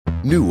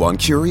New on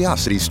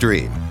Curiosity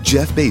Stream,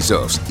 Jeff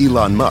Bezos,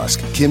 Elon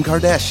Musk, Kim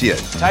Kardashian.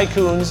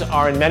 Tycoons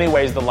are in many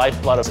ways the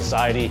lifeblood of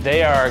society.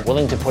 They are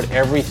willing to put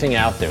everything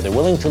out there. They're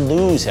willing to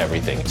lose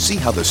everything. See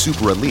how the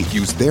super elite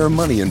use their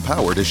money and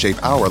power to shape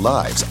our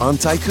lives on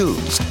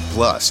Tycoons.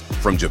 Plus,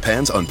 from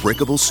Japan's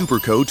unbreakable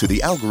supercode to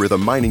the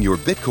algorithm mining your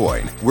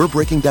Bitcoin, we're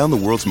breaking down the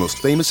world's most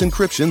famous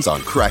encryptions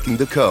on cracking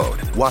the code.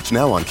 Watch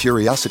now on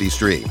Curiosity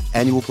Stream.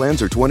 Annual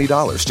plans are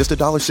 $20, just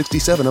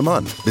 $1.67 a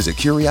month. Visit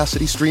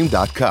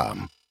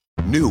curiositystream.com.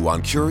 New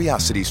on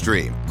Curiosity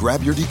Stream,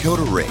 grab your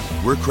decoder ring.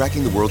 We're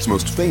cracking the world's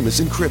most famous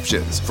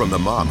encryptions. From the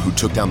mom who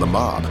took down the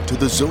mob to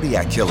the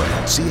Zodiac Killer.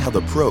 See how the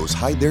pros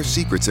hide their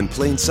secrets in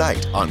plain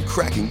sight on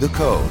Cracking the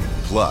Code.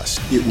 Plus,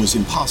 it was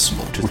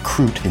impossible to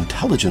recruit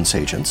intelligence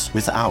agents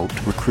without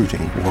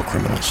recruiting war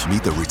criminals.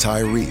 Meet the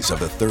retirees of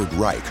the Third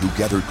Reich who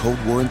gathered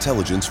Cold War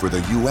intelligence for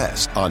the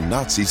U.S. on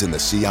Nazis and the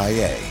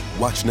CIA.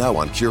 Watch now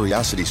on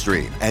Curiosity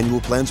Stream.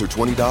 Annual plans are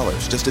 $20,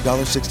 just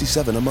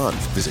 $1.67 a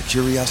month. Visit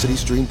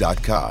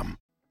curiositystream.com.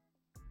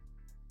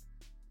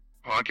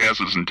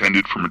 Podcast is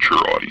intended for mature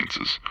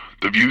audiences.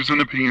 The views and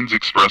opinions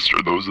expressed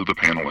are those of the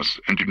panelists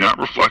and do not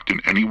reflect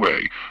in any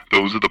way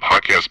those of the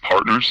podcast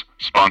partners,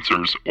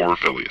 sponsors, or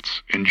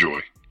affiliates.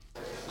 Enjoy.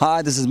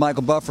 Hi, this is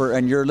Michael Buffer,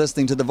 and you're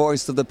listening to the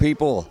Voice of the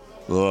People.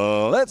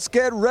 Let's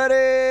get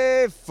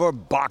ready for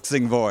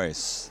Boxing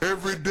Voice.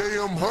 Every day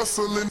I'm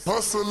hustling. Every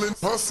day I'm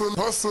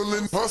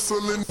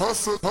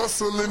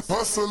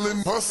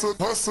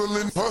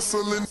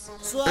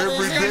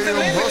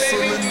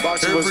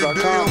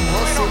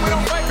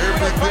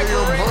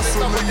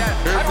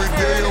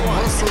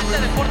hustling.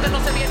 Este deporte no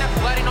se viene a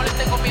jugar y no le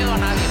tengo miedo a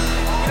nadie.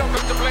 You don't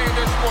come to play in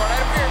this sport.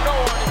 I fear no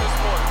one in this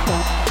sport.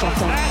 Does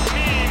that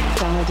mean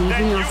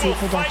that you will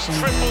fight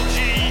Triple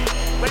G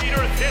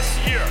later this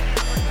year?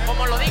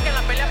 Como lo dije en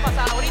la pelea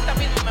pasada, ahorita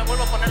mismo me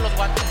vuelvo a poner los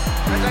guantes.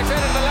 As I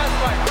said in the last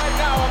fight, right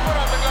now I'll put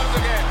on the gloves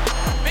again.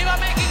 ¡Viva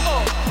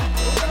México!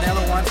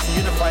 Canelo wants to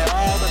unify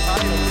all the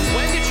titles.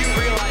 When did you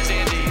realize,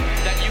 Andy,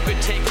 that you could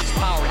take his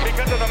power?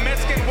 Because of the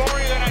Mexican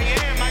warrior that I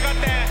am. I got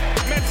that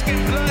Mexican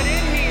blood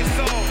in me,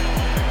 so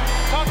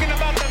talking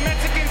about the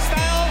Mexican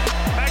style,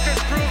 I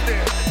just proved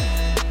it.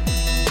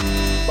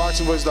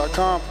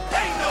 BoxingVoice.com.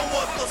 Ain't no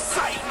other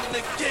sight in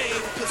the game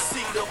to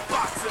see the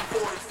Boxing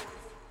Voice.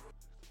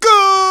 Good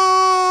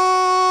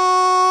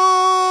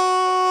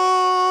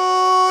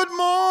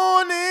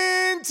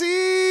morning,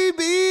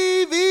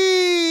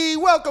 TBV.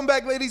 Welcome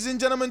back, ladies and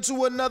gentlemen,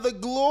 to another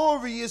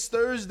glorious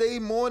Thursday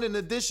morning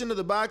edition of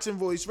the Boxing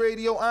Voice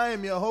Radio. I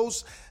am your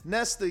host,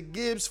 Nestor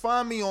Gibbs.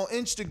 Find me on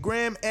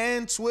Instagram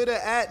and Twitter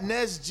at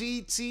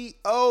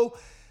NestGTO.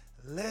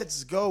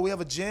 Let's go. We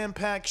have a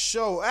jam-packed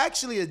show.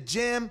 Actually, a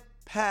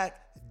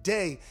jam-packed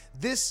day.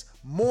 This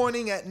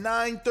morning at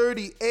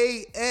 9:30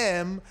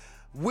 a.m.,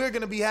 we're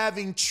going to be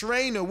having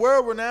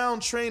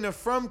world-renowned trainer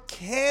from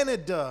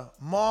Canada,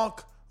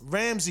 Mark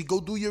Ramsey.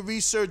 Go do your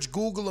research.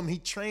 Google him. He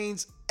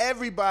trains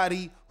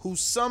everybody who's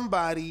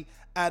somebody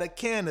out of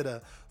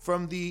Canada,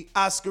 from the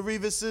Oscar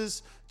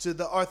Riveses to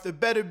the Arthur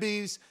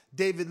Beterbees,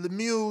 David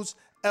Lemieux,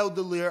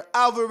 Eldelier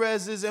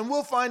Alvarez's, and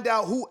we'll find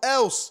out who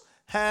else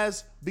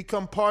has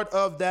become part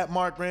of that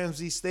Mark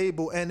Ramsey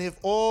stable. And if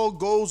all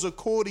goes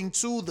according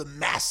to the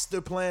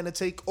master plan to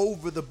take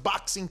over the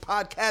boxing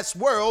podcast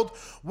world,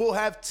 we'll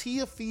have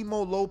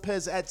Teofimo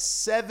Lopez at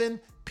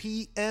 7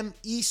 p.m.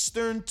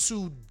 Eastern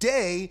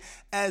today,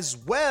 as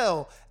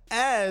well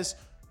as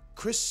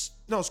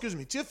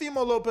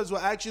Teofimo Lopez will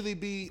actually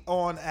be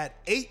on at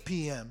 8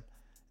 p.m.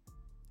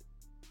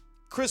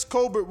 Chris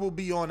Colbert will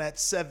be on at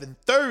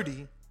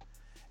 7:30.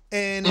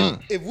 And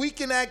if we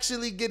can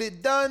actually get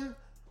it done,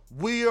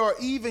 we are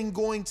even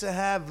going to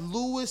have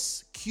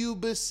Luis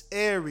Cubas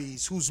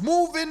Aries, who's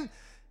moving.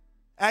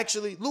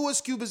 Actually, Luis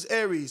Cubas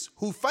Aries,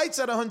 who fights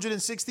at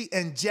 160,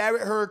 and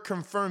Jarrett Hurd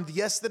confirmed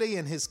yesterday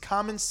in his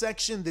comment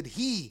section that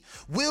he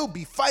will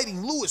be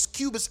fighting Luis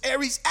Cubas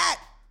Aries at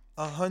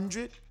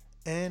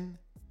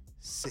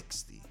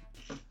 160.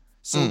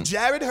 So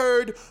Jarrett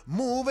Hurd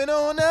moving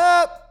on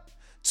up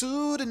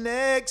to the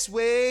next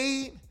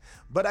weight.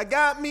 But I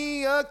got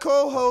me a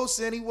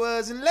co-host and he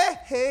wasn't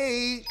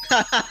late.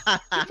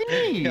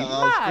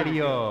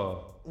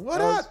 Mario. What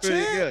up,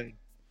 champ?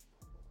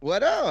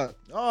 What up?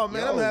 Oh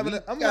man,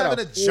 I'm having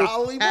a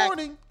jolly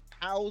morning.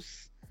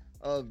 House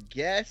of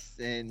guests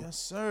and yes,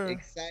 sir.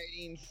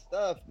 Exciting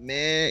stuff,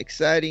 man.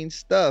 Exciting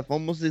stuff.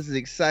 Almost as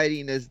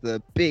exciting as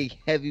the big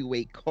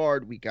heavyweight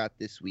card we got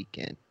this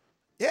weekend.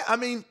 Yeah, I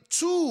mean,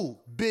 two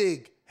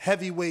big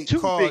heavyweight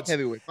cards. Big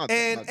heavyweight.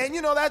 And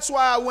you know, that's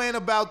why I went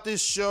about this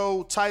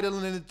show,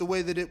 titling it the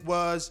way that it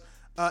was.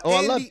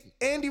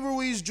 Andy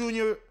Ruiz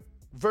Jr.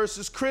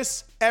 versus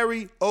Chris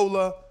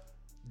Arreola.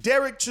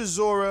 Derek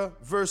Chisora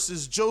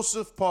versus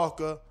Joseph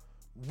Parker.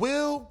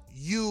 Will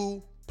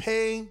you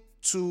pay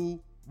to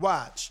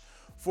watch?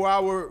 For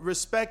our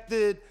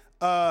respected,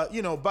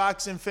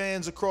 boxing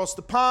fans across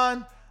the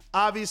pond,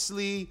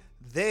 obviously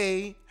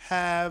they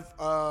have,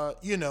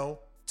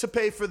 to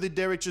pay for the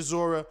Derek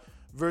Chisora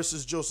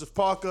versus Joseph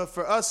Parker.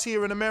 For us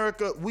here in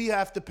America, we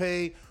have to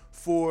pay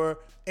for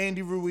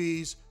Andy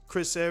Ruiz,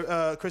 Chris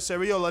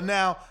Arreola.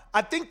 Now,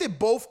 I think that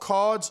both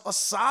cards are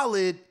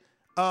solid,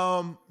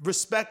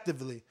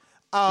 respectively.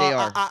 They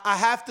are. I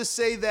have to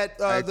say that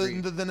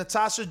the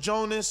Natasha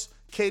Jonas,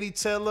 Katie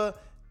Taylor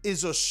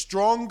is a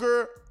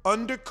stronger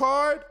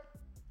undercard.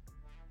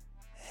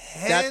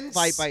 That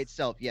fight by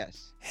itself,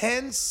 yes.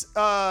 Hence,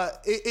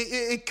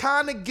 it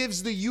kind of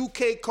gives the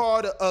UK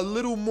card a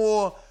little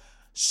more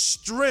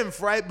strength,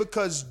 right?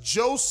 Because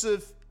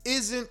Joseph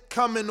isn't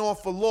coming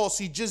off a loss.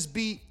 He just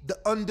beat the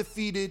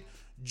undefeated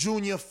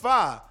Junior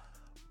Fa.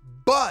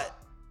 But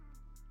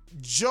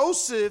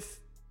Joseph,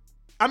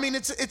 I mean,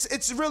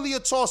 it's really a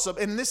toss-up.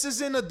 And this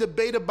isn't a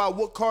debate about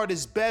what card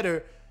is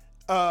better.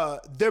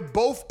 They're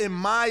both, in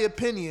my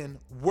opinion,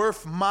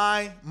 worth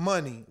my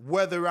money.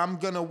 Whether I'm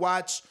going to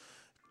watch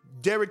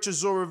Derek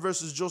Chisora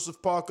versus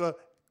Joseph Parker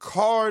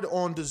card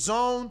on the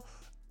zone,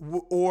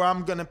 or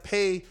I'm going to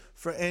pay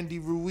for Andy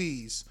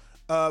Ruiz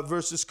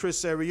versus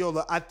Chris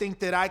Arreola. I think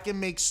that I can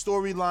make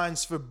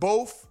storylines for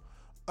both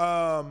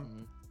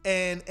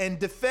and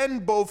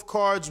defend both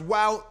cards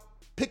while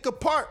pick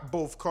apart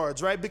both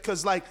cards, right?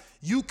 Because, like,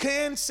 you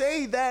can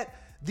say that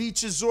the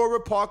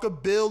Chisora Parker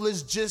Bill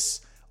is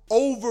just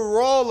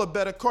overall a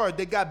better card.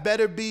 They got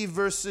Better B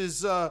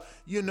versus,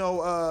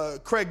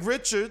 Craig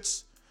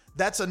Richards.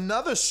 That's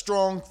another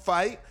strong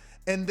fight.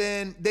 And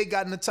then they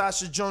got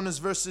Natasha Jonas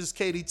versus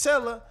Katie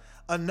Taylor,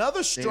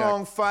 another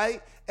strong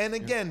fight. And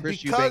again,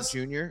 Chris because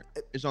Eubank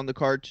Jr. is on the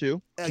card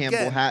too. Again,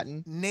 Campbell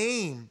Hatton.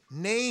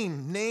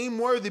 Name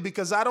worthy,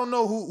 because I don't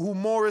know who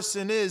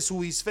Morrison is,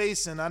 who he's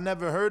facing. I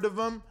never heard of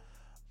him.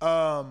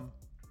 But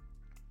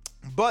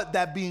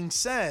that being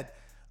said,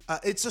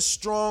 it's a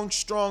strong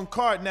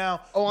card.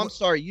 Now, I'm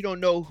sorry, you don't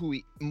know who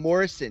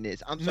Morrison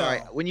is. I'm sorry.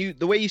 When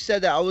the way you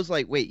said that, I was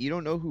like, wait, you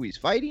don't know who he's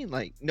fighting?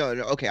 Like, no,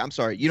 okay, I'm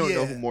sorry. You don't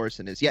know who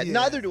Morrison is. Yeah,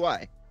 neither do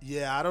I.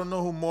 Yeah, I don't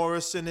know who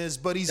Morrison is,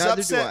 but he's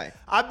Neither upset. do I.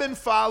 I've been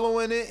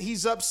following it.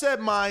 He's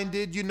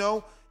upset-minded,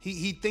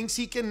 He thinks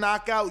he can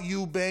knock out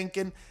Eubank,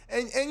 and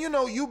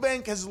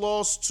Eubank has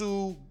lost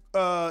to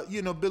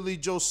Billy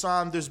Joe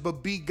Saunders,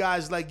 but beat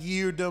guys like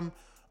Yeardom.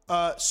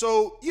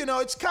 So,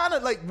 it's kind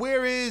of like,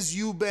 where is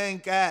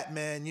Eubank at,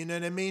 man? You know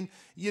what I mean?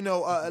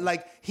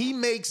 Like, he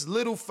makes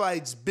little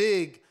fights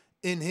big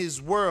in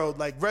his world.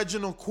 Like,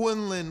 Reginald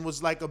Quinlan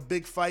was like a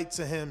big fight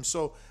to him.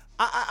 So,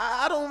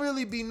 I don't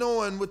really be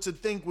knowing what to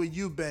think with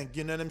Eubank.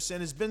 You know what I'm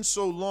saying? It's been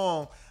so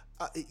long.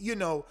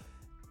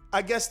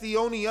 I guess the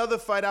only other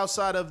fight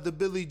outside of the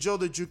Billy Joe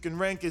that you can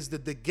rank is the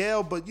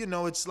DeGale. But,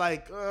 it's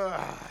like,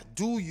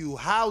 do you?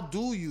 How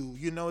do you?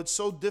 It's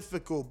so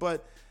difficult.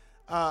 But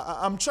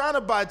I'm trying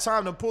to buy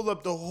time to pull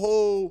up the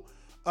whole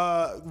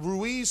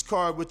Ruiz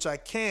card, which I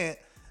can't.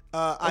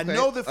 I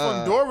know that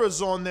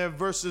Fundora's on there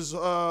versus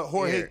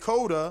Jorge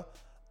Cota.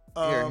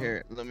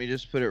 Here. Let me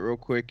just put it real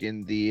quick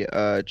in the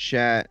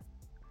chat,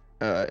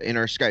 in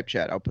our Skype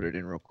chat. I'll put it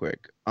in real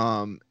quick.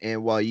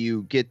 And while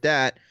you get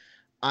that,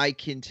 I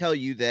can tell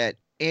you that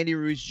Andy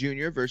Ruiz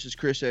Jr. versus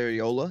Chris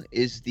Arreola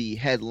is the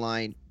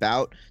headline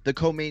bout. The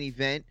co-main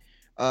event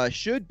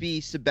should be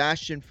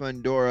Sebastian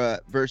Fundora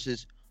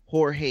versus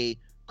Jorge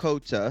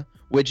Cota,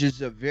 which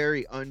is a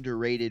very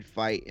underrated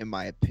fight in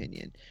my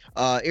opinion.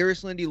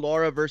 Iris Lindy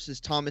Lara versus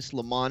Thomas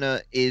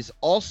Lamana is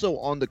also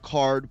on the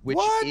card, which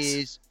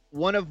is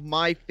one of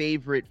my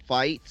favorite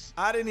fights.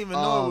 I didn't even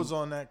know it was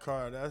on that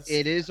card.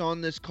 It is on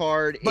this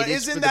card. But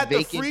isn't that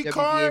the free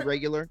card?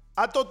 Regular.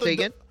 I thought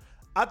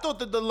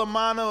that the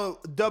Lamana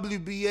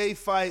WBA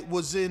fight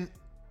was in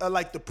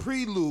like the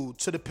prelude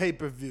to the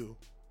pay-per-view.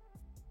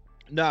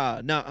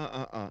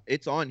 Nah.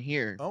 It's on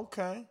here.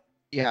 Okay.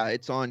 Yeah,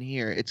 it's on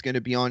here. It's going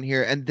to be on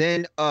here. And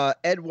then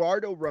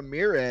Eduardo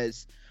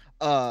Ramirez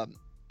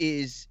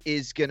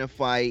is going to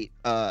fight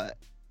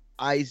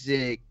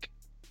Isaac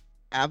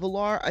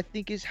Avalar, I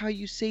think is how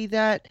you say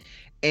that.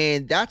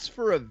 And that's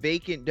for a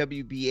vacant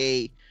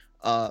WBA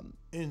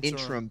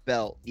interim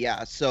belt.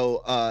 Yeah,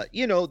 so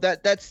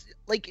that's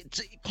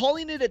like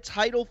calling it a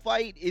title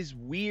fight is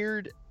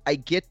weird. I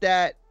get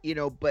that,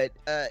 but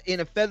in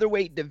a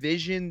featherweight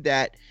division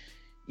that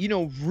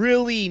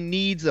really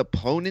needs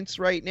opponents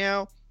right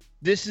now,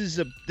 this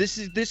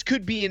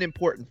could be an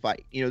important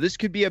fight. This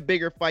could be a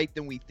bigger fight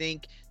than we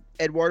think.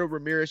 Eduardo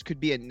Ramirez could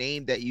be a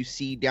name that you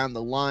see down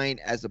the line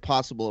as a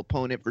possible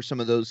opponent for some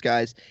of those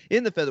guys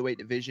in the featherweight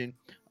division.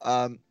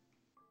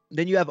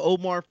 Then you have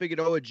Omar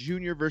Figueroa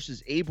Jr.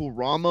 versus Abel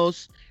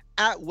Ramos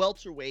at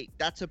welterweight.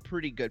 That's a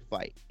pretty good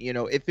fight.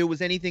 If it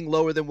was anything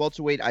lower than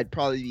welterweight, I'd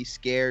probably be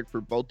scared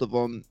for both of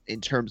them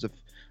in terms of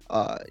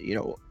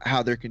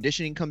how their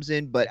conditioning comes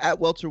in. But at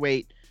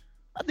welterweight,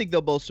 I think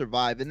they'll both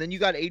survive. And then you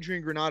got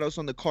Adrian Granados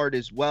on the card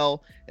as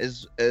well,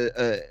 as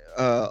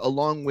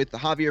along with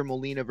Javier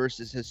Molina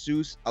versus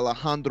Jesus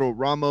Alejandro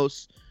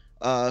Ramos,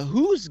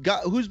 who's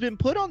been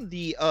put on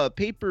the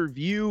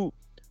pay-per-view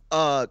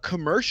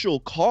commercial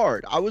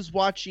card. I was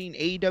watching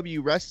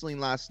AEW Wrestling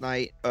last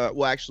night,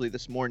 actually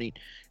this morning,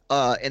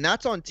 and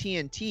that's on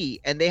TNT.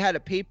 And they had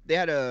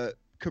a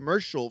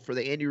commercial for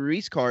the Andy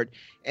Ruiz card,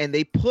 and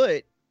they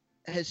put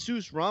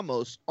Jesus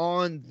Ramos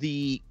on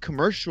the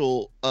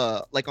commercial,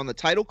 like on the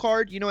title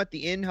card, you know, at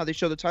the end, how they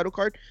show the title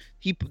card,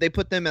 they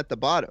put them at the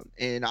bottom,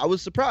 and I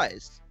was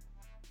surprised.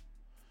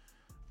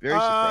 Very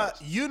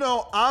surprised. You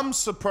know, I'm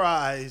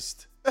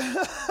surprised.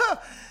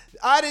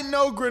 I didn't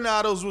know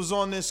Granados was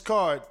on this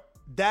card.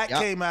 That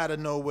came out of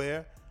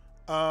nowhere.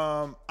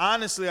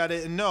 Honestly, I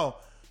didn't know.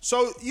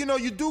 So, you know,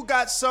 you do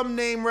got some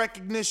name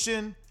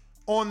recognition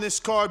on this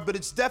card, but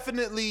it's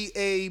definitely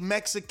a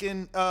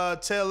Mexican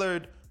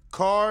tailored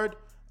card.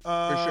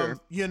 For sure.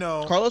 You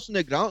know, Carlos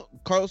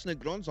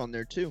Negron's on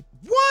there too.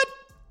 What?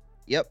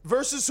 Yep.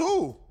 Versus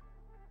who?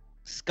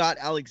 Scott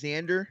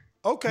Alexander.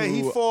 Okay,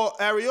 he fought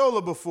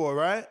Areola before,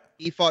 right?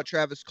 He fought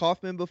Travis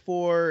Kaufman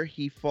before.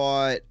 He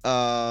fought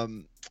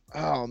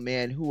oh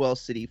man, who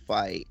else did he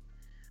fight?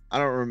 I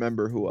don't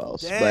remember who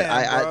else. Damn, but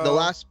I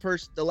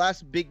the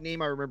last big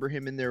name I remember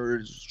him in there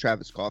was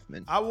Travis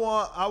Kaufman. I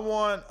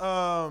want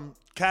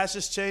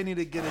Cassius Chaney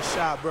to get a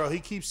shot, bro. He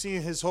keeps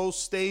seeing his whole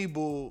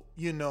stable,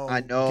 you know,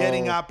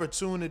 getting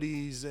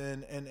opportunities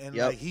and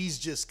like he's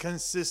just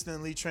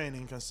consistently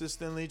training.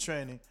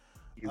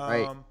 You're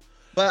right.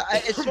 But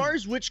as far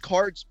as which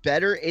card's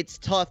better, it's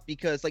tough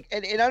because like,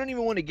 and I don't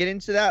even want to get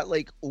into that,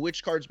 like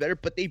which card's better,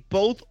 but they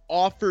both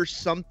offer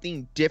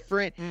something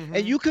different,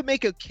 and you could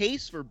make a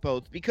case for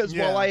both because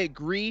while I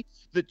agree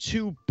the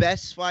two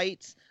best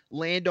fights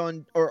land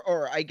on,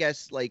 or I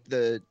guess like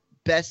the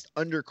best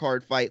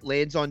undercard fight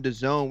lands on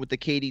DAZN with the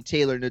Katie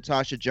Taylor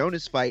Natasha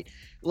Jonas fight,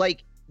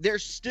 like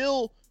there's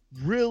still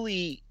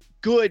really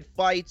good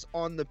fights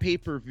on the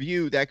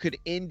pay-per-view that could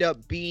end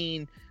up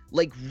being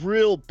like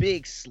real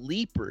big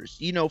sleepers.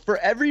 You know, for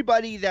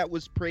everybody that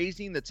was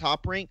praising the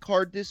Top Rank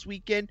card this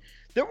weekend,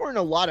 there weren't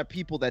a lot of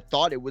people that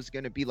thought it was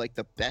going to be like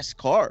the best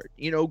card.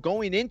 You know,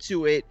 going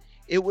into it,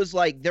 it was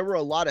like there were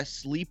a lot of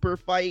sleeper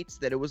fights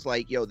that it was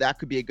like, yo, that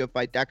could be a good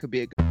fight. That could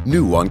be a good.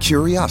 New on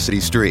Curiosity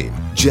Stream,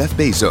 Jeff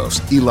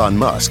Bezos, Elon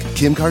Musk,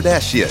 Kim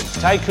Kardashian.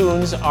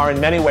 Tycoons are in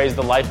many ways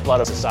the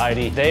lifeblood of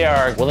society. They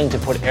are willing to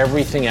put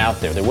everything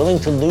out there. They're willing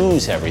to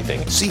lose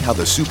everything. See how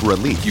the super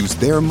elite use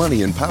their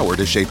money and power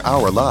to shape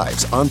our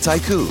lives on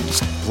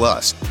Tycoons.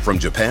 Plus, from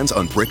Japan's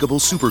unbreakable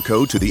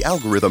supercode to the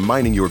algorithm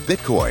mining your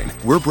Bitcoin,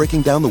 we're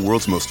breaking down the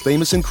world's most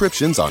famous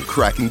encryptions on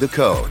cracking the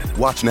code.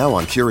 Watch now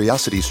on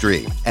Curiosity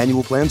Stream.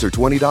 Annual plans are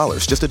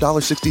 $20, just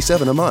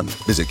 $1.67 a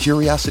month. Visit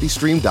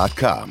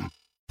curiositystream.com.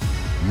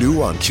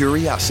 New on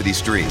Curiosity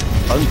Stream,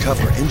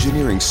 uncover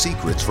engineering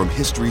secrets from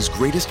history's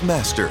greatest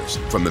masters.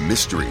 From the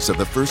mysteries of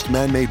the first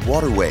man-made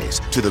waterways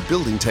to the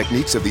building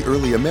techniques of the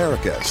early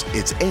Americas,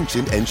 it's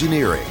ancient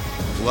engineering.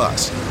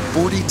 Plus,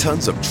 40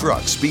 tons of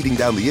trucks speeding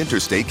down the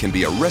interstate can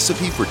be a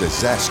recipe for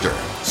disaster.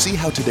 See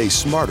how today's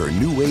smarter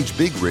new-age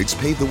big rigs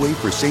pave the way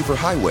for safer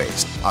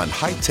highways on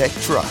high-tech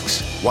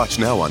trucks. Watch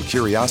now on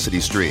Curiosity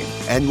Stream.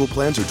 Annual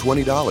plans are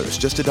 $20,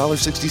 just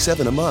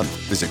 $1.67 a month.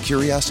 Visit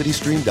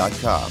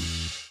curiositystream.com.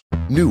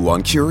 New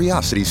on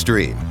Curiosity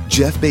Stream,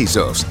 Jeff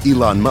Bezos,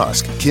 Elon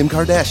Musk, Kim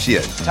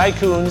Kardashian.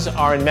 Tycoons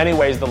are in many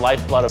ways the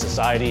lifeblood of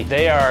society.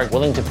 They are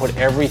willing to put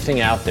everything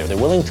out there. They're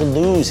willing to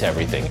lose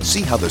everything.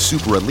 See how the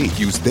super elite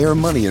use their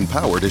money and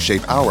power to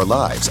shape our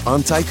lives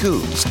on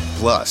Tycoons.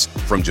 Plus,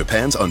 from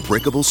Japan's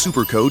unbreakable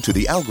supercode to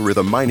the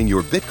algorithm mining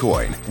your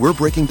Bitcoin, we're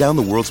breaking down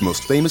the world's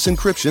most famous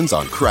encryptions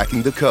on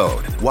cracking the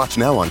code. Watch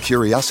now on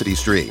Curiosity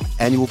Stream.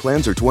 Annual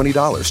plans are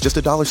 $20, just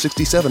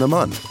 $1.67 a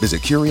month.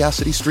 Visit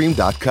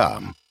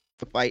curiositystream.com.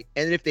 Fight,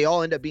 and if they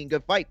all end up being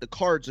good fight, the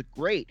cards are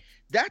great.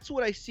 That's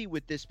what I see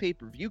with this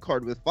pay-per-view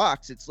card with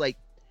Fox. It's like,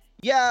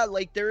 yeah,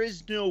 like there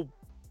is no,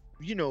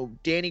 you know,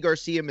 Danny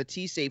Garcia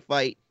Matisse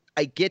fight.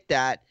 I get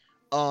that,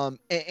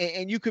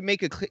 and you could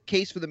make a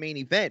case for the main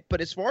event.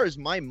 But as far as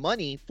my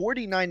money,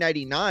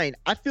 $49.99,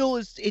 I feel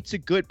it's a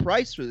good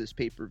price for this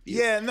pay-per-view.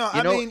 Yeah, no,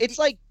 I mean it's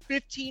like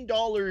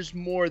 $15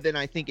 more than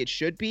I think it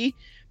should be.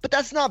 But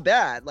that's not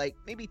bad. Like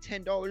maybe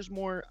 $10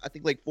 more. I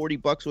think like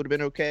 $40 would have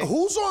been okay.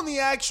 Who's on the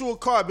actual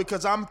card?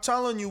 Because I'm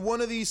telling you,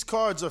 one of these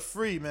cards are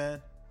free, man.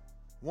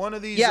 One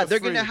of these. Yeah, are they're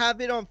free. gonna have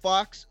it on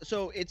Fox.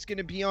 So it's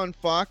gonna be on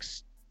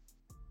Fox.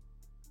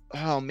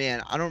 Oh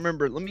man, I don't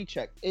remember. Let me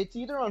check. It's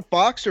either on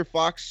Fox or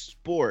Fox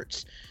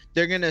Sports.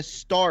 They're gonna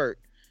start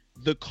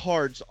the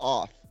cards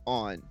off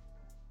on.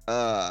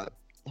 Let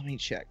me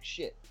check.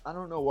 Shit. I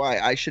don't know why.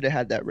 I should have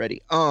had that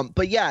ready.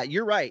 But yeah,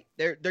 you're right.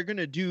 They're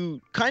gonna do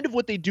kind of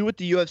what they do with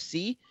the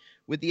UFC,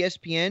 with the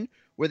ESPN,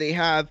 where they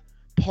have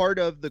part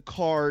of the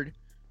card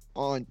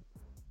on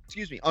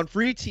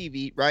free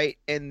TV, right?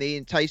 And they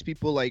entice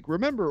people like,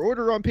 remember,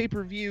 order on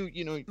pay-per-view.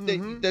 You know,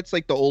 that's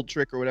like the old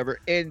trick or whatever.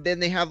 And then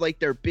they have like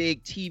their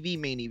big TV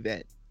main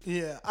event.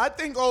 Yeah, I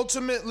think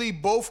ultimately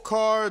both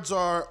cards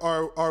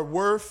are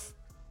worth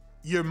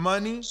your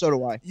money. So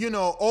do I. You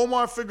know,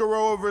 Omar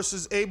Figueroa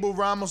versus Abel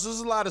Ramos. There's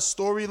a lot of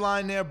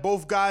storyline there.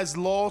 Both guys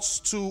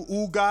lost to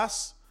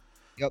Ugas.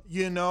 Yep.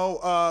 You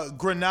know,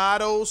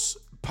 Granados,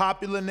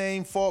 popular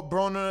name, fought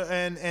Broner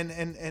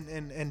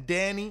and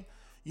Danny.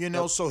 You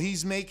know, so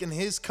he's making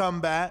his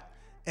comeback.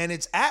 And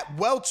it's at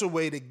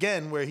welterweight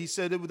again, where he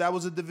said that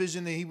was a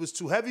division that he was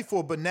too heavy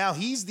for. But now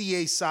he's the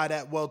A side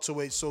at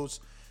welterweight. So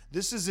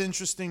this is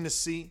interesting to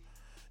see.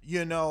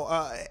 You know,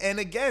 and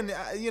again,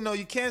 you know,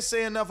 you can't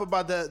say enough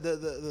about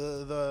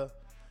the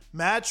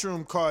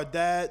Matchroom card.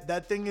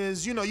 That thing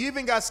is, you know, you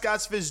even got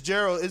Scott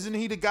Fitzgerald. Isn't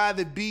he the guy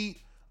that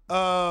beat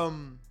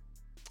the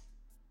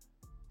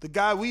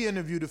guy we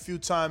interviewed a few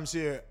times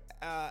here,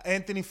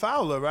 Anthony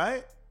Fowler,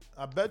 right?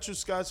 I bet you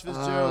Scott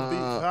Fitzgerald beat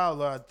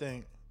Fowler, I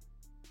think.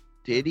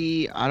 Did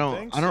he? I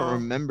don't so.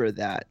 remember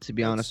that, to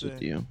be honest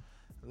with you.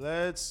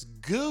 Let's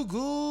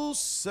Google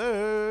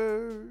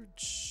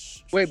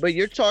search. Wait, but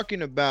you're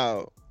talking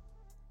about,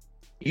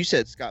 you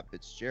said Scott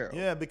Fitzgerald.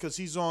 Yeah, because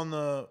he's on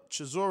the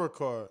Chisora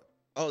card.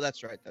 Oh,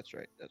 that's right.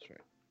 Yep,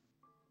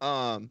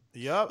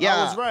 yeah,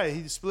 I was right.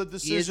 He split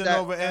decision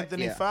over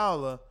Anthony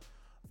Fowler.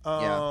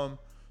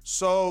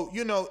 So,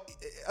 you know,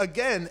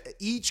 again,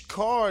 each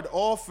card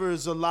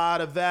offers a lot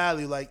of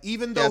value. Like,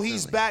 even though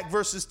he's back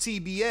versus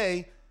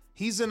TBA,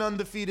 he's an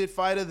undefeated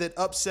fighter that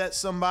upset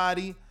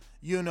somebody,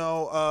 you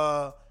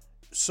know.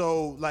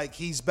 So, like,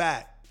 he's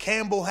back.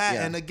 Campbell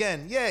Hatton,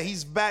 again,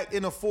 he's back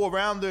in a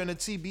 4-rounder in a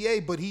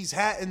TBA, but he's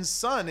Hatton's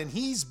son, and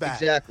he's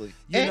back. Exactly.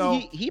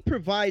 He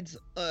provides,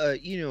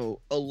 you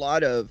know, a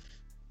lot of,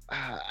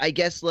 I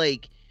guess,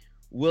 like,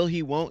 will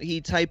he, won't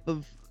he type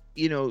of,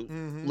 you know,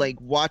 like,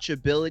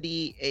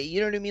 watchability.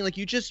 You know what I mean? Like,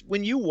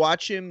 when you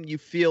watch him, you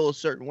feel a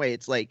certain way.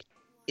 It's like,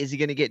 is he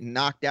going to get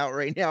knocked out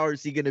right now, or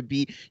is he going to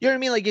be, you know what I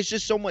mean? Like, it's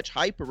just so much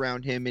hype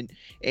around him, and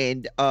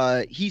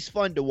he's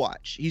fun to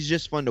watch. He's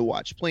just fun to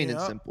watch, plain and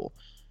simple.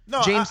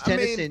 No, James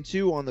Tennyson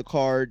too on the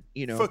card,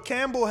 you know. For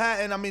Campbell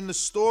Hatton, I mean, the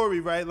story,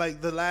 right? Like,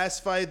 the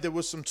last fight, there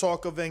was some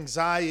talk of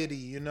anxiety,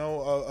 you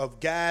know, of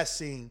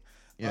gassing.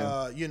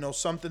 You know,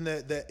 something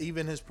that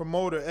even his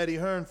promoter, Eddie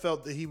Hearn,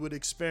 felt that he would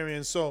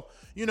experience. So,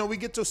 you know, we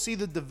get to see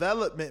the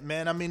development,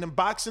 man. I mean, and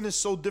boxing is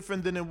so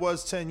different than it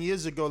was 10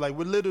 years ago. Like,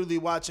 we're literally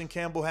watching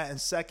Campbell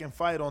Hatton's second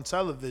fight on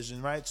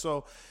television, right?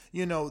 So,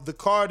 you know, the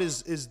card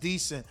is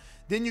decent.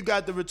 Then you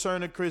got the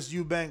return of Chris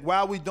Eubank.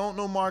 While we don't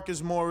know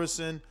Marcus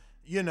Morrison,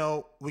 you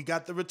know, we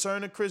got the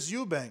return of Chris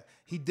Eubank.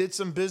 He did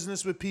some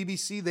business with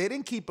PBC. They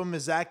didn't keep him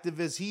as active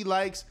as he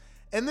likes.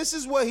 And this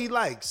is what he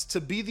likes,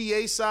 to be the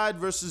A-side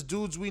versus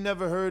dudes we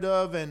never heard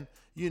of, and,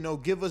 you know,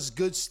 give us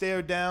good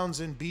stare downs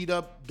and beat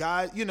up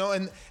guys, you know.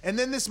 And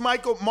then this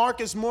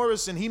Marcus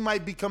Morrison, he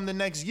might become the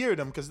next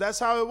Yeardom, because that's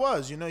how it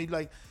was. You know, he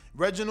like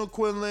Reginald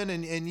Quinlan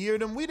and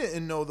Yeardom, we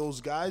didn't know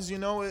those guys, you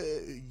know.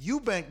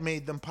 Eubank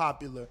made them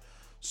popular.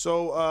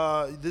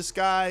 So this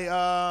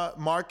guy,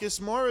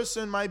 Marcus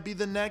Morrison, might be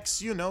the next,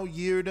 you know,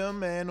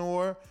 Yeardom and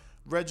or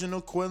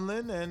Reginald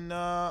Quinlan, and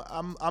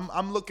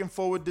I'm looking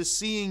forward to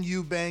seeing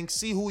Eubank,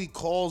 see who he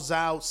calls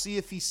out, see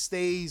if he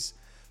stays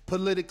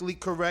politically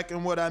correct.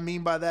 And what I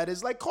mean by that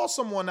is, like, call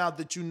someone out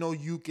that you know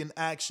you can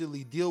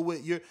actually deal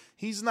with.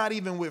 He's not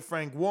even with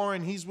Frank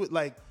Warren. He's with,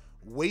 like,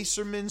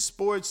 Wasserman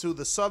Sports, who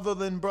the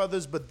Sutherland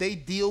brothers, but they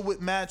deal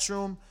with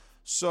Matchroom.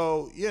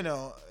 So, you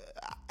know,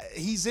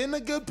 he's in a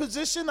good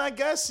position, I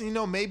guess. You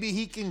know, maybe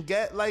he can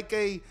get like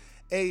a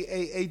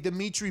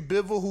Dimitri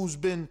Bivol, who's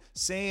been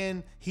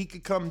saying he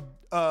could come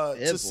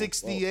to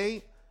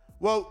 68.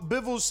 Well,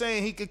 Bivol's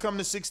saying he could come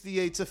to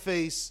 68 to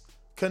face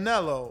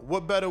Canelo.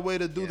 What better way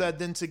to do that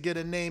than to get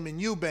a name in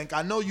Eubank?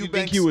 I know Eubank. You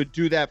think you would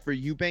do that for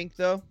Eubank,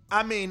 though?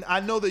 I mean,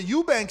 I know that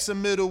Eubank's a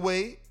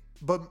middleweight,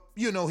 but,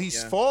 you know,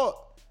 he's fought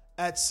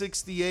at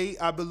 68,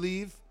 I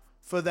believe,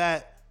 for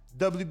that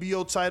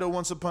WBO title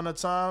once upon a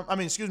time. I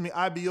mean, excuse me,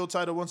 IBO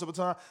title once upon a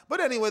time. But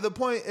anyway, the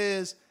point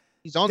is,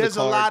 there's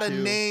a lot of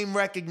name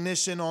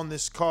recognition on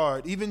this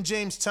card. Even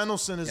James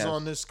Tennyson is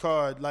on this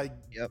card, like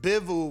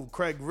Bivol,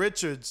 Craig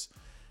Richards.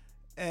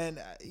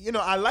 And, you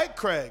know, I like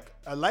Craig.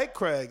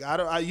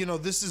 You know,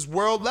 this is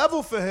world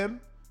level for him.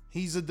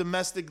 He's a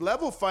domestic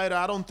level fighter.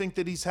 I don't think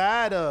that he's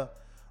had a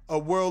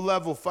world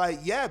level fight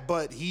yet,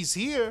 but he's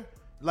here.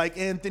 Like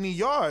Anthony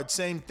Yard,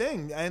 same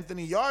thing.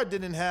 Anthony Yard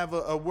didn't have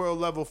a world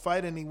level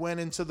fight, and he went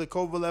into the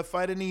Kovalev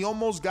fight, and he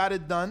almost got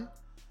it done,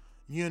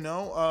 you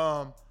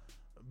know.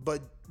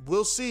 But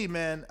we'll see,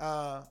 man.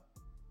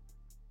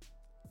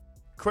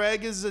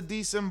 Craig is a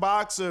decent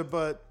boxer,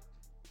 but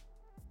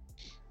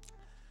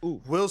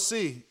we'll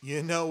see.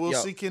 You know, we'll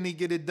see, can he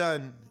get it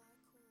done?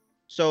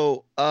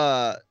 So,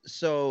 oh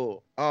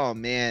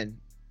man,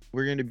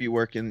 we're gonna be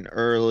working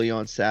early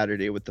on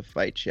Saturday with the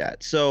fight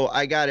chat. So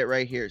I got it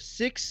right here.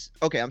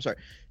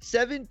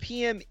 7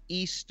 p.m.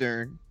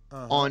 Eastern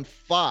on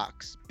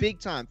Fox,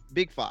 big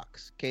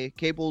Fox, okay,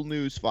 cable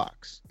news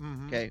Fox,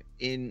 okay,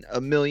 in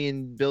a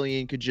million,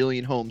 billion,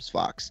 cajillion homes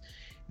Fox.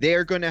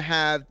 They're gonna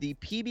have the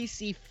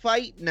PBC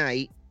Fight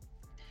Night,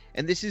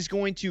 and this is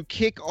going to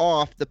kick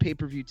off the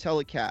pay-per-view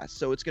telecast.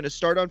 So it's gonna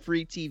start on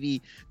free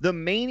TV. The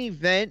main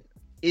event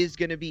is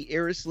going to be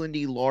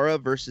Erislandy Lara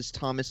versus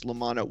Thomas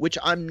Lamanna, which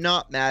I'm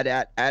not mad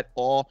at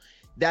all.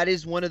 that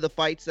is one of the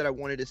fights that I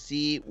wanted to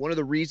see. One of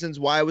the reasons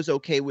why I was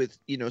okay with,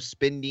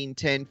 spending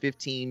 $10,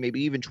 $15, maybe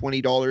even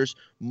 $20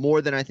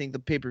 more than I think the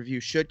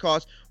pay-per-view should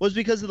cost was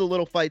because of the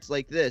little fights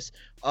like this.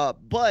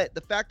 But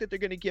the fact that they're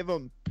going to give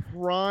them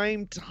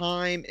prime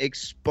time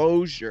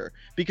exposure,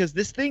 because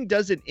this thing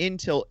doesn't end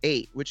till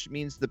 8, which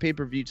means the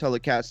pay-per-view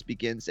telecast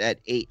begins at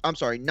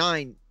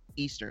 9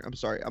 Eastern.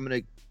 I'm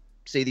going to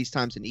say these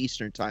times in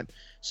Eastern time.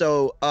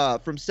 So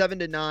from 7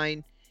 to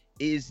 9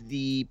 is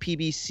the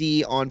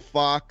PBC on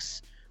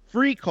Fox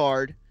free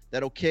card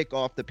that'll kick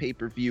off the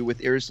pay-per-view with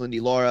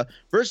Erislandy Lara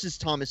versus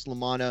Thomas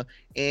LaManna.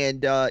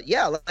 And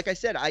like I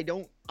said,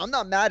 I'm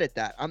not mad at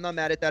that. I'm not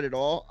mad at that at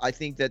all. I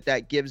think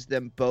that gives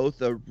them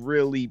both a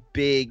really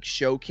big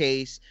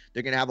showcase.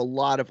 They're going to have a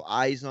lot of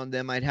eyes on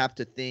them, I'd have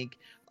to think.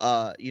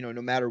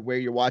 No matter where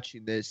you're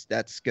watching this,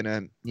 that's going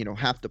to,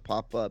 have to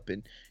pop up.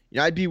 And,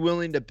 I'd be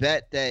willing to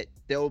bet that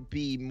there'll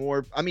be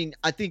more. I mean,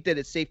 I think that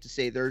it's safe to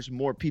say there's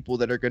more people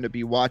that are going to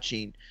be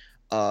watching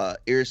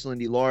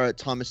Erislandy Lara,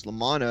 Thomas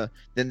LaManna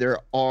than there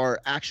are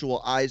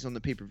actual eyes on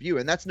the pay-per-view.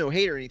 And that's no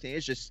hate or anything.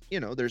 It's just,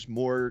 there's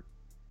more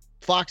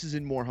Foxes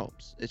in more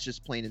homes. It's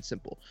just plain and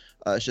simple.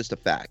 It's just a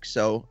fact.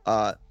 So,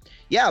 but,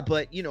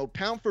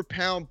 pound for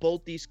pound,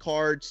 both these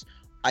cards,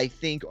 I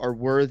think, are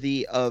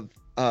worthy of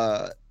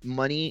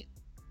money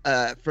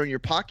from your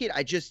pocket.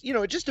 I just,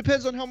 it just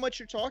depends on how much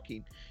you're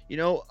talking.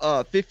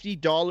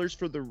 $50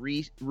 for the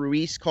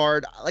Ruiz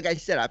card. Like I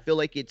said, I feel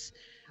like it's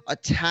a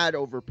tad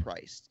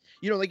overpriced.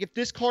 Like if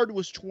this card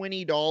was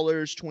 $20,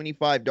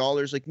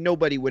 $25, like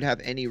nobody would have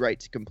any right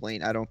to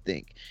complain, I don't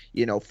think,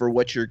 for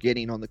what you're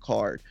getting on the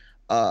card.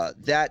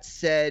 That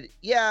said,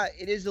 yeah,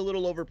 it is a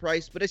little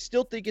overpriced, but I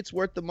still think it's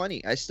worth the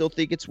money. I still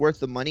think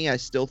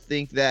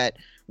that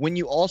when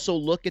you also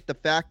look at the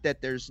fact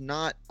that there's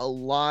not a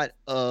lot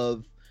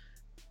of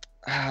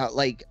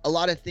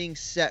things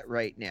set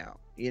right now.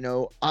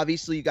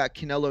 Obviously you got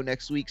Canelo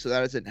next week, so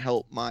that doesn't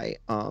help my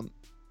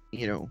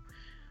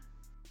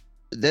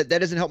that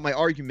doesn't help my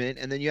argument.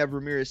 And then you have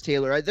Ramirez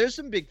Taylor. There's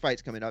some big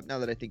fights coming up now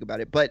that I think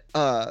about it, but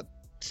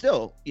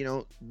still,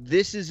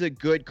 this is a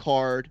good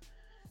card.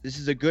 This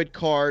is a good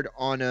card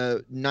on a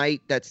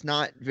night that's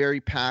not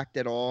very packed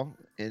at all.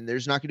 And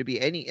there's not going to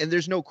be any, and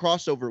there's no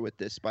crossover with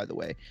this, by the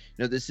way.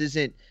 This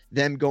isn't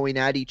them going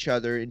at each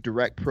other in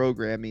direct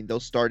programming. They'll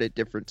start at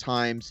different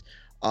times.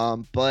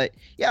 But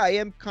yeah, I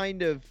am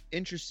kind of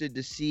interested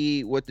to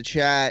see what the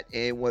chat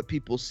and what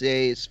people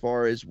say as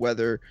far as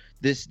whether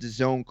this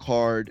DAZN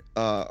card,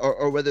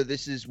 or whether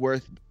this is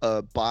worth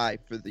a buy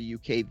for the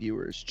UK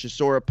viewers.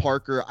 Chisora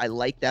Parker, I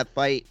like that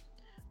fight.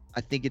 I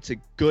think it's a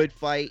good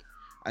fight.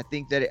 I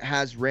think that it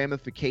has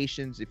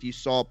ramifications. If you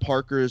saw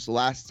Parker's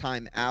last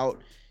time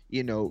out,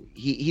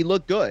 he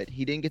looked good.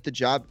 He didn't get the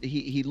job.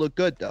 He looked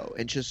good though.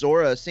 And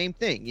Chisora, same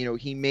thing.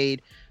 He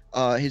made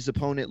his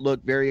opponent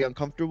look very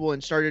uncomfortable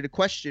and started to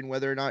question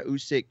whether or not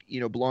Usyk,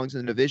 belongs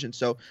in the division.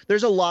 So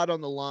there's a lot on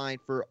the line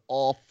for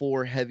all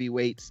 4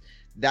 heavyweights.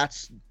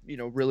 That's,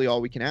 really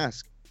all we can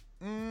ask.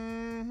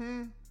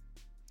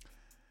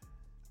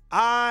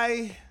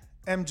 I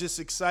am just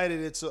excited.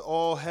 It's an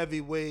all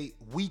heavyweight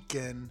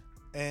weekend.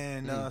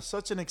 And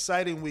such an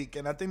exciting week.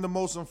 And I think the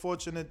most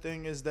unfortunate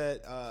thing is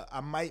that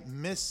I might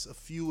miss a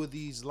few of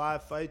these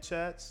live fight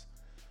chats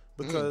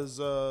because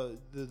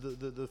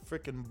the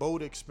freaking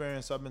boat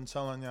experience I've been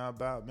telling y'all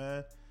about,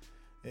 man,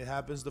 it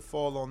happens to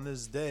fall on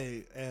this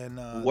day. And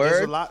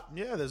there's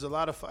a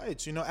lot of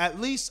fights.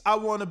 At least I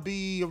want to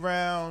be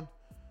around,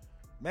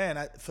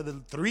 man, for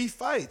the 3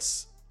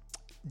 fights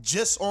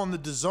just on the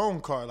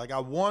DAZN card. Like I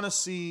want to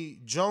see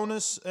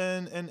Jonas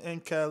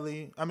and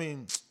Kelly. I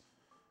mean,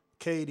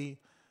 Katie.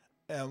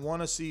 And I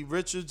want to see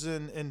Richards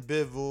and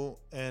Bivol,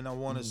 and I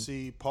want to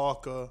see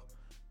Parker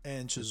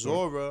and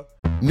Chisora.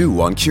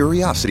 New on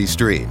Curiosity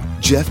Stream,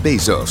 Jeff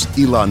Bezos,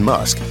 Elon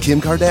Musk, Kim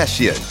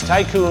Kardashian.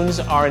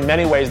 Tycoons are in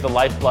many ways the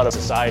lifeblood of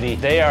society.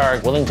 They are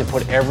willing to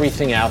put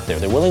everything out there.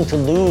 They're willing to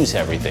lose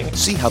everything.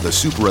 See how the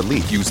super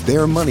elite use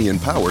their money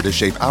and power to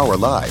shape our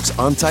lives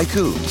on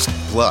Tycoons.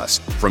 Plus,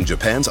 from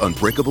Japan's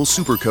unbreakable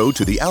supercode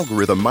to the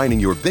algorithm mining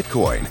your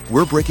Bitcoin,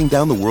 we're breaking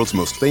down the world's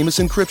most famous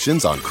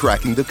encryptions on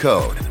cracking the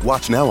code.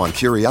 Watch now on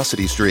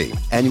Curiosity Stream.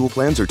 Annual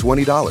plans are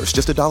 $20,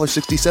 just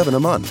 $1.67 a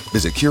month.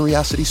 Visit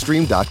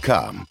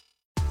curiositystream.com.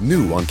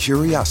 New on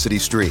Curiosity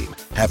Stream.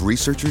 Have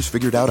researchers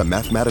figured out a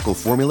mathematical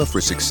formula for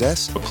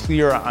success? A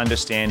clearer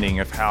understanding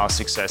of how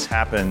success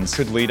happens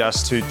could lead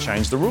us to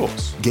change the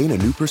rules. Gain a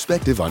new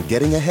perspective on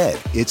getting ahead.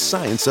 It's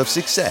Science of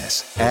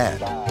Success. And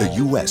the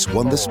U.S.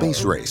 won the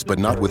space race, but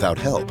not without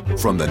help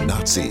from the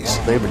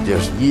Nazis. They were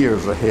just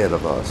years ahead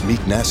of us. Meet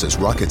NASA's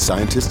rocket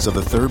scientists of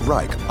the Third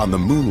Reich on the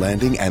moon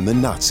landing and the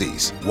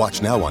Nazis.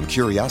 Watch now on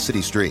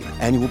Curiosity Stream.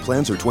 Annual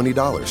plans are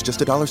 $20,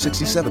 just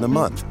 $1.67 a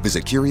month.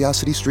 Visit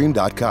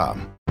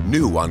curiositystream.com.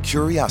 New on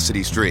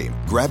Curiosity Stream.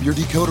 Grab your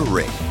decoder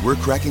ring. We're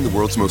cracking the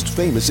world's most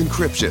famous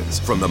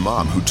encryptions. From the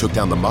mom who took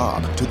down the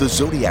mob to the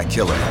Zodiac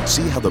Killer.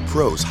 See how the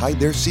pros hide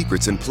their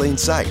secrets in plain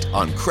sight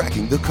on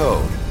Cracking the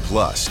Code.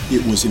 Plus,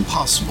 it was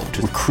impossible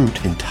to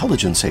recruit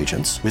intelligence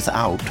agents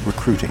without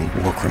recruiting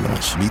war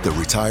criminals. Meet the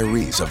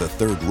retirees of the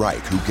Third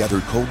Reich who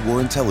gathered Cold War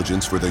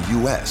intelligence for the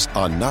U.S.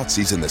 on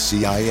Nazis and the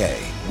CIA.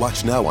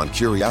 Watch now on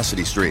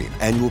CuriosityStream.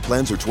 Annual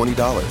plans are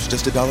 $20,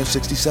 just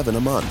 $1.67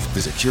 a month.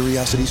 Visit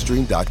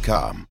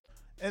CuriosityStream.com.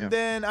 And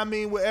then, I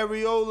mean, with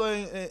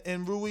Areola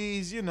and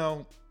Ruiz, you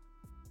know,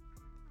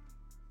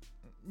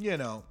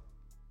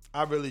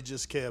 I really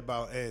just care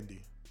about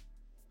Andy.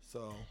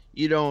 So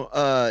you don't.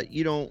 I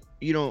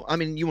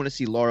mean, you want to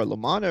see Lara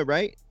LaMotta,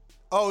 right?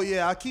 Oh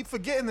yeah, I keep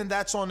forgetting that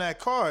that's on that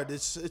card.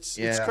 It's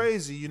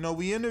crazy. You know,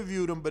 we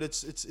interviewed him, but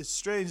it's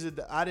strange that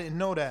I didn't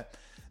know that.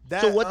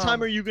 So what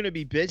time are you gonna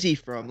be busy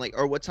from? Like,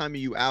 or what time are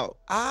you out?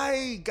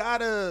 I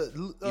gotta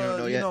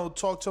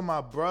talk to my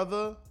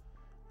brother.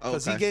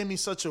 Because he gave me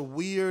such a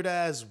weird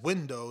ass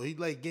window. He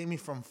like gave me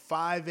from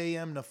 5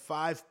 a.m. to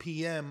 5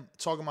 p.m.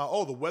 talking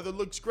about, the weather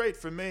looks great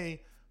for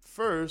May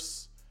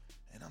 1st.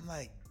 And I'm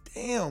like,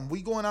 damn,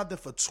 we going out there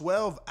for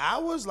 12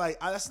 hours? Like,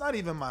 that's not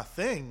even my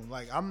thing.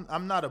 Like, I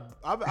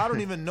don't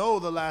even know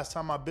the last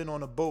time I've been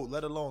on a boat,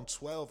 let alone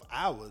 12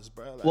 hours,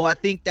 bro. Like, well, I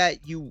think that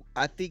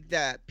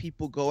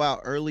people go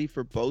out early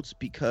for boats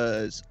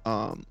because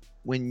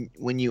when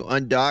you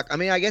undock, I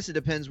mean, I guess it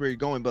depends where you're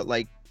going, but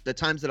like the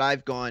times that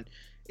I've gone,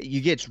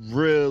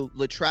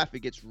 the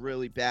traffic gets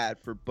really bad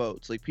for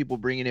boats. Like people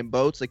bringing in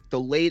boats, like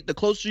the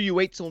closer you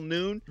wait till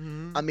noon,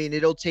 I mean,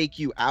 it'll take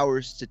you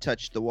hours to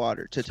touch the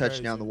water,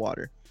 touch down the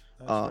water.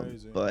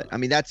 Crazy, but I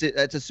mean, that's it.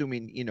 That's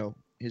assuming,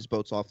 his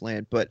boat's off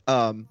land. But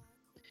that's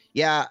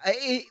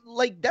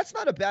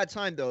not a bad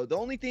time though. The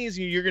only thing is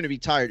you're going to be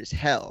tired as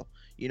hell,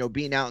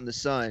 being out in the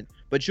sun,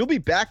 but you'll be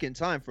back in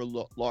time for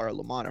Lara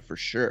LaMotta for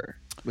sure.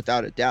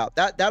 Without a doubt.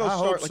 That'll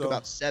start like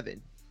about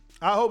 7.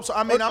 I hope so.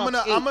 I mean, I'm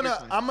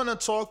gonna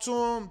talk to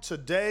him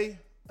today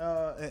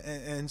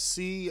and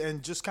see,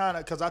 and just kind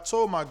of, because I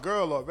told my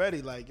girl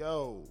already, like,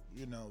 yo,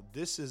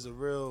 this is a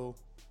real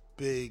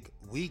big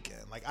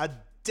weekend. Like, I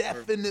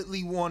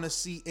definitely want to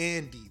see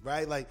Andy,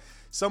 right? Like,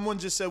 someone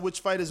just said, which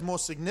fight is more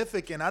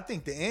significant? I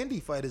think the Andy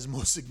fight is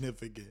more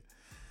significant.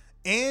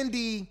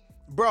 Andy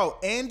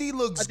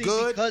looks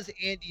good because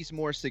Andy's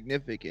more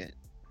significant.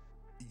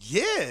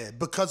 Yeah,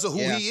 because of who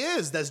he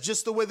is. That's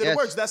just the way that it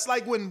works. That's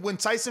like when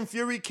Tyson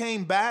Fury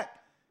came back,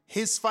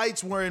 his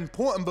fights were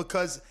important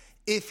because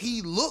if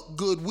he looked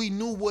good, we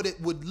knew what it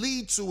would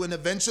lead to, and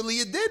eventually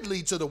it did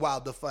lead to the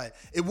Wilder fight.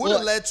 It would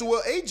have led to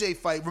an AJ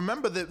fight.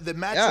 Remember, the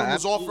matchroom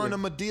was offering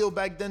him a deal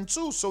back then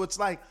too. So it's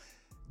like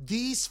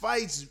these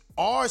fights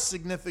are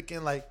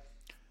significant. Like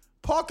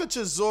Parker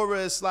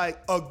Chisora is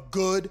like a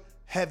good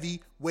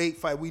heavyweight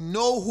fight. We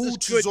know who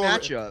Chisora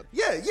is.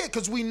 Yeah,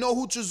 because we know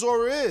who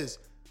Chisora is.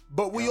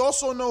 But we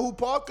also know who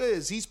Parker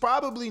is. He's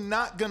probably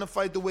not gonna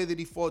fight the way that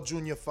he fought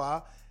Junior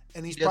Fa,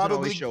 and he's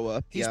probably show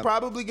up. He's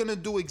probably gonna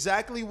do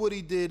exactly what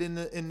he did in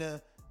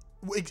the.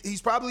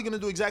 He's probably gonna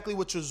do exactly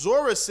what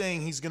Chisora is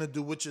saying he's gonna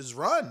do, which is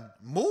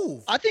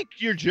move. I think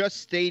you're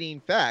just stating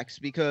facts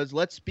because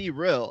let's be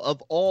real.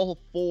 Of all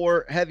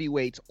 4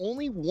 heavyweights,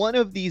 only one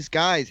of these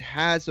guys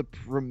has a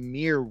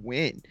premier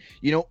win.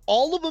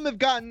 All of them have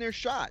gotten their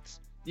shots.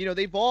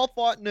 They've all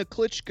fought in a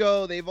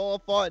Klitschko. They've all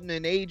fought in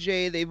an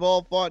AJ. They've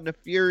all fought in a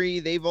Fury.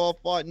 They've all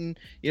fought in,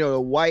 a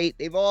White.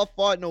 They've all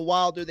fought in a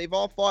Wilder. They've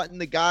all fought in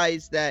the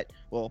guys that,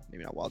 well,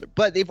 maybe not Wilder,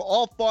 but they've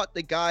all fought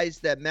the guys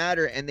that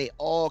matter, and they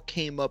all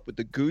came up with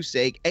the goose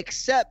egg,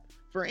 except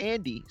for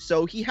Andy.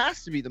 So he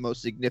has to be the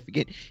most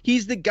significant.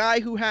 He's the guy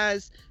who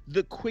has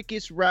the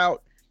quickest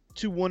route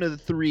to one of the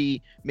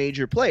 3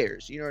 major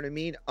players. You know what I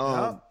mean?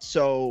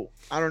 So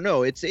I don't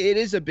know. It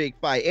is a big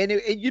fight. And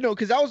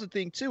because that was the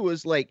thing too,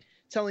 was like,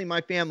 telling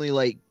my family,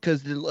 like,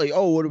 because they're like,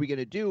 oh, what are we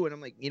gonna do? And I'm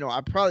like,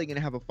 I'm probably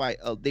gonna have a fight.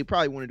 They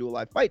probably want to do a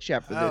live fight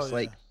chat for this. Yeah.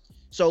 Like,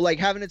 so like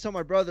having to tell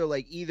my brother,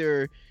 like,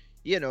 either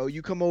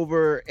you come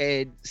over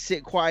and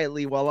sit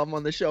quietly while I'm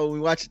on the show and we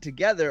watch it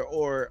together,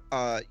 or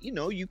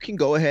you can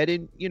go ahead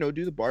and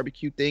do the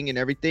barbecue thing and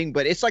everything.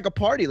 But it's like a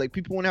party. Like,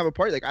 people want to have a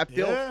party. Like, I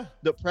feel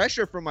the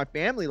pressure from my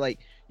family. Like,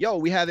 yo,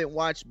 we haven't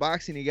watched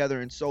boxing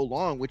together in so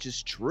long, which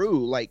is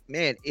true. Like,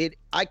 man,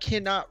 I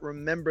cannot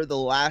remember the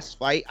last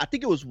fight. I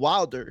think it was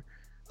Wilder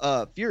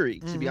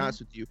Fury, to be honest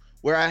with you,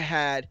 where I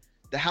had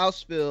the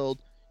house filled,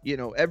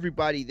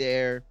 everybody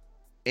there,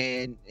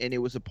 and it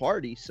was a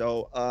party.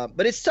 So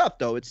but it's tough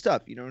though. It's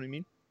tough, you know what I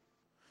mean?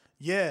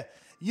 Yeah.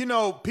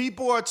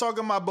 People are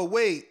talking about, but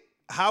wait,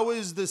 how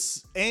is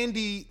this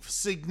Andy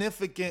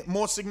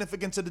more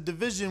significant to the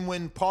division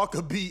when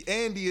Parker beat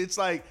Andy? It's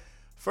like,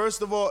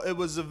 first of all, it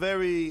was a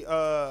very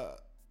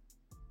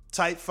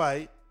tight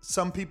fight.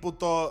 Some people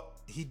thought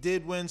he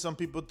did win. Some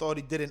people thought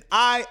he didn't.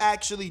 I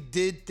actually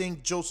did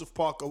think Joseph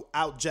Parker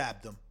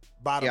out-jabbed him.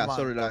 Bottom line. Yeah,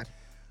 so did I.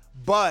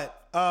 But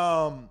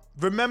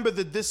remember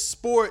that this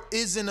sport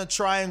isn't a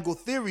triangle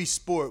theory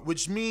sport,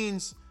 which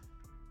means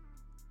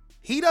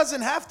he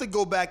doesn't have to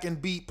go back and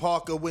beat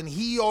Parker when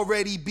he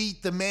already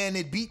beat the man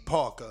that beat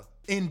Parker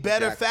in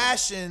better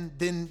fashion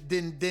than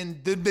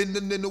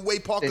the way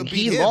Parker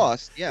beat him. He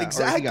lost. Yeah,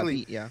 exactly. He got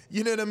beat, yeah.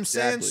 You know what I'm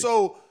saying?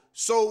 So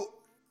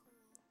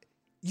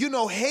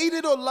hate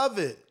it or love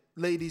it,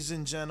 ladies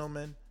and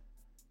gentlemen,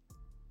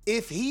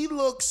 if he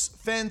looks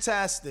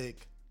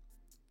fantastic,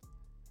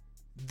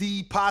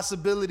 the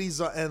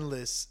possibilities are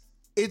endless.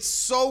 It's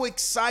so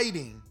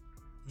exciting,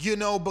 you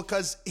know,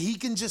 because he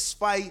can just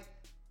fight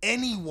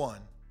anyone.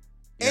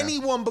 Yeah.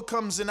 Anyone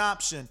becomes an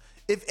option.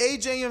 If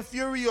AJ and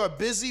Fury are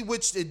busy,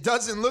 which it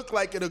doesn't look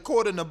like it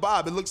according to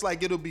Bob, it looks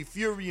like it'll be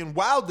Fury and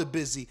Wilder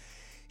busy,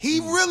 he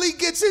really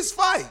gets his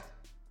fight.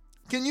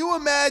 Can you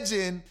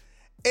imagine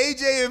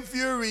AJ and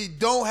Fury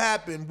don't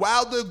happen,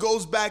 Wilder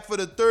goes back for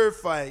the third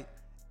fight,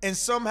 and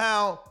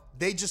somehow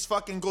they just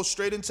fucking go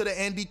straight into the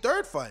Andy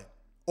third fight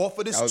off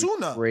of this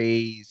tune-up?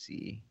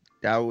 Crazy.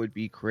 That would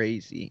be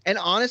crazy. And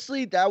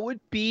honestly, that would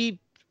be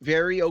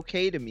very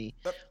okay to me.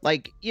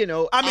 Like, you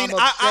know, I mean,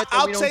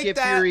 I'll take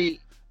that. Fury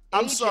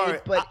I'm sorry,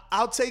 but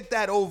I'll take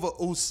that over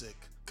Usyk.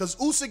 Because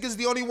Usyk is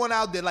the only one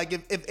out there. Like,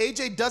 if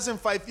AJ doesn't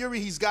fight Fury,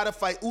 he's got to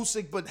fight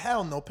Usyk. But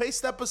hell no. Pay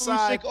step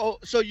aside.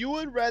 Usyk, so you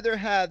would rather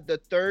have the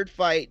third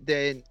fight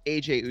than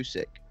AJ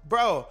Usyk?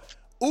 Bro,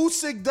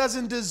 Usyk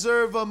doesn't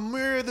deserve a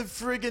mere the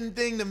friggin'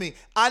 thing to me.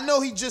 I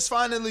know he just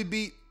finally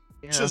beat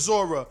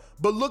Chisora,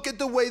 but look at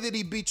the way that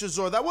he beat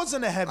Chisora. That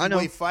wasn't a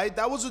heavyweight fight.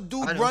 That was a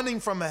dude running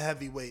from a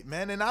heavyweight,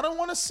 man. And I don't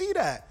want to see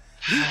that.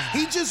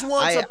 He just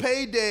wants a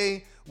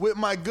payday with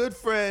my good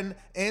friend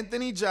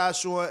Anthony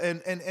Joshua,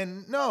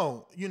 and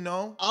no, you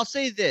know. I'll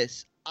say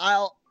this: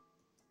 I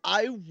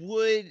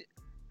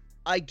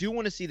do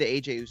want to see the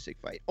AJ Usyk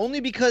fight, only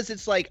because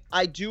it's like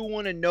I do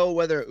want to know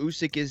whether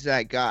Usyk is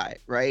that guy,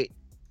 right?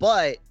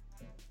 But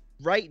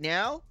right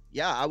now,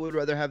 yeah, I would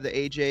rather have the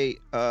AJ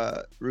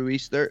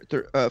Ruiz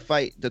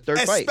fight, the third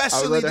fight.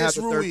 I would rather have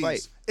the third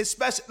fight.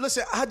 Especially,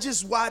 listen, I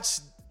just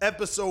watched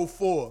episode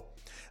 4.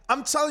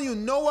 I'm telling you,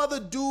 no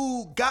other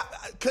dude got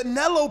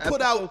Canelo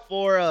put episode out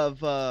 4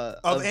 of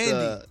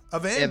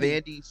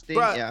Andy. Sting,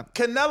 Bruh, yeah.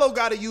 Canelo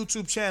got a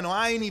YouTube channel.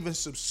 I ain't even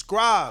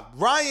subscribed.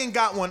 Ryan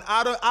got one.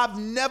 I've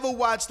never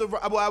watched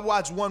I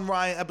watched one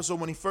Ryan episode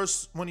when he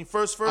first.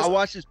 I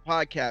watched his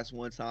podcast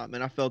one time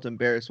and I felt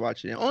embarrassed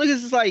watching it. Only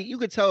because it's like you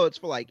could tell it's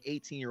for like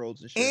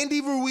 18-year-olds and shit.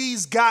 Andy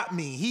Ruiz got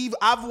me.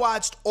 I've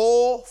watched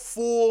all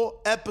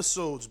 4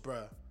 episodes,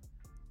 bruh.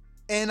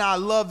 And I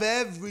love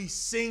every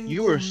single minute.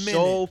 You were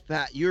so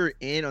fat. You're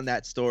in on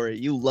that story.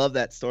 You love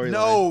that story.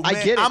 No, man.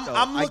 I get it,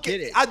 I get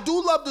it. I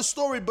do love the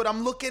story, but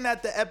I'm looking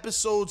at the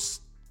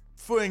episodes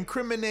for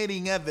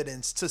incriminating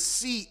evidence to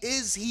see,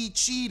 is he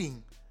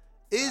cheating?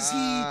 Is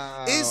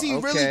he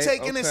really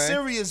taking it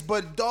serious?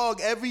 But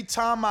dog, every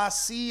time I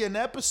see an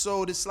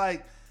episode, it's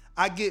like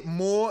I get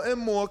more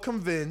and more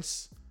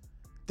convinced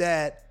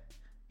that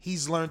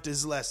he's learned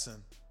his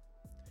lesson.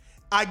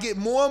 I get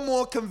more and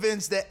more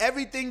convinced that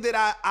everything that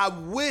I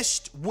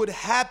wished would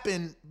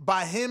happen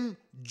by him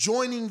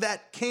joining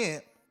that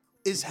camp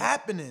is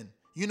happening.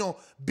 You know,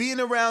 being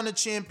around the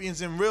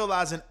champions and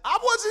realizing I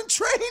wasn't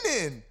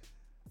training.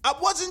 I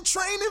wasn't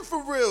training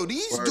for real.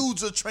 These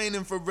dudes are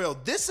training for real.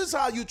 This is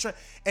how you train.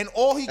 And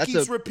all he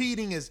keeps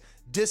repeating is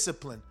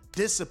discipline,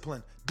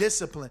 discipline,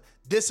 discipline,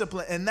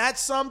 discipline. And that's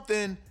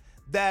something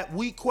that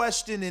we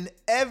question in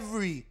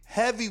every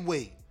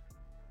heavyweight.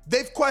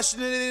 They've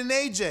questioned it in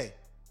AJ.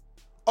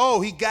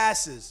 Oh, he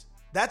gasses.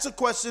 That's a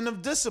question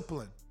of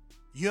discipline.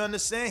 You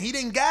understand? He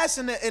didn't gas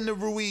in the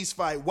Ruiz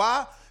fight.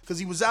 Why? Because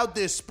he was out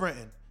there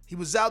sprinting. He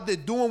was out there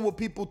doing what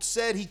people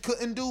said he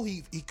couldn't do.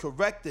 He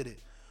corrected it.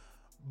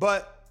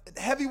 But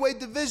heavyweight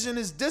division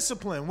is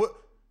discipline.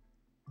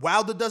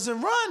 Wilder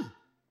doesn't run.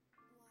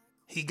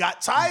 He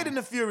got tired in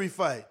the Fury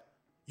fight.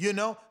 You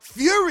know?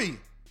 Fury,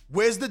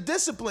 where's the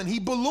discipline? He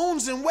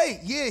balloons in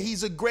weight. Yeah,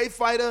 he's a great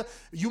fighter.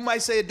 You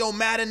might say it don't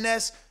matter,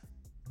 Ness.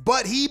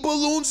 But he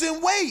balloons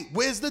in weight.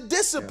 Where's the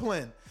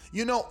discipline? Yeah.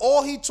 You know,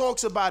 all he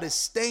talks about is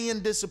staying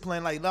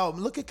disciplined. Like, no,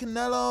 look at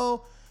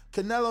Canelo.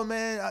 Canelo,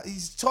 man,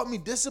 he's taught me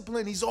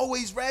discipline. He's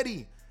always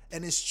ready.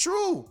 And it's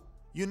true.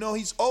 You know,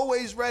 he's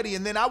always ready.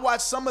 And then I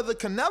watched some of the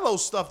Canelo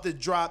stuff that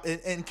dropped.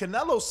 And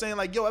Canelo saying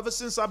like, yo, ever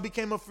since I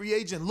became a free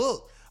agent,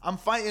 look, I'm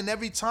fighting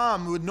every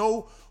time with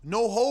no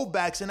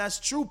holdbacks. And that's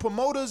true.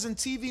 Promoters and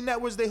TV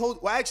networks, they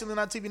hold. Well, actually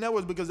not TV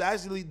networks, because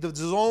actually the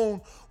zone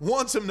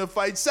wants him to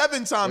fight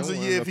 7 times a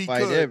year if he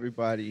could.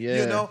 Everybody,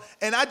 yeah. You know,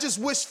 and I just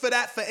wish for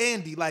that for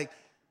Andy. Like,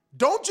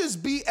 don't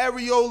just beat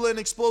Areola in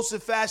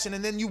explosive fashion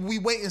and then we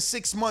waiting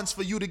 6 months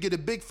for you to get a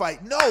big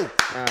fight. No,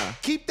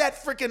 keep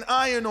that freaking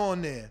iron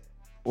on there.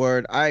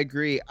 Word, I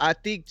agree. I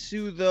think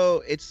too,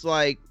 though, it's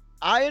like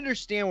I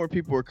understand where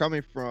people are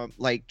coming from,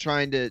 like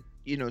trying to,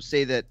 you know,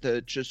 say that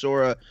the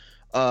Chisora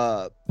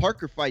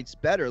Parker fight's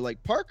better.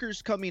 Like,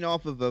 Parker's coming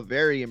off of a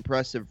very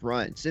impressive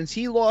run. Since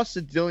he lost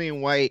to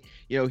Dillian Whyte,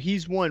 you know,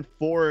 he's won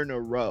 4 in a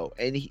row.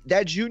 And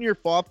that Junior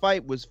Fall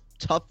fight was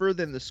tougher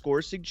than the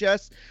score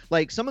suggests.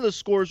 Like, some of the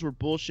scores were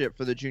bullshit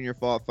for the Junior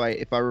Fall fight,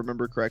 if I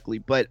remember correctly.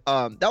 But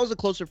that was a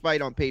closer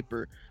fight on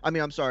paper. I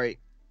mean, I'm sorry.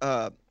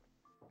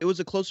 It was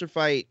a closer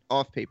fight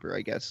off paper,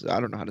 I guess. I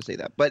don't know how to say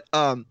that. But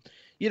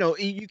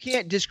you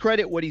can't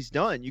discredit what he's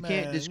done. You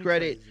can't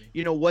discredit,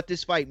 what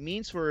this fight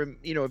means for him.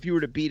 If you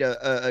were to beat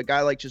a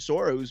guy like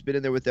Chisora, who's been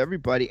in there with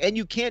everybody, and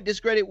you can't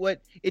discredit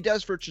what it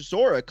does for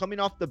Chisora coming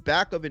off the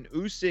back of an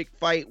Usyk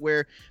fight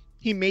where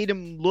he made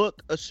him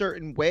look a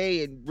certain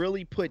way and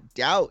really put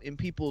doubt in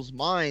people's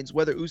minds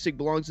whether Usyk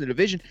belongs in the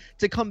division,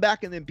 to come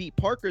back and then beat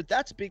Parker.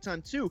 That's big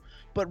time too.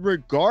 But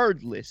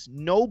regardless,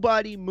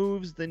 nobody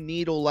moves the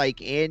needle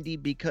like Andy,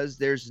 because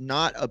there's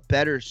not a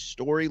better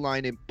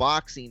storyline in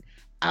boxing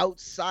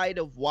outside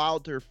of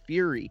Wilder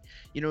Fury.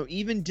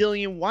 Even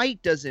Dillian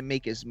White doesn't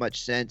make as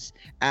much sense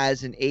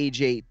as an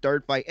AJ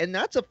third fight. And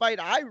that's a fight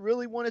I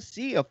really want to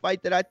see, a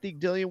fight that I think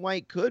Dillian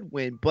White could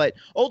win. But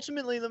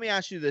ultimately, let me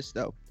ask you this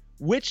though.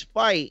 Which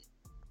fight,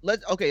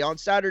 on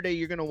Saturday,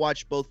 you're going to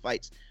watch both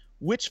fights.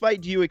 Which fight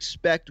do you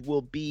expect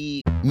will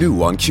be...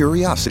 New on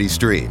Curiosity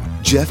Stream,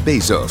 Jeff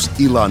Bezos,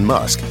 Elon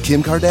Musk,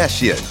 Kim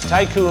Kardashian.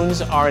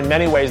 Tycoons are in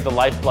many ways the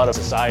lifeblood of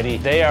society.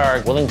 They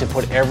are willing to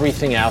put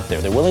everything out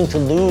there. They're willing to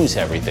lose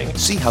everything.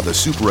 See how the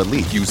super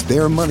elite use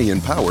their money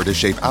and power to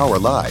shape our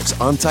lives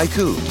on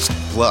Tycoons.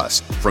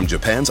 Plus, from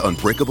Japan's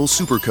unbreakable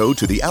supercode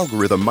to the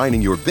algorithm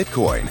mining your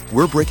Bitcoin,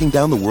 we're breaking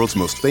down the world's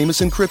most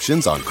famous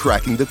encryptions on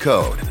cracking the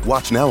code.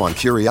 Watch now on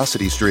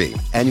Curiosity Stream.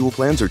 Annual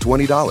plans are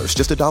 $20,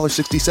 just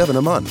 $1.67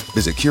 a month.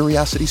 Visit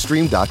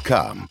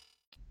curiositystream.com.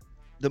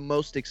 The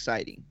most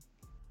exciting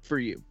for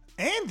you?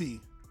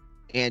 Andy.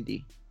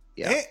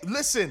 Yeah.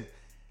 Listen,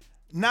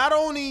 not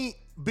only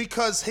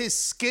because his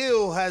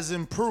skill has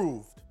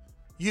improved,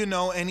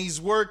 and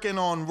he's working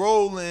on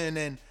rolling,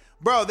 and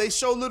bro, they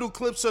show little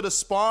clips of the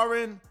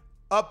sparring,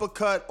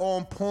 uppercut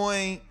on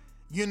point,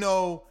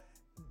 the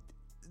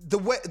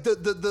way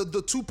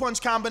the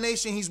 2-punch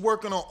combination he's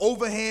working on,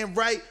 overhand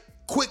right,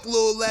 quick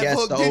little left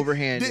hook. The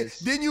overhand.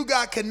 Then you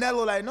got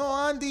Canelo like, no,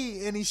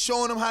 Andy, and he's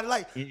showing him how to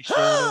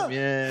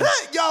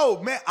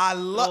yo, man, I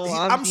love.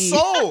 I'm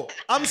sold.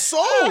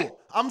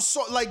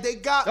 Like they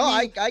got me.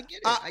 I get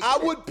it. I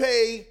would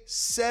pay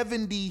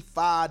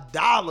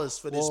 $75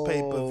 for this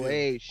pay-per-view.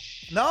 Hey,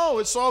 no,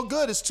 it's all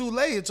good. It's too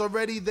late.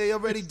 They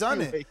already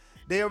done it.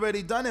 They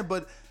already done it.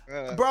 But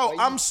bro,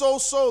 I'm so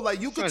like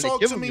you could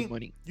talk to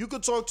me. You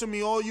could talk to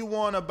me all you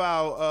want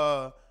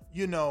about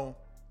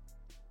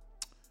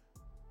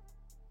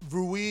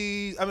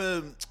Ruiz,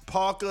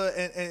 Parker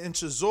and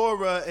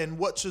Chisora and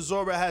what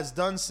Chisora has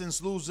done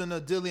since losing to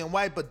Dillian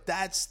White, but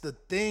that's the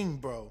thing,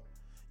 bro.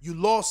 You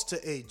lost to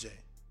AJ.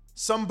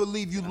 Some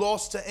believe you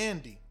lost to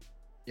Andy.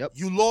 Yep.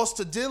 You lost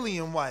to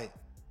Dillian White.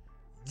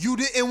 You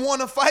didn't want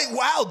to fight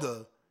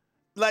Wilder.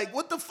 Like,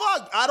 what the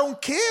fuck? I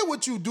don't care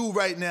what you do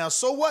right now.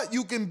 So what?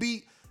 You can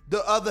beat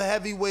the other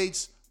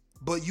heavyweights,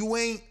 but you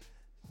ain't.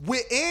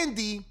 With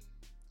Andy,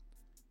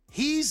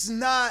 he's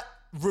not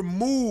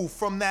removed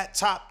from that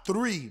top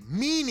 3,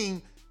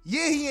 meaning,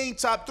 yeah, he ain't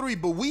top 3,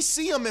 but we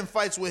see him in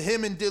fights with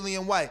him and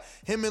Dillian White,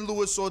 him and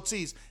Luis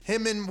Ortiz,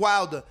 him and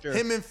Wilder,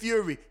 him and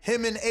Fury,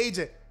 him and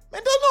AJ.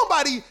 Man,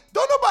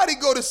 don't nobody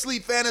go to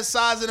sleep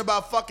fantasizing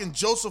about fucking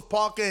Joseph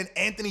Parker and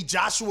Anthony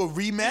Joshua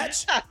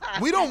rematch.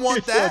 We don't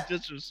want that.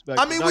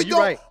 I mean, we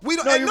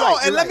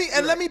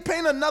don't. Let me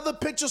paint another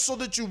picture so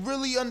that you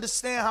really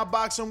understand how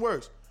boxing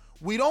works.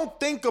 We don't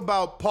think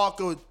about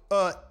Parker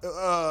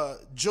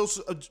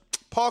Joshua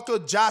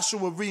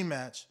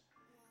rematch.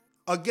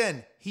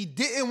 Again, he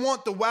didn't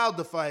want the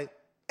Wilder fight,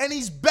 and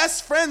he's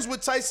best friends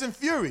with Tyson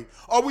Fury.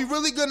 Are we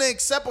really gonna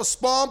accept a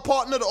sparring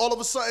partner that all of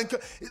a sudden,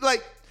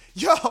 like,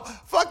 yo,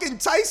 fucking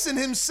Tyson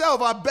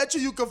himself, I bet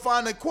you can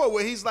find a quote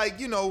where he's like,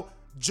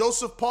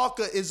 Joseph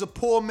Parker is a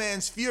poor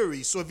man's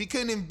Fury. So if he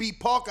couldn't even beat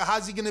Parker,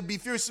 how's he gonna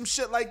beat Fury? Some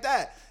shit like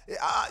that.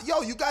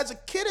 Yo, you guys are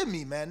kidding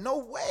me, man. No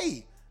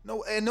way.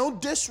 No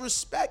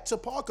disrespect to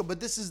Parker, but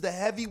this is the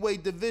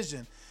heavyweight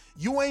division.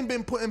 You ain't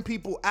been putting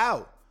people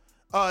out.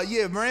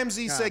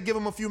 Ramsey said give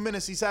him a few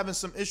minutes. He's having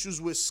some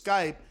issues with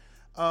Skype.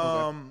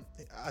 I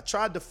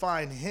tried to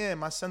find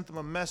him. I sent him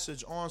a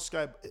message on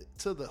Skype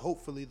to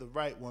hopefully the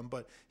right one,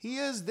 but he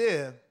is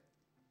there.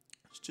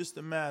 It's just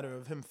a matter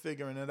of him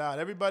figuring it out.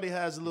 Everybody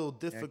has a little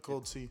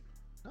difficulty.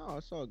 No,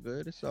 it's all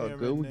good. It's all good.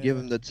 We'll give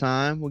him the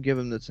time.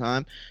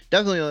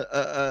 Definitely,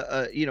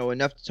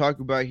 enough to talk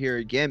about here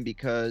again,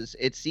 because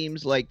it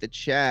seems like the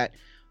chat,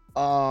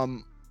 I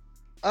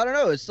don't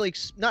know. It's like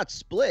not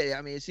split.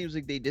 I mean, it seems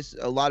like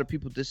a lot of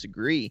people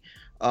disagree.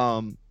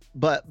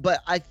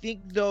 But I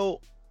think though,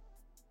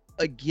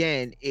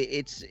 again,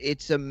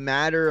 it's a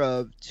matter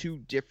of two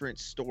different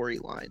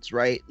storylines,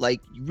 right? Like,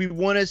 we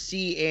want to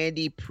see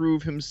Andy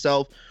prove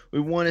himself.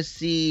 We want to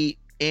see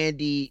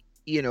Andy,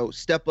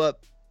 step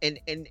up and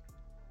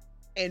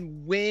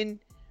win,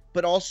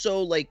 but also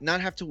like not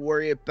have to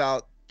worry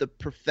about the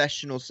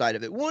professional side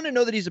of it. We want to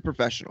know that he's a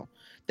professional.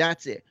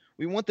 That's it.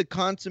 We want the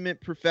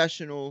consummate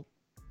professional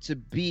to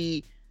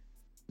be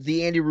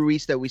the Andy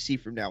Ruiz that we see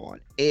from now on.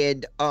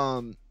 And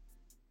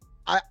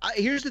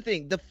here's the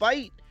thing: the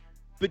fight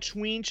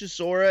between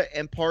Chisora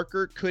and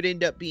Parker could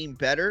end up being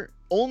better,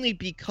 only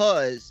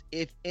because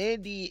if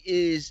Andy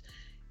is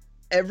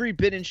every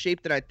bit in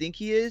shape that I think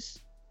he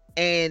is,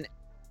 and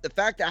the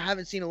fact that I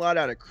haven't seen a lot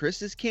out of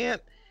Chris's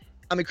camp,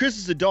 I mean, Chris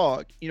is a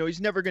dog. He's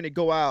never going to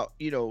go out,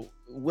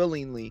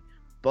 willingly.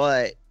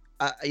 But,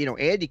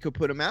 Andy could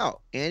put him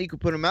out.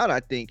 I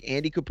think.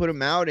 Andy could put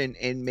him out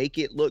and make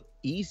it look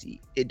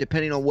easy,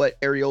 depending on what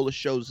Arreola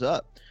shows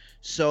up.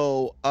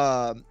 So,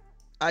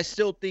 I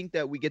still think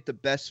that we get the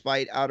best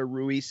fight out of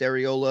Ruiz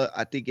Arreola.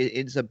 I think it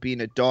ends up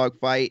being a dog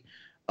fight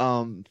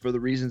for the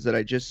reasons that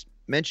I just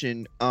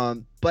mentioned.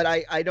 But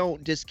I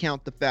don't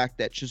discount the fact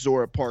that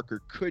Chisora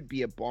Parker could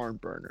be a barn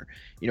burner.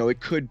 It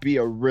could be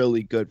a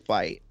really good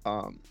fight.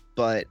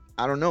 But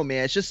I don't know,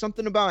 man. It's just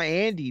something about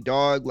Andy,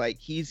 dog. Like,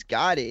 he's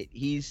got it.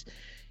 He's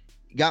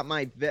got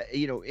my,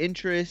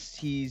 interest.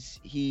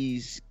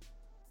 He's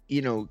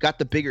got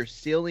the bigger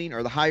ceiling,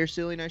 or the higher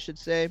ceiling, I should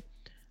say.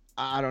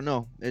 I don't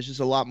know. There's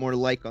just a lot more to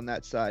like on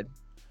that side.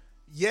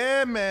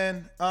 Yeah,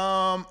 man.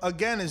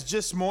 Again, it's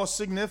just more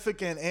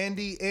significant.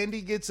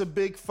 Andy gets a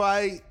big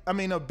fight. I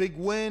mean, a big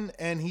win,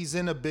 and he's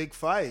in a big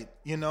fight.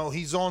 He's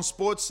on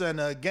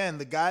SportsCenter again.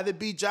 The guy that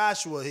beat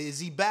Joshua, is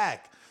he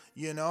back?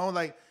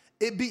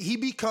 He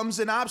becomes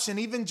an option.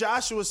 Even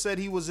Joshua said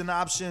he was an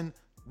option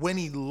when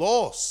he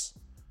lost.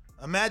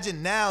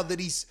 Imagine now that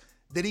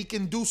he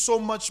can do so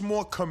much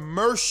more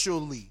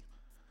commercially.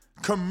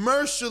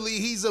 Commercially,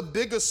 he's a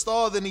bigger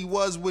star than he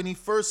was when he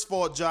first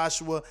fought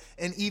Joshua,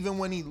 and even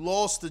when he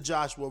lost to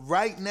Joshua.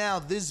 Right now,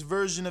 this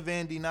version of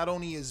Andy not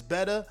only is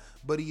better,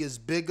 but he is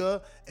bigger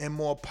and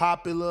more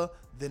popular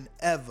than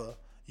ever.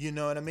 You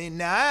know what I mean?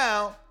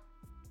 Now,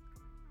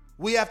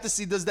 we have to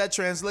see, does that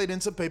translate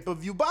into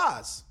pay-per-view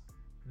buys?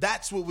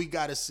 That's what we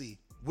got to see.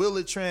 Will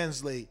it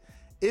translate?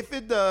 If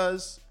it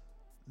does,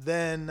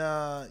 then,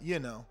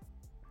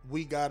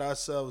 we got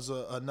ourselves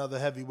another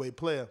heavyweight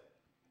player.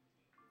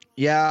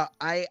 Yeah,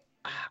 I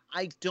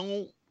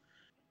don't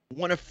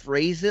want to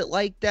phrase it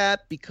like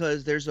that,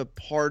 because there's a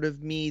part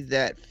of me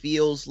that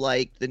feels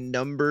like the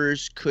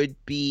numbers could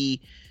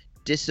be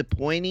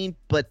disappointing,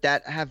 but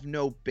that have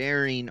no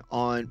bearing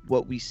on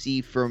what we see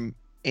from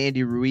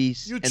Andy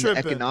Ruiz the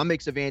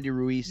economics of Andy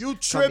Ruiz. You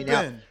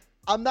tripping.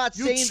 I'm not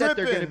saying that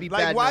they're going to be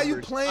bad why numbers. Are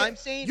you playing? I'm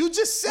saying, you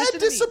just said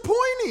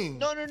disappointing.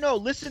 No.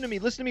 Listen to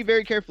me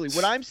very carefully.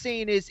 What I'm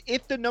saying is,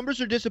 if the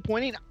numbers are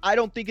disappointing, I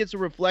don't think it's a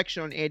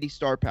reflection on Andy's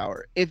star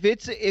power. If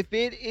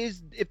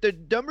the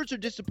numbers are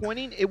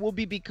disappointing, it will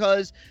be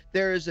because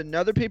there is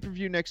another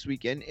pay-per-view next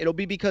weekend. It'll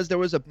be because there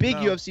was a big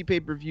UFC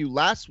pay-per-view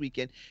last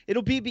weekend.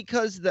 It'll be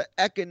because the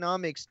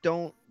economics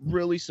don't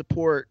really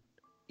support,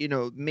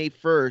 May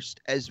 1st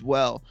as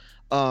well.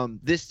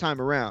 This time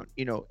around,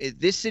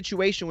 this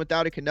situation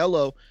without a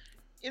Canelo,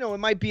 it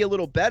might be a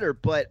little better,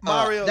 but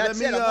Mario, that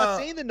said, I'm not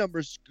saying the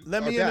numbers.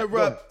 Let me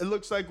interrupt. It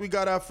looks like we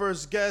got our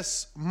first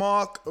guest,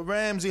 Mark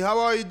Ramsey. How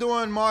are you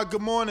doing, Mark?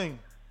 Good morning.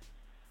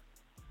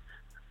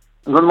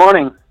 Good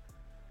morning.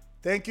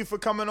 Thank you for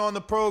coming on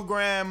the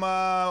program.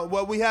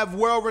 We have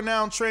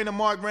world-renowned trainer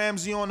Mark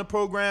Ramsey on the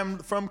program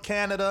from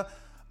Canada.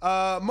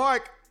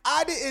 Mark,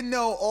 I didn't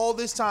know all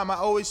this time. I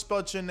always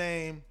spelled your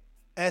name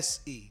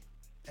S-E.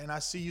 And I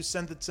see you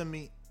sent it to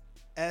me,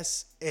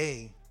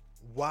 S-A-Y.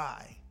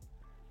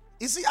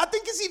 I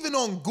think it's even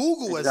on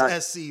Google as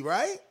S-C,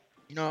 right?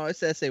 No,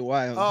 it's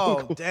S-A-Y on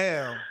Google. Oh,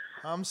 damn.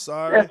 I'm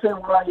sorry.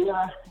 S-A-Y,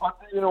 yeah. But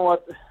you know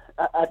what?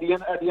 At the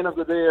end of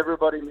the day,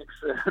 everybody makes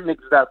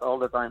that all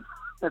the time.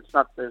 It's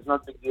not a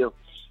big deal.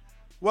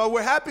 Well,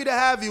 we're happy to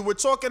have you. We're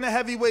talking the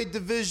heavyweight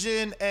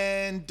division,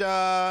 and,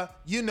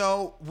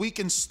 we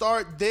can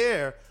start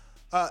there.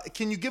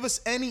 Can you give us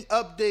any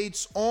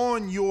updates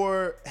on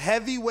your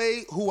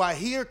heavyweight, who I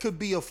hear could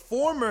be a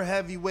former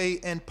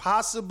heavyweight and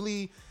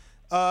possibly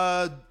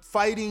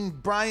fighting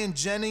Brian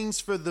Jennings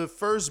for the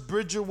first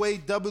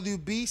Bridgerweight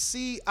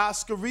WBC,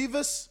 Oscar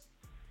Rivas?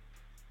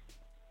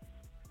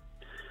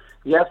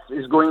 Yes,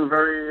 he's going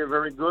very,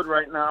 very good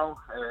right now.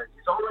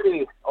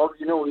 He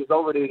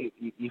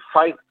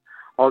fights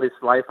all his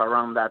life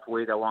around that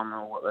weight, around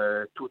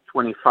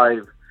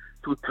 225.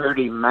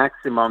 230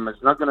 maximum is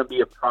not going to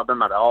be a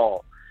problem at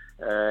all.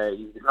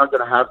 He's not going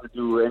to have to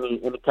do any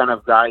kind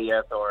of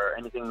diet or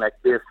anything like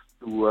this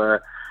to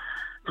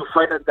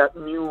fight at that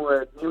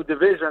new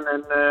division.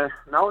 And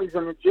now he's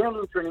in the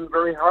gym training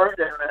very hard,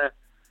 and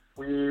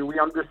we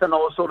understand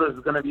also there's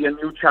going to be a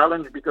new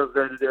challenge because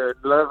the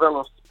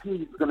level of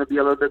speed is going to be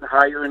a little bit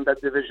higher in that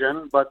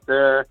division. But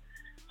for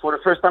the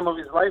first time of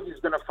his life, he's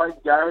going to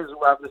fight guys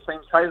who have the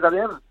same size as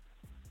him.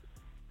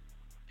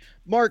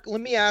 Mark, let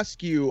me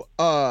ask you,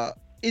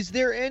 is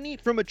there any,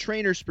 from a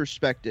trainer's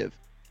perspective,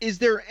 is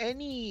there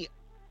any,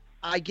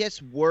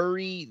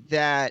 worry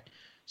that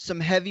some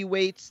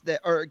heavyweights that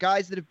are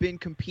guys that have been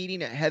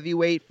competing at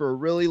heavyweight for a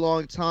really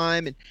long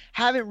time and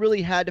haven't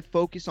really had to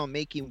focus on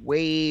making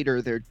weight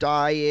or their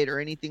diet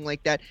or anything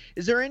like that?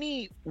 Is there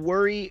any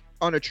worry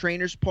on a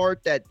trainer's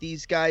part that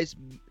these guys,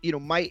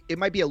 it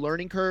might be a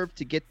learning curve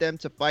to get them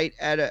to fight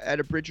at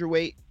a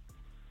Bridgerweight?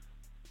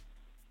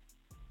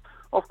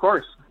 Of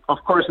course,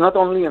 not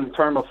only in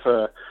terms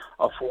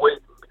of weight,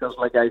 because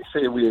like I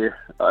say,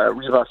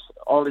 Rivas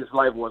all his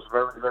life was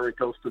very, very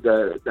close to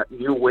that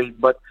new weight,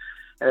 but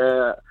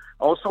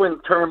also in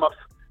terms of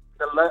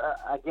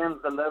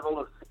the level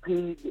of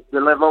speed,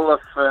 the level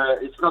of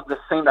it's not the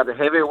same at the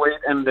heavyweight,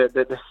 and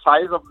the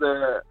size of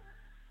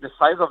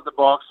the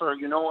boxer.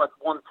 You know, at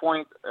one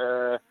point,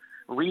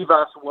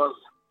 Rivas was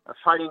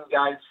fighting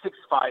guys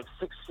 6'5",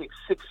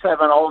 6'6",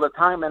 6'7" all the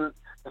time, and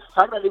the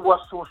fact that he was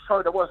so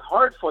short, it was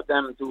hard for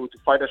them to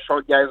fight a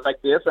short guys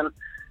like this, and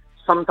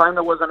sometimes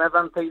there was an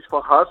advantage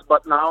for us,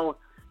 but now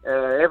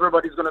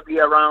everybody's going to be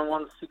around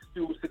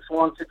 162,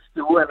 6'1",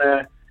 6'2",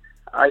 and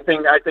I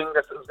think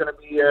this is going to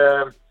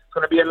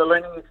be a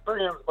learning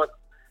experience. But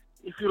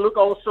if you look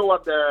also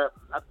at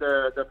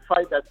the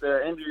fight that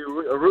Andy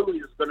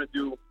Ruiz is going to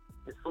do,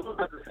 it's a little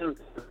bit the same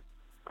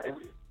thing.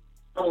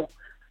 So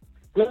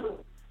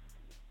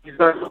he's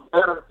going to look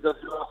better because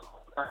he lost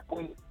that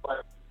point,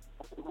 but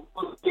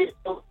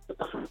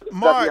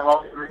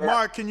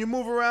Mark, can you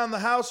move around the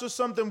house or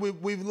something?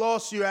 We've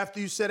lost you after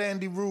you said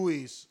Andy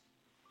Ruiz.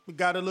 We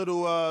got a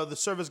little. The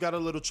service got a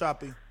little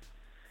choppy.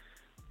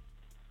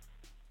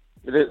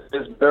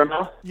 Is better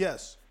now?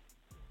 Yes.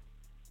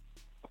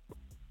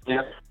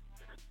 Yes.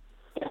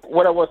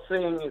 What I was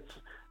saying is,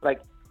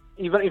 like,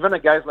 even a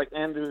guys like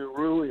Andy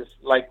Ruiz,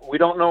 like, we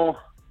don't know,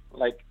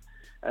 like,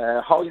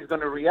 how he's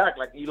going to react.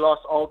 Like, he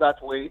lost all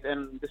that weight,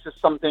 and this is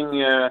something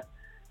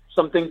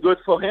good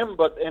for him.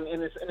 But in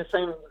the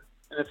same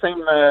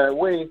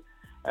way,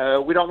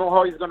 we don't know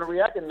how he's going to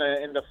react in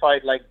the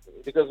fight, like,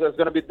 because it's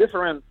going to be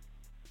different.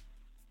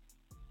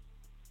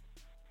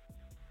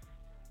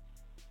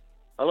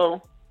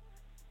 Hello.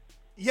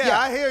 Yeah,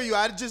 I hear you.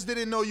 I just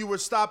didn't know you were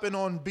stopping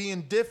on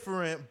being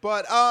different.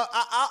 But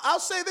I'll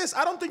say this.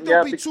 I don't think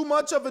there'll be too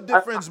much of a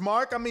difference,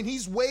 Mark. I mean,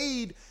 he's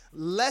weighed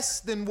less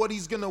than what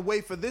he's going to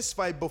weigh for this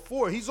fight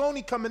before. He's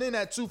only coming in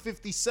at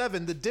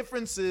 257. The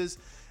difference is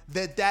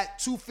that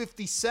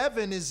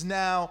 257 is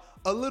now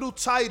a little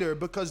tighter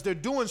because they're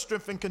doing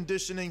strength and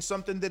conditioning,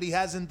 something that he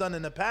hasn't done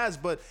in the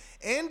past. But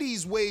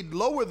Andy's weighed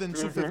lower than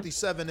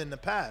 257 in the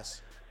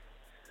past.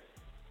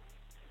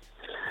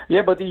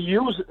 Yeah, but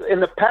in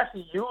the past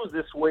he used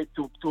this way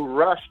to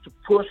rush, to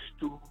push,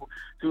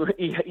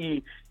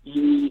 he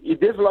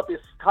developed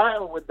his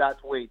style with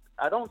that weight.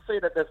 I don't say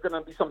that there's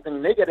going to be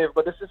something negative,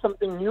 but this is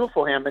something new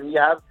for him, and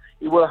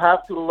he will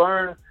have to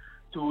learn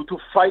to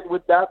fight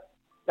with that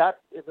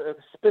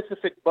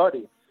specific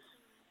body.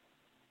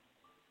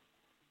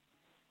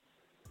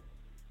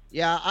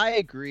 Yeah, I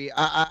agree.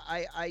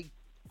 I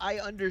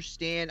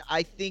understand.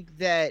 I think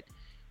that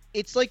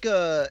it's like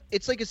a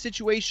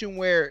situation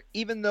where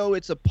even though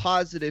it's a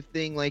positive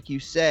thing, like you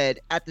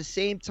said, at the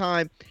same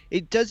time,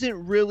 it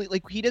doesn't really,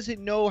 like, he doesn't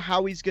know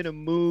how he's going to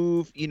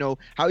move, you know,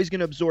 how he's going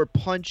to absorb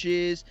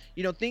punches,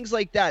 you know, things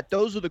like that.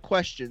 Those are the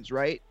questions,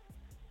 right?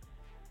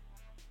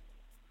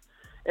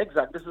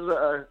 Exactly. This is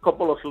a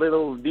couple of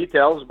little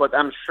details, but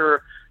I'm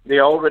sure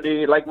they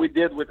already, like we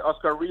did with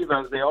Oscar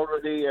Rivas, they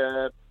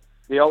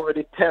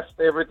already test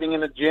everything in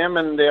the gym,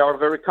 and they are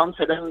very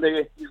confident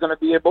he's going to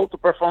be able to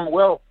perform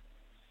well.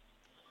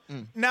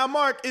 Now,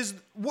 Mark,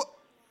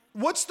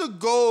 what's the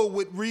goal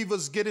with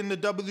Rivas getting the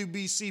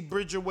WBC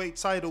Bridgerweight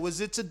title? Is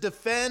it to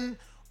defend,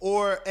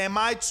 or am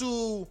I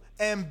too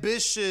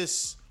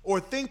ambitious or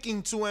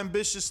thinking too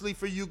ambitiously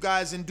for you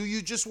guys? And do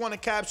you just want to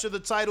capture the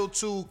title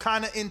to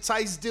kind of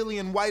entice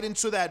Dillian Whyte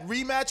into that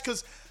rematch?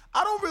 Because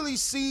I don't really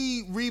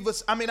see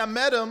Rivas. I mean, I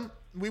met him.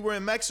 We were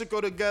in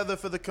Mexico together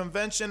for the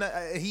convention.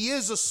 He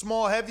is a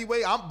small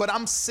heavyweight, but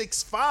I'm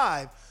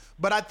 6'5".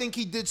 But I think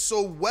he did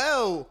so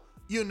well,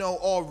 you know,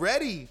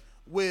 already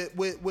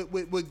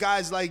with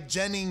guys like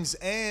Jennings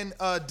and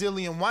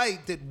Dillian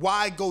Whyte, that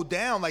why go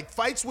down? Like,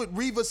 fights with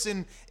Rivas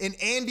and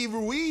Andy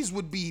Ruiz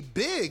would be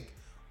big,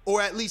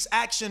 or at least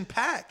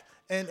action-packed,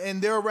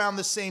 and they're around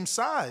the same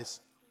size.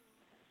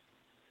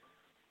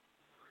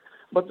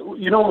 But,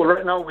 you know,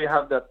 right now we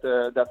have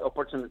that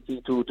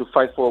opportunity to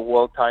fight for a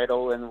world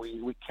title, and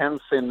we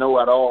can't say no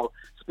at all,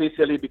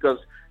 especially because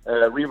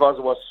Rivas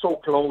was so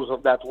close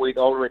of that weight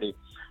already.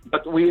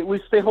 But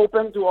we stay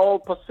open to all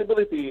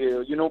possibility,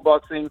 you know,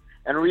 boxing.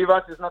 And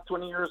Rivas is not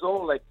 20 years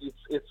old. Like,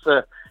 it's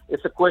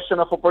a question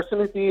of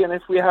opportunity. And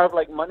if we have,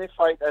 like, money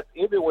fight at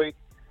heavyweight,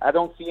 I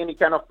don't see any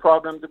kind of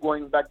problem to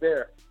going back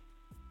there.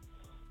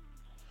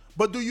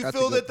 But do you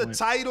feel that the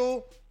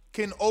title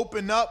can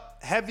open up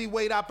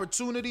heavyweight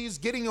opportunities?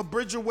 Getting a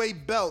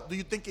Bridgerweight belt, do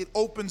you think it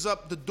opens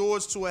up the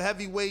doors to a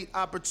heavyweight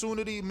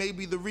opportunity?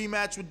 Maybe the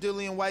rematch with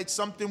Dillian Whyte,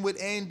 something with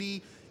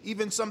Andy,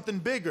 even something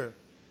bigger?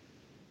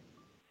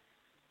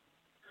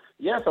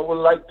 Yes, I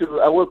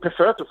would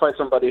prefer to fight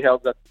somebody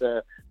else that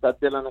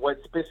Dillian Whyte,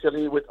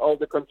 especially with all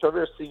the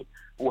controversy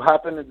who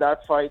happened in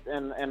that fight,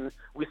 and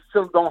we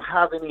still don't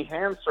have any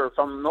answer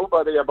from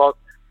nobody about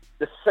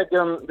the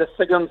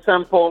second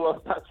sample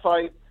of that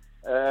fight.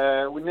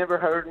 We never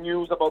heard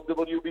news about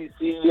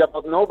WBC,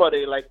 about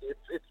nobody. Like,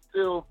 it's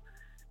still,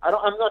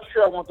 I'm not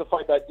sure I want to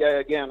fight that guy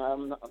again.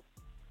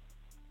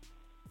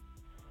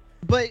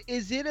 But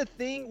is it a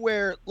thing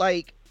where,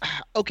 like,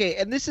 okay,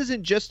 and this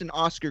isn't just an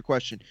Oscar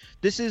question.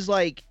 This is,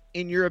 like,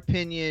 in your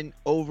opinion,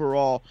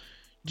 overall,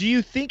 do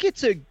you think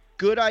it's a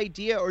good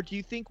idea, or do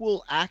you think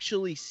we'll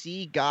actually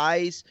see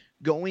guys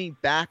going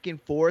back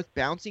and forth,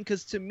 bouncing?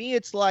 Because to me,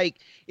 it's like,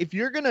 if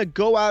you're going to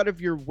go out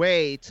of your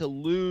way to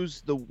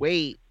lose the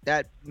weight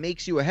that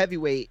makes you a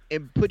heavyweight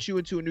and put you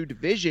into a new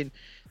division,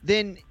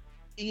 then,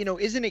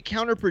 isn't it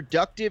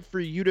counterproductive for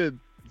you to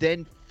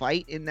then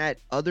fight in that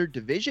other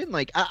division?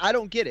 Like, I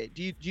don't get it.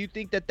 Do you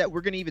think that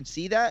we're going to even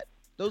see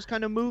those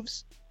kind of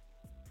moves?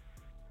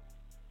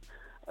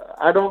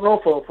 I don't know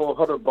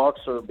for other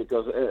boxer,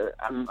 because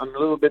I'm a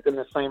little bit in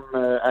the same.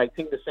 I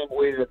think the same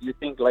way that you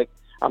think. Like,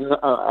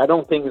 I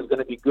don't think it's going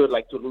to be good,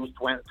 like, to lose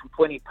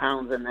 20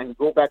 pounds and then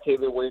go back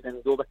heavyweight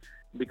and go back,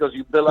 because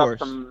you build up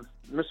some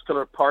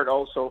muscular part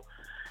also.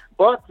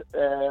 But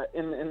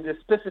in the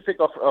specific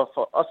of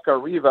Oscar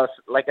Rivas,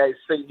 like I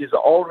say, he's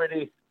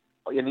already,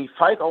 and he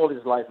fight all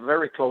his life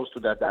very close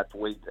to that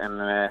weight, and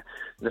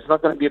there's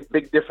not going to be a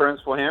big difference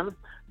for him.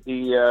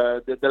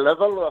 The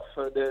level of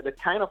the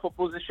kind of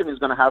opposition he's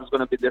going to have is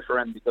going to be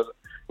different, because,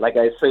 like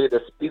I say,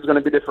 the speed's going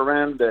to be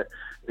different.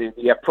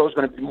 The approach is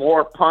going to be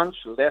more punch,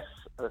 less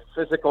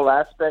physical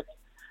aspect.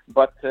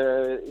 But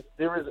there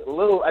is a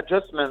little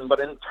adjustment. But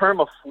in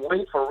terms of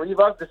weight for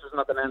Rivas, this is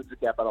not an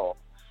handicap at all.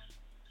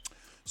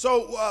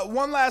 So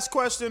one last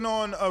question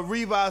on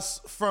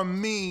Rivas from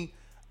me.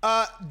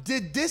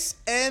 Did this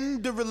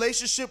end the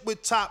relationship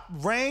with Top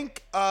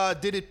Rank?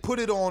 Did it put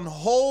it on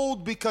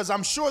hold? Because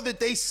I'm sure that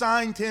they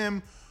signed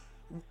him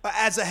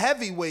as a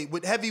heavyweight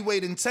with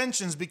heavyweight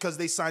intentions, because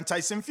they signed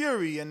Tyson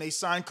Fury and they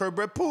signed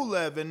Kubrat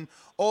Pulev and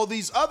all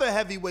these other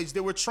heavyweights. They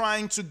were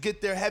trying to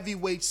get their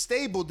heavyweight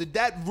stable. Did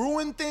that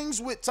ruin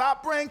things with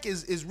Top Rank?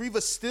 Is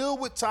Rivas still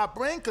with Top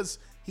Rank? Because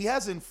he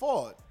hasn't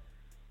fought.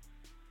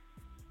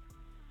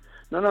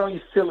 No,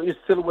 he's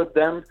still with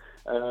them.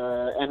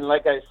 And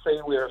like I say,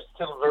 we are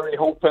still very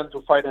open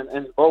to fight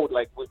in both.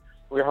 Like,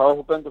 we are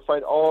open to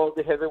fight all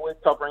the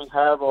heavyweight Top Rank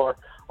have, or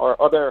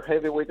other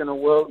heavyweight in the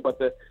world. But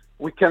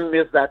we can't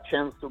miss that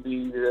chance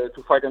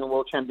to fight in a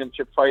world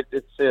championship fight.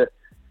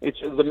 It's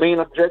the main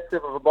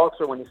objective of a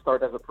boxer when he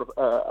starts as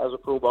a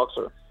pro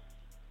boxer.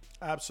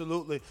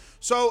 Absolutely.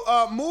 So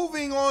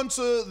moving on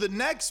to the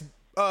next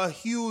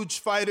huge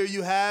fighter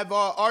you have,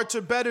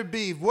 Artur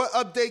Beterbiev. What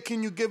update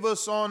can you give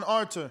us on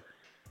Artur?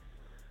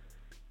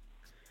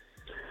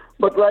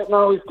 But right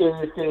now he's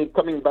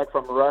coming back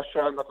from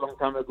Russia not a long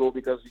time ago,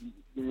 because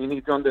you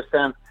need to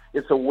understand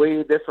it's a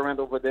way different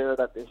over there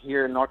than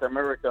here in North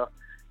America.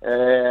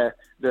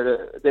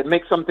 They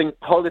make something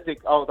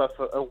politic out of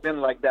a win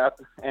like that,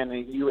 and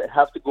you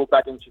have to go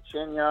back in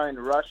Chechnya, in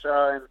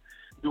Russia, and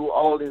do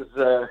all this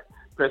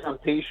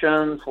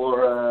presentation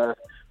for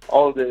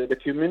all the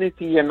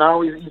community. And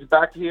now he's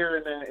back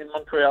here in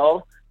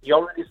Montreal. He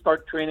already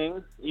started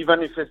training,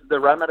 even if it's the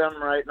Ramadan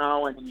right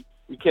now, and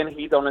he can't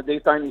eat on the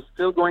daytime. He's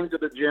still going to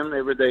the gym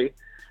every day,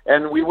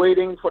 and we're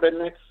waiting for the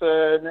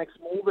next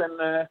move,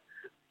 and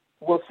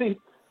we'll see.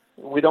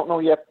 We don't know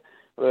yet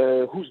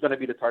who's going to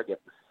be the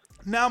target.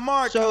 Now,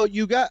 Mark. So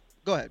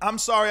go ahead. I'm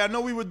sorry. I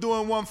know we were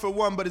doing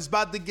 1-for-1, but it's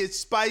about to get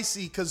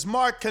spicy, because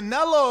Mark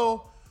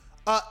Canelo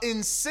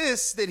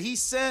insists that he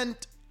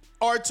sent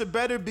Artur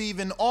Beterbiev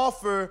an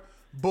offer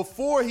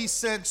before he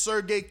sent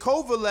Sergey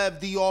Kovalev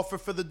the offer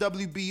for the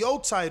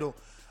WBO title.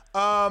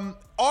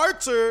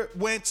 Artur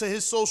went to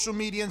his social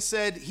media and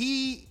said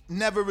he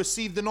never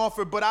received an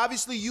offer, but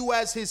obviously you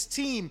as his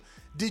team,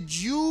 did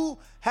you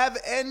have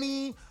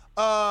any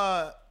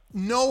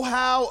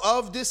know-how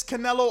of this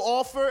Canelo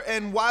offer,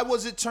 and why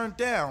was it turned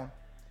down?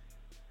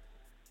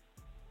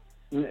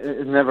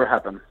 It never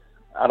happened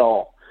at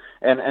all.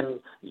 And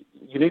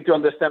you need to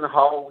understand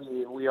how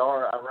we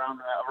are around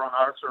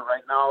Artur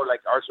right now. Like,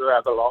 Artur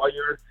has a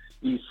lawyer,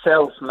 he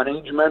sells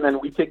management,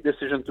 and we take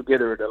decisions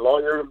together, the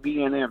lawyer,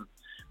 me and him.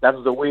 That's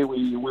the way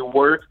we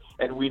work,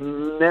 and we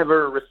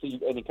never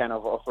receive any kind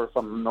of offer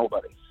from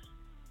nobody.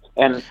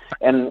 And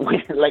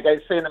we, like I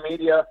say in the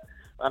media,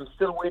 I'm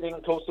still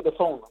waiting close to the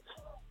phone.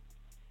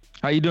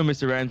 How you doing,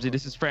 Mr. Ramsey?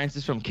 This is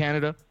Francis from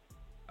Canada.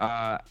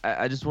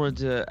 I just wanted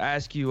to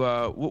ask you,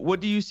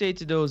 what do you say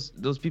to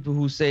those people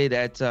who say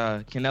that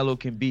Canelo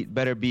can beat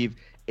Beterbiev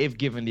if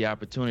given the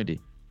opportunity?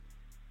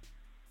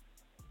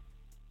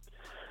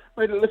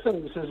 Well,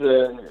 listen, this is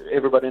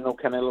everybody know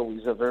Canelo.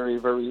 He's a very,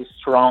 very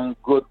strong,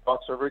 good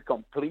boxer, very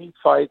complete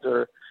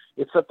fighter.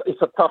 It's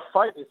a tough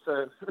fight.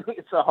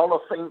 It's a Hall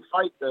of Fame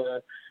fight.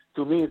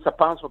 To me, it's a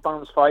pound for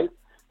pound fight.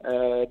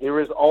 There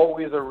is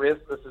always a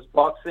risk. This is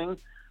boxing.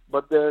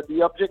 But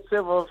the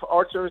objective of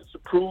Artur is to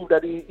prove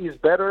that he is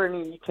better and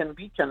he can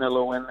beat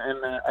Canelo,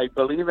 and I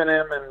believe in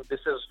him, and this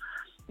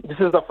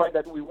is the fight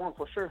that we want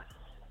for sure.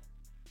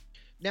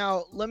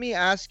 Now, let me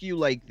ask you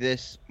like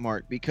this,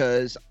 Mark,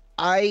 because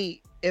I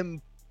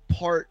am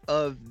part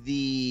of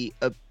the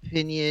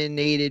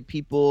opinionated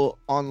people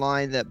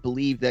online that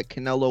believe that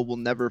Canelo will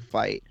never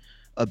fight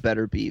a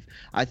Beterbiev.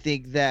 I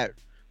think that,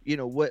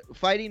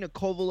 fighting a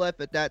Kovalev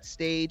at that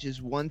stage is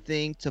one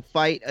thing. To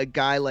fight a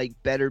guy like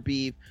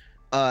Beterbiev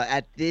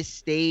at this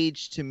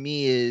stage, to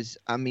me,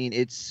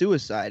 it's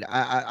suicide.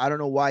 I don't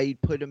know why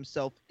he'd put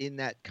himself in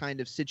that kind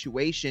of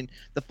situation.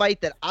 The fight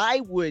that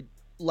I would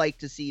like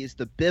to see is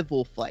the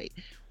Bivol fight.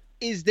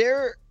 is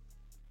there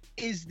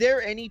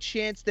any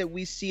chance that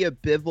we see a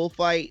Bivol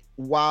fight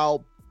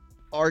while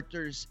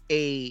Arthur's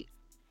a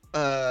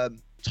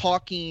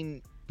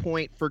talking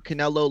point for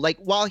Canelo? Like,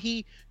 while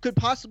he could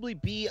possibly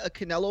be a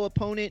Canelo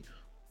opponent,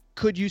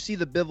 could you see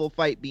the Bivol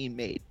fight being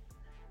made?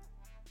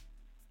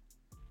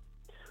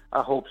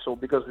 I hope so,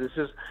 because this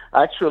is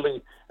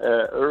actually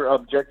our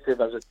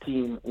objective as a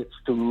team. It's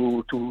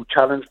to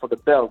challenge for the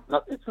belt.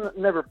 It's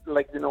never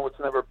it's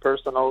never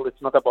personal.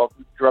 It's not about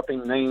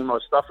dropping name or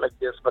stuff like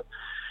this. But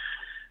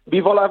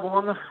Bivol have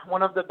won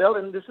one of the belt,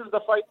 and this is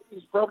the fight.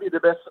 He's probably the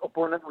best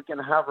opponent we can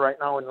have right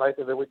now in light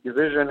heavyweight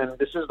division, and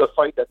this is the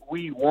fight that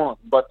we want.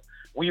 But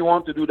we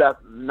want to do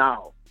that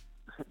now.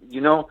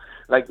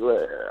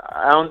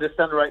 I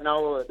understand right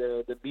now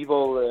the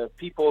Bivol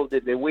people,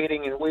 they're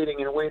waiting and waiting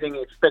and waiting,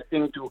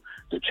 expecting to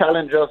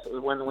challenge us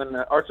when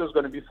Arthur's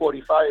going to be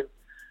 45,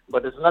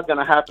 but it's not going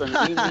to happen.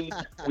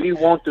 We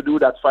want to do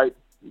that fight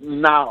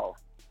now.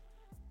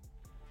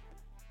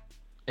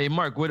 Hey,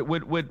 Mark, with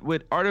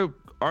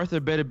Arthur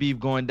Beterbiev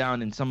going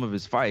down in some of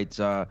his fights,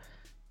 a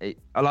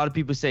lot of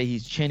people say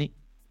he's chinny.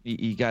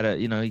 He got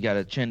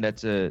a chin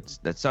that's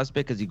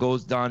suspect, because he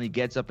goes down, he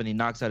gets up, and he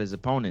knocks out his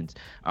opponents.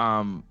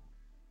 How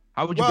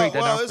would you break that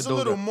down? Well, it's a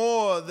little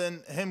more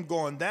than him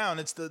going down.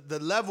 It's the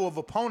level of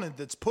opponent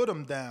that's put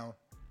him down.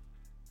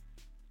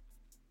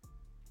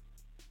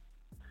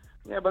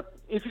 Yeah, but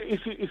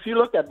if you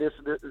look at this,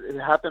 it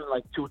happened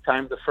like 2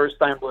 times. The first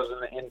time was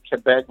in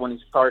Quebec when he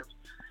started.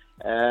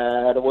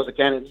 There was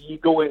again he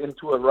go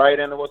into a right,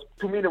 and it was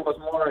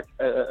more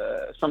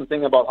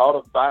something about out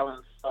of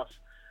balance stuff.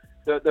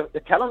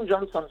 The Callum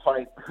Johnson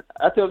fight,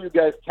 I tell you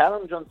guys,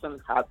 Callum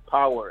Johnson had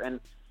power. And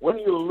when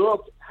you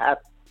look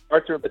at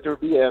Arthur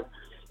Beterbiev,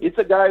 it's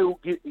a guy who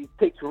he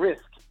takes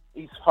risk.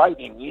 He's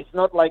fighting. He's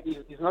not like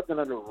he's not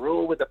going to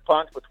roll with a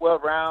punch for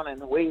 12 rounds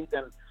and wait.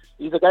 And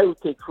he's a guy who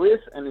takes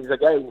risks, and he's a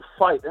guy who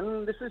fight.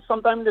 And this is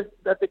sometimes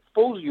that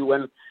exposes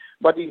you.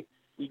 But you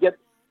get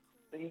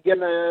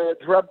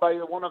dropped by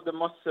one of the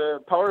most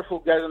powerful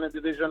guys in the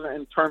division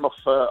in terms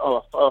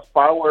of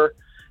power.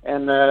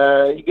 And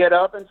you get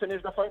up and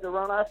finish the fight the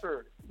round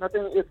after.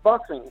 Nothing. It's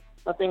boxing.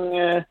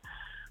 Nothing.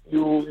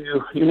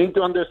 You need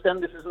to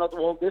understand this is not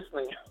Walt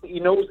Disney.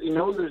 He knows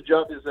his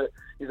job is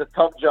a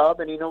tough job,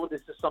 and he knows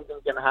this is something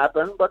can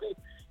happen. But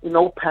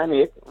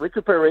panic,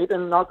 recuperate,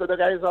 and knock the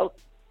guys out.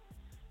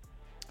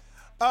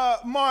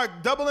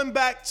 Mark, doubling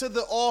back to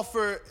the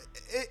offer,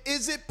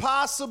 is it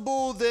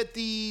possible that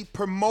the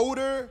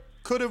promoter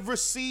could have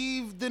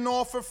received an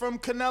offer from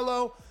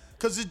Canelo?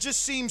 Because it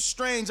just seems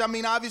strange. I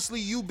mean, obviously,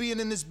 you being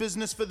in this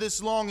business for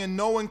this long and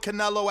knowing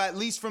Canelo, at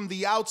least from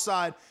the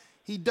outside,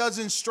 he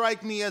doesn't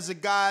strike me as a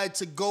guy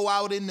to go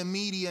out in the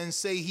media and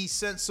say he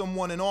sent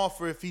someone an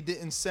offer if he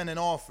didn't send an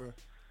offer.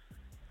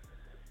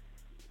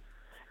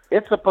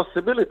 It's a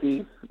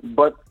possibility,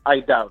 but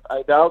I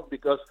doubt.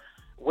 Because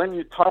when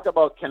you talk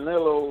about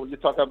Canelo, you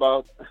talk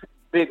about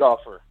big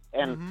offer.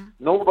 And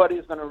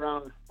nobody's going to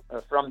run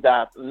from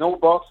that. No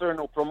boxer,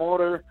 no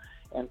promoter.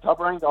 And Top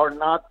Rank are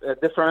not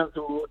different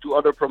to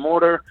other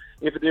promoter.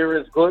 If there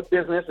is good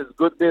business, it's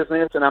good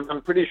business. And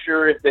I'm pretty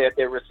sure if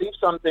they receive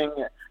something,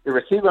 they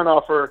receive an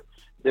offer,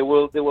 they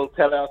will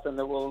tell us, and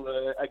they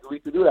will agree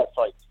to do that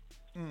fight.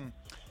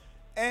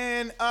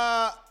 And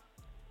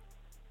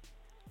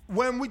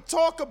when we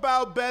talk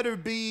about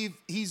Beterbiev,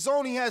 he's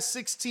only has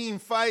 16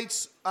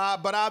 fights,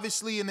 but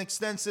obviously an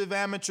extensive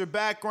amateur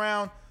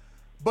background.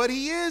 But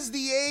he is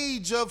the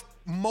age of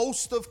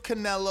most of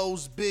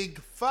Canelo's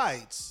big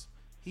fights.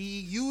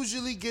 He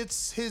usually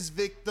gets his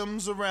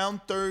victims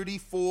around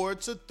 34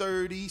 to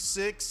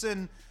 36.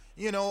 And,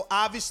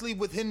 obviously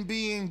with him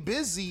being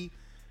busy,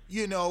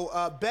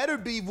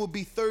 Beterbiev will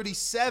be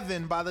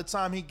 37 by the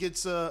time he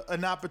gets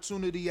an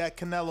opportunity at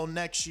Canelo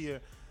next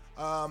year.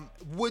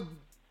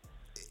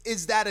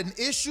 Is that an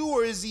issue,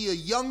 or is he a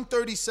young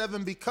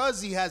 37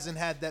 because he hasn't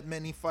had that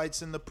many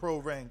fights in the pro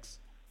ranks?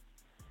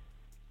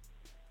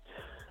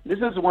 This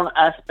is one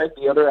aspect.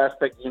 The other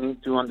aspect, you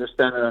need to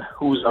understand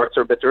who's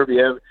Arthur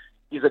Beterbiev.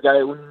 He's a guy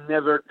who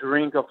never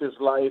drink of his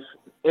life.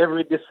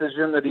 Every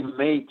decision that he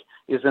make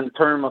is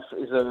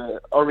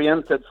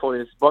oriented for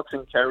his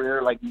boxing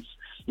career. Like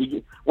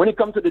when he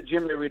comes to the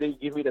gym every day, he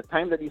give me the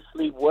time that he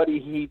sleep, what he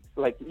eat.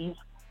 Like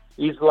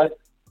he's like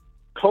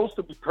close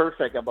to be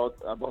perfect about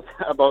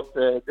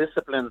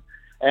discipline.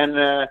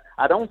 And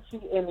I don't see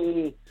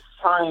any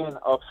sign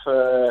of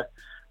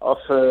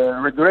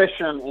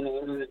regression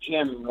in the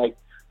gym. Like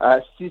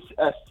I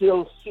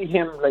still see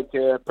him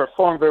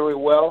perform very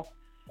well.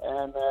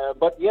 And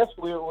but yes,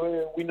 we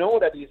know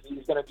that he's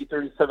going to be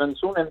 37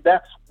 soon, and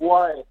that's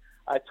why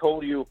I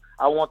told you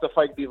I want to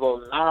fight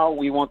Bivol now.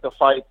 We want to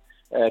fight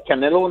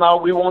Canelo now.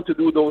 We want to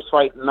do those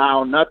fights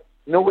now.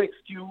 No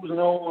excuse,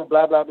 no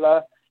blah blah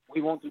blah.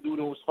 We want to do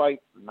those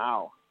fights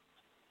now.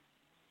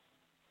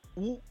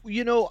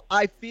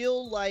 I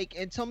feel like,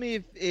 and tell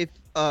me if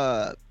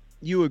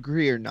you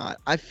agree or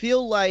not. I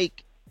feel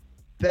like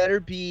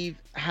Beterbiev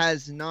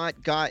has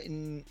not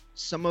gotten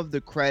some of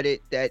the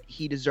credit that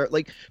he deserved.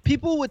 Like,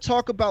 people would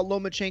talk about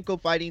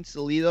Lomachenko fighting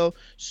Salido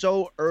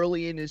so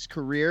early in his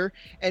career,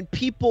 and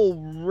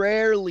people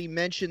rarely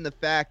mention the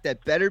fact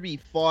that Beterbiev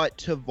fought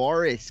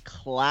Tavares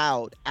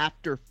Cloud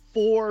after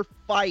 4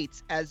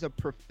 fights as a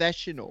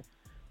professional.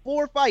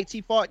 4 fights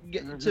he fought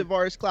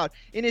Tavares Cloud.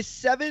 In his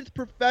 7th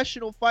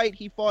professional fight,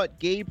 he fought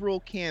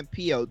Gabriel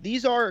Campillo.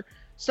 These are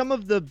some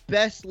of the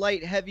best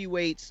light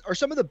heavyweights, or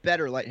some of the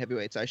better light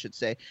heavyweights, I should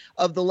say,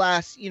 of the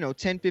last,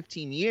 10,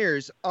 15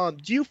 years.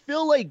 Do you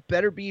feel like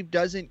Beterbiev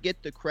doesn't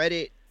get the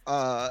credit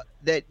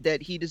that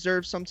he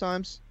deserves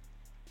sometimes?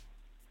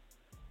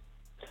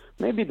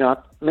 Maybe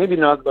not,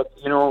 but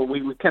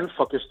we can't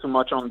focus too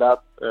much on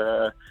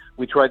that.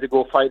 We try to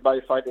go fight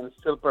by fight and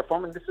still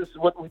perform, and this is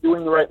what we're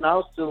doing right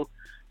now, still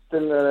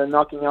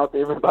knocking out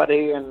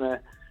everybody. And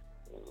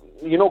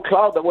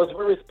Cloud, that was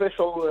very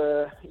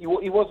special. He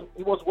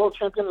was world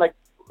champion like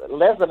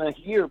less than a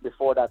year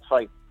before that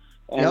fight,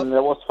 and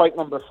that was fight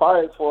number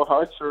 5 for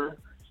Archer.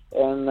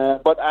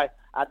 And but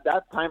at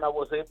that time I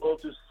was able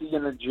to see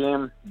in the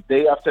gym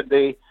day after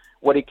day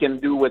what he can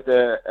do with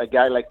a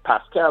guy like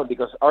Pascal,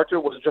 because Archer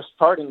was just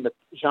starting, but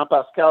Jean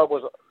Pascal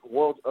was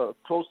world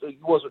close. He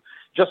was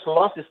just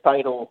lost his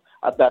title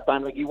at that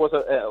time. Like, he was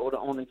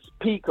on his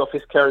peak of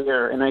his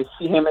career, and I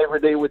see him every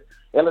day with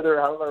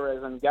Eleider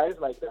Alvarez and guys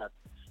like that.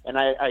 And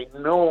I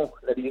know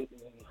that he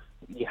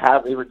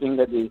have everything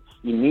that he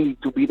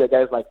need to beat the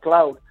guys like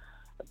Cloud.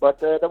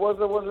 But there was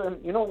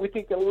we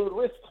take a little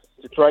risk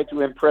to try to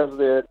impress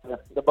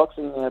the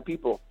boxing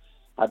people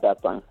at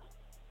that time.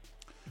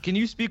 Can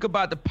you speak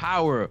about the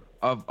power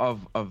of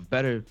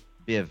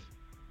Beterbiev?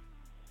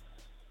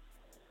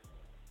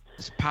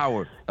 It's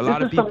power. A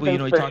lot of people,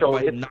 you talk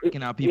about him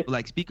knocking out people.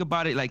 Like, speak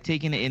about it, like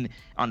taking it in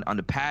on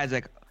the pads.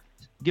 Like,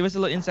 give us a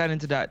little insight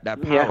into that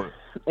power.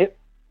 Yeah.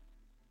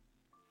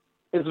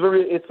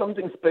 It's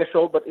something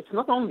special, but it's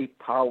not only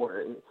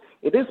power.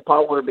 It is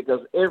power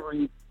because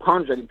every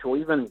punch that he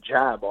throws, even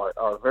jab,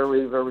 are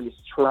very, very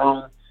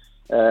strong.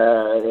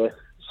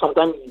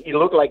 Sometimes he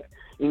look like,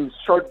 in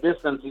short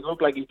distance, he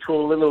looked like he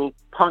threw a little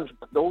punch,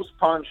 but those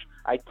punch,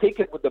 I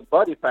take it with the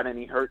body pad and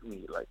he hurt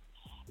me.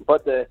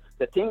 But the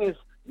thing is,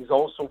 he's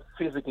also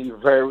physically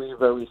very,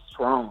 very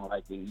strong.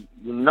 Like,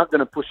 you're not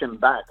gonna push him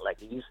back. Like,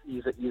 he's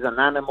an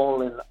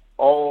animal in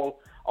all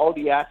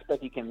the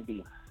aspect he can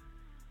be.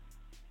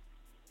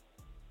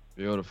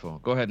 Beautiful.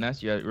 Go ahead,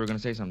 Ness. You were gonna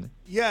say something.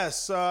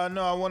 Yes.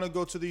 No, I want to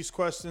go to these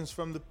questions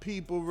from the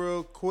people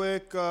real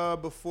quick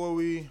before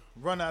we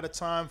run out of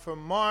time for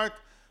Mark.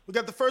 We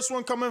got the first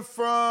one coming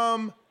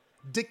from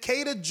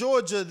Decatur,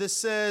 Georgia, that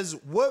says,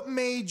 what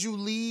made you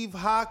leave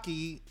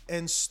hockey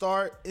and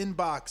start in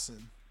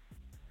boxing?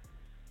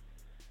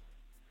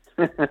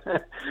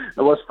 It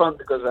was fun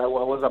because I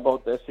was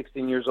about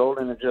 16 years old,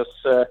 and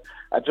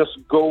I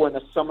just go in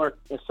the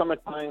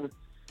summertime.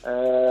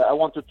 I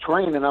want to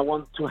train, and I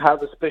want to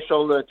have a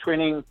special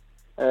training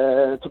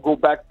to go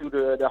back to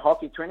the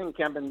hockey training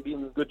camp and be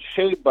in good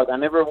shape, but I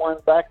never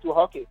went back to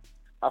hockey.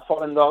 I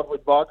fell in love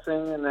with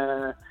boxing,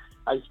 and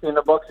I stay in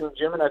a boxing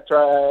gym, and I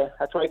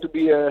try to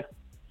be a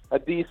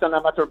decent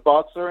amateur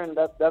boxer, and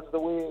that's the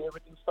way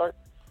everything starts.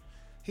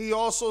 He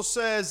also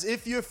says,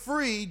 if you're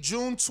free,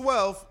 June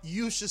 12th,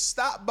 you should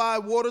stop by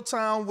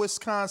Watertown,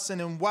 Wisconsin,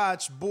 and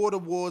watch Border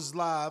Wars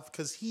live,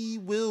 because he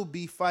will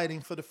be fighting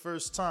for the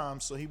first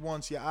time, so he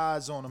wants your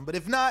eyes on him. But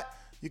if not,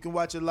 you can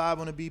watch it live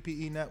on the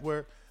BPE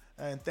network.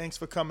 And thanks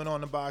for coming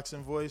on the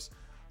Boxing Voice.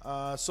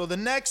 So the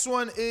next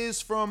one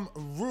is from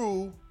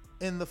Rue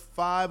in the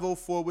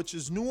 504, which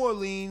is New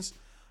Orleans.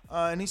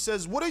 And he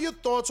says, what are your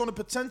thoughts on a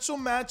potential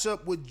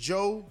matchup with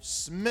Joe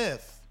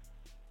Smith?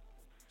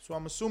 So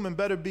I'm assuming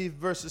Beterbiev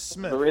versus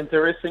Smith. Very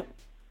interesting.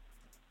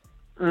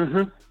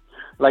 Mm-hmm.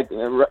 Like,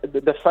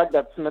 the fact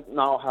that Smith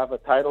now have a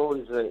title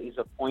is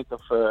a point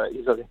of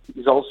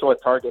he's also a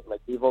target,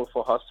 like evil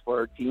for us, for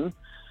our team.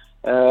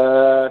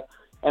 And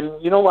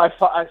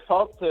I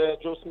fought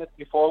Joe Smith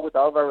before with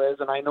Alvarez,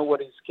 and I know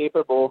what he's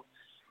capable.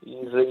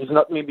 He's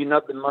not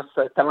the most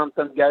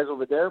talented guys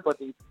over there, but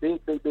he's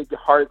big,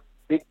 hard,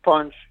 big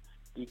punch.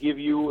 He give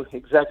you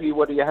exactly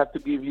what he have to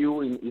give you.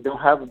 He don't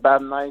have a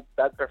bad night,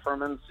 bad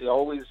performance. He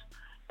always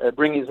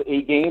bring his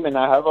A game, and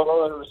I have a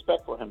lot of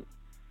respect for him.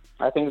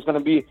 I think it's going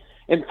to be,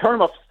 in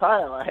terms of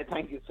style, I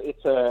think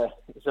it's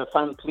a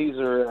fan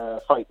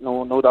pleaser fight.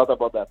 No doubt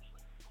about that.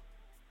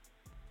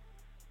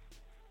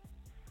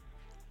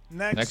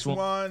 Next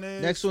one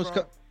is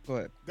go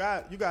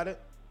ahead. You got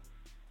it.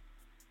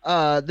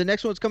 The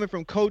next one's coming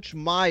from Coach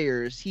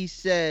Myers. He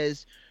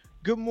says,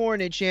 good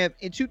morning, champ.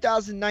 In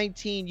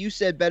 2019, you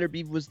said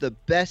Beterbiev was the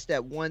best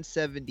at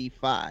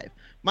 175.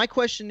 My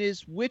question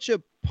is, which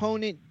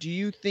opponent do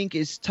you think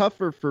is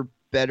tougher for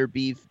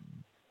Beterbiev,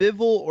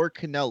 Bivol or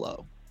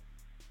Canelo?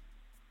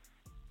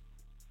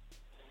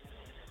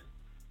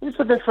 It's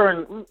a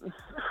different...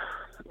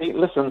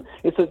 Listen,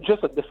 it's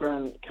just a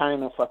different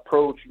kind of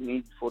approach you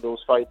need for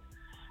those fights.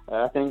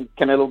 I think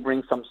Canelo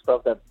brings some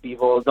stuff that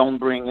Bivol don't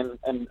bring, and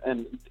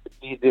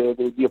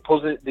the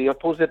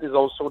opposite is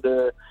also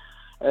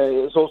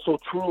is also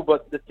true.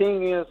 But the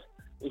thing is,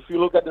 if you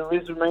look at the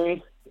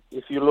resume,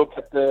 if you look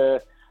at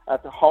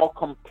how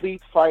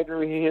complete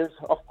fighter he is,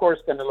 of course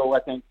Canelo,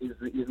 I think,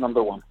 is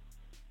number one.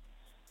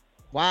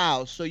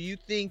 Wow, so you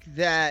think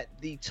that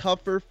the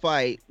tougher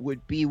fight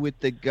would be with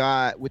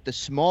the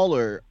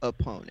smaller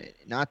opponent,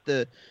 not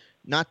the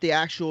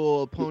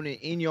actual opponent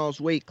in y'all's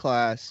weight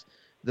class,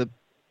 the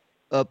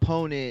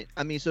opponent.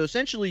 I mean, so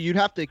essentially you'd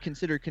have to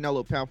consider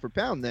Canelo pound for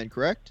pound then,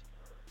 correct?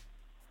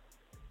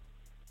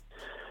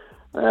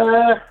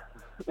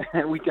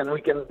 We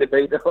can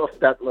debate off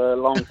that a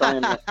long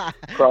time.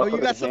 Oh, you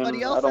got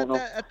somebody else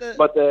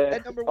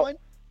at number one?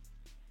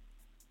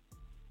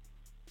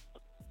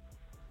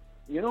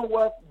 You know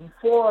what?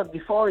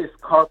 Before his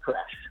car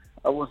crash,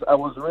 I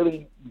was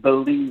really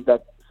believed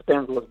that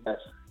Spence was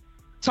best.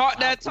 Talk,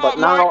 Mark.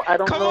 Now I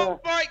don't Come know. on,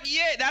 Mark.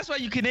 Yeah, that's why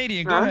you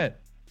Canadian. Go ahead.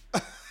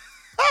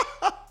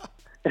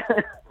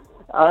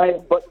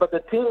 But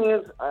the thing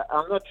is,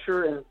 I'm not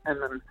sure.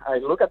 And I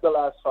look at the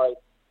last fight,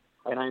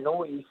 and I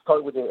know he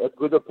started with a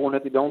good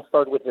opponent. He don't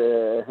start with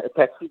a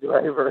taxi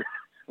driver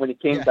when he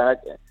came back.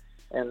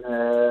 And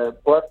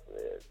but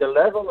the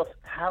level of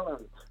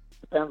talent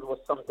Spence was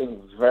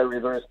something very,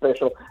 very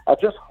special. I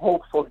just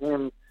hope for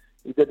him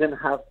he didn't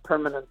have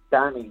permanent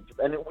damage.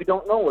 And we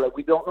don't know.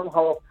 We don't know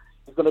how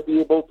he's going to be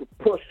able to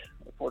push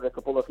for the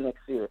couple of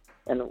next year.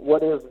 And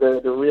what is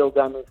the real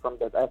damage from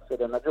that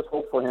accident. I just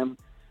hope for him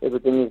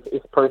everything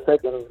is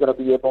perfect and he's going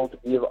to be able to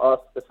give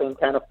us the same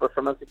kind of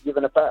performance he's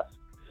given in the past.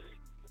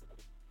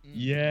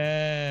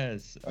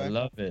 Yes. I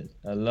love it.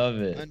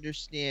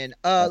 Understand.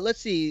 Let's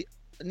see.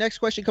 Next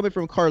question coming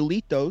from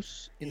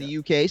Carlitos in the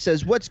UK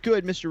says, "What's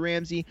good, Mr.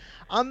 Ramsey?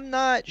 I'm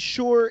not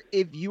sure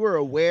if you are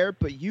aware,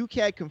 but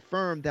UCAD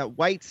confirmed that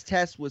White's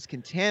test was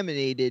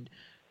contaminated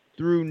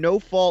through no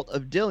fault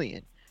of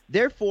Dillian.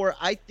 Therefore,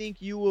 I think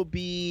you will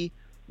be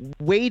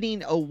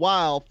waiting a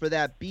while for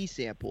that B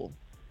sample."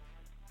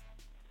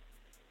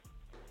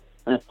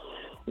 You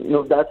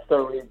know, that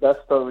story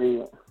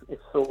is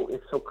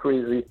so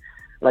crazy.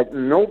 Like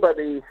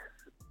nobody,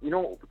 you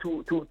know,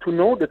 to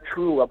know the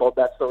truth about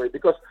that story,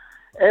 because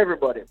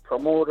everybody,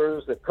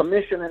 promoters, the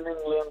commission in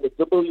England, the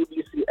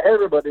WBC,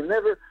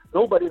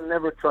 nobody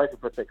never tried to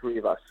protect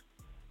Rivas.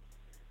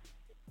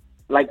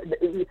 Like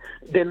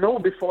they know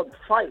before the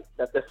fight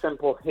that the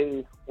sample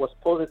A was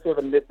positive,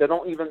 and they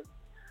don't even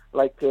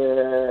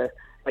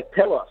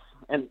tell us,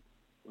 and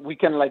we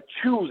can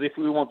choose if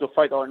we want to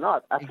fight or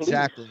not.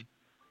 Exactly.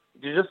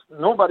 Least.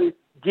 Nobody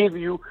gave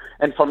you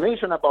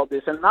information about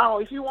this, and now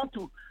if you want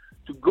to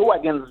go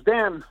against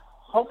them,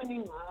 how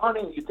many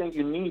money do you think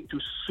you need to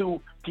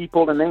sue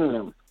people in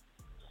England?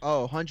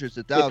 Oh, hundreds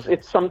of thousands.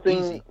 It's something.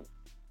 Easy.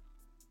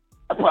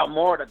 Well,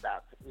 more than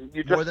that.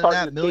 You just more than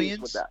that, the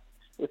millions. With that.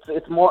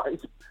 It's more.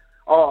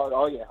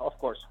 Oh yeah, of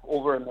course,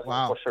 over a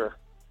million for sure,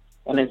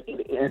 and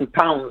in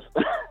pounds.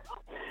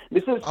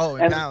 This is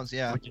in pounds,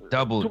 yeah.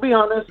 Double. To be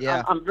honest,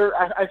 yeah.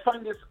 I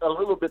find this a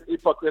little bit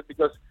hypocrite,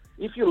 because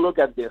if you look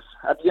at this,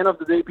 at the end of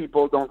the day,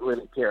 people don't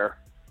really care.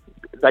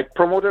 Like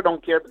promoters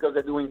don't care because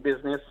they're doing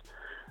business.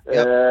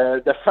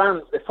 Yep. The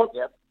fans, they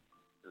forget.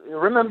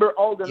 Remember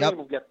all the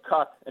names get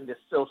cut and they're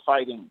still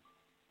fighting,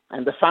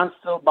 and the fans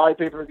still buy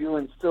pay-per-view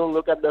and still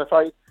look at the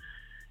fight.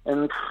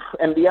 And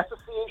the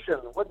association,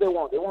 what they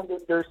want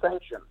their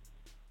sanction.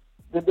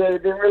 They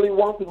really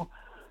want to.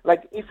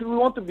 Like, if we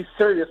want to be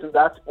serious in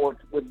that sport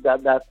with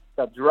that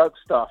drug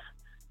stuff,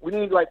 we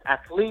need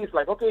at least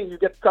okay, you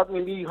get cut,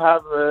 maybe you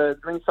have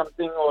drink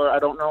something, or I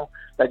don't know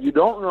that you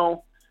don't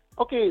know.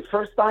 Okay,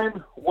 first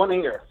time 1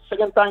 year,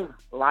 second time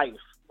life.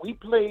 We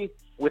play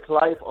with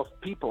life of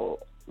people,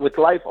 with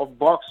life of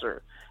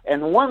boxer,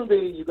 and one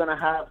day you're gonna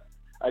have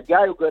a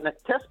guy who's gonna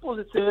test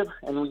positive,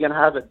 and we're gonna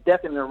have a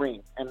death in the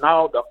ring, and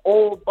now the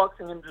whole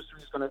boxing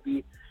industry is gonna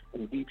be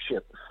in deep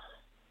shit.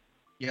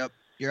 Yep.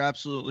 You're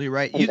absolutely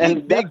right.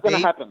 And that's going to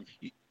happen.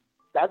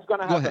 That's going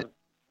to happen. Ahead.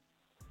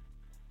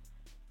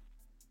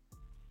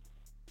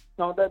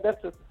 No,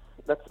 that's it.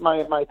 That's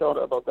my thought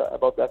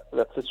about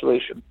that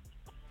situation.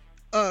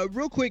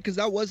 Real quick, because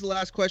that was the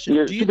last question.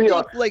 Yeah, do you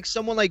think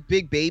someone like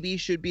Big Baby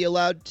should be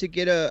allowed to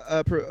get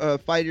a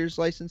fighter's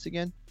license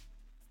again?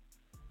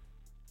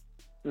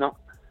 No.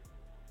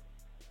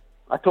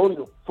 I told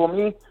you. For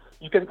me,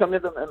 you can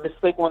commit a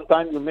mistake one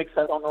time. You mix,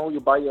 I don't know, you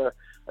buy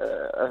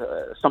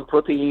some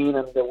protein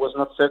and it was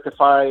not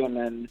certified, and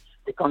then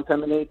they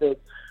contaminated.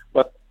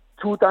 But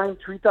 2 times,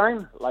 3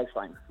 times,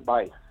 lifetime.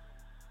 Bye.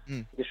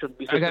 It should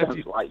be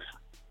suspended life.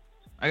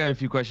 I got a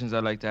few questions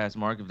I'd like to ask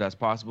Mark, if that's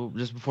possible,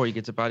 just before he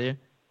gets up out of here.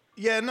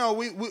 Yeah, no,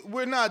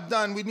 we're not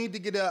done. We need to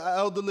get an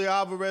Elderly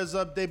Alvarez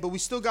update, but we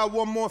still got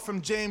one more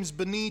from James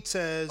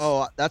Benitez.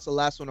 Oh, that's the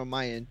last one on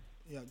my end.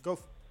 Yeah, go.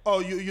 Oh,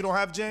 you don't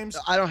have James?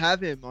 I don't have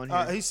him on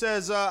here. He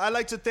says, I'd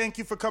like to thank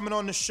you for coming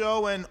on the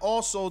show, and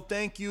also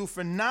thank you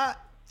for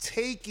not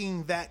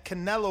taking that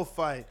Canelo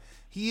fight.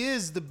 He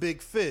is the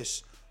big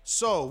fish.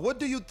 So, what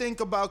do you think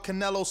about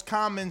Canelo's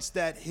comments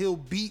that he'll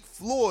beat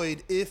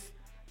Floyd if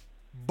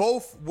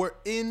both were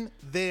in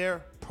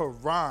their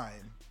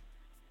prime?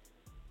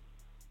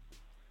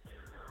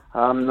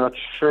 I'm not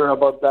sure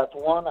about that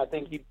one. I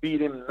think he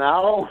beat him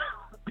now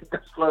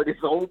because Floyd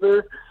is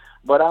older.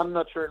 But I'm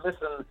not sure.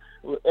 Listen,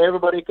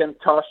 everybody can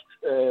talk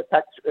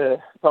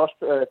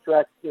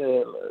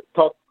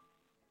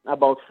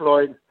about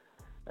Floyd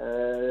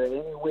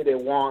any way they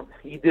want.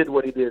 He did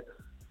what he did,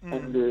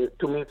 and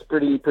to me, it's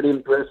pretty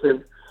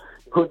impressive.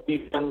 Good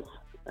defense,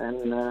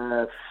 and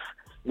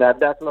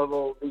that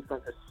level of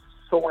defense is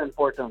so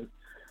important.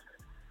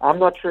 I'm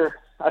not sure.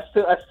 I'm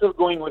still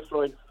going with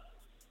Floyd.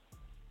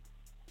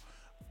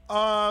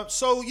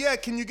 So yeah,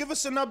 can you give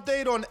us an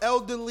update on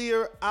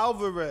Eldelier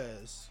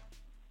Alvarez?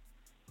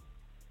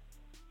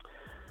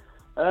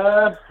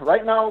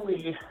 Right now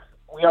we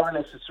are in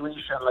a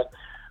situation like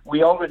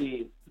we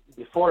already,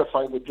 before the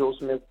fight with Joe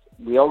Smith,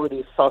 we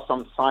already saw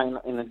some sign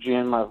in the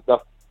gym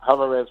that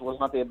Alvarez was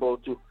not able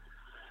to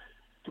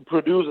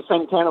produce the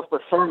same kind of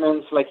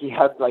performance. Like he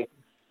had like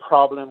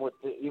problem with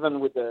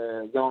even with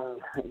the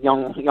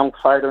young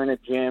fighter in the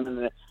gym,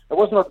 and it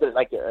was not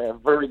like a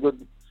very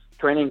good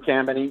training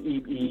camp. And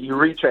he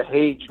reached a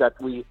age that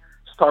we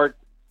start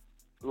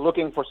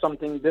looking for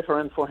something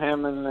different for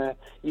him, and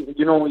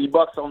he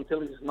boxed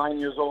until he's 9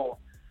 years old.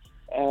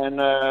 And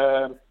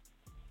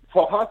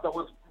for us, that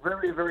was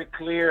very, very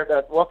clear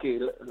that okay,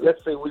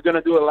 let's say we're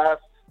gonna do a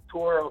last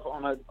tour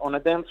on a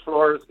dance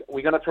floor.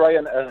 We're gonna try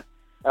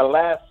a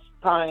last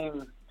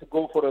time to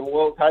go for the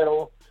world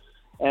title,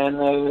 and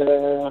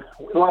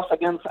we lost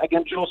against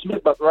Joe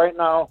Smith. But right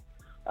now,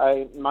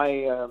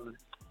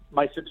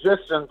 my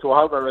suggestion to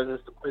Alvarez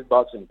is to quit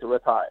boxing, to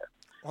retire.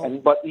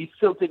 But he's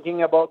still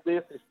thinking about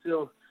this. He's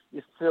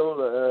still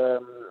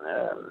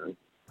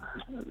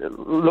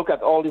look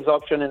at all these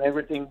options and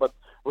everything. But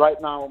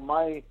right now,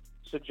 my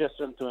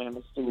suggestion to him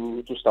is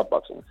to stop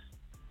boxing.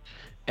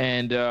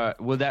 And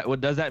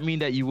does that mean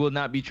that you will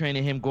not be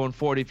training him going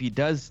forward if he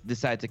does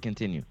decide to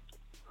continue?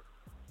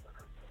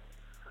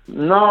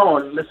 No,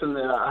 listen,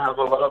 I have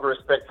a lot of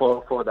respect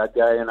for that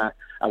guy, and I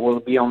will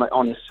be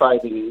on his side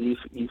if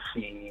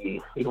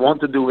he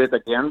wants to do it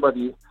again. But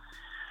at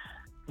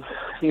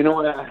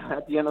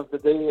the end of the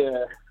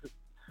day,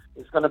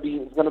 it's gonna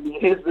be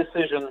his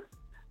decision.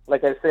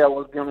 Like I say, I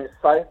will be on his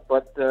side,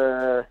 but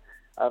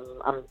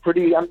I'm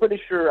pretty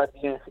sure at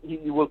the end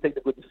he will take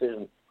the good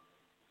decision.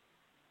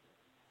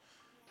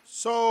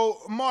 So,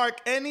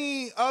 Mark,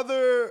 any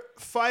other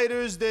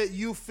fighters that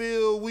you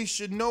feel we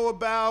should know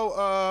about?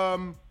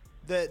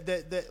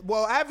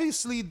 Well,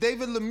 obviously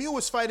David Lemieux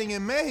is fighting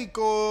in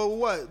Mexico.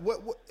 What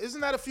isn't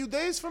that a few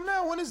days from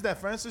now? When is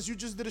that, Francis? You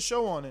just did a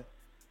show on it.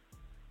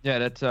 Yeah,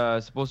 that's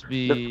supposed to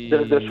be.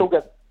 The show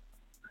got.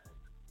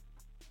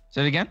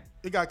 Say it again.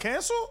 It got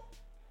canceled.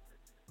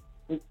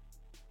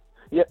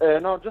 Yeah,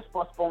 no, just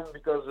postponed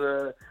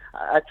because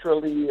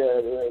actually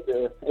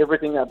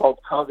everything about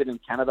COVID in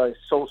Canada is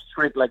so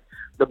strict. Like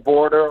the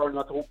border are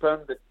not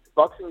open, the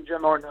boxing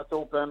gym are not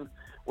open.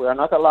 We are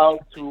not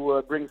allowed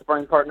to bring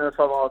sparring partners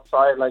from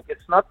outside. Like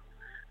it's not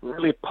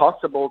really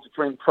possible to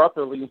train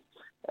properly.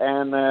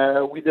 And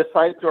we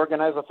decided to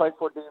organize a fight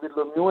for David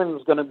Lemieux, and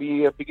it's going to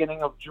be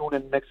beginning of June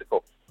in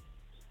Mexico.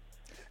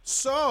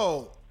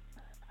 So,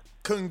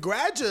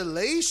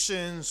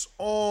 congratulations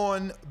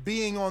on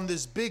being on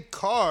this big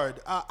card.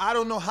 I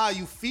don't know how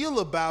you feel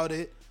about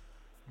it,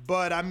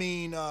 but I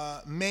mean,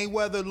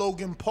 Mayweather,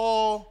 Logan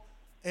Paul,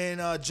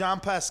 and John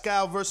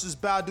Pascal versus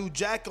Badou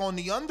Jack on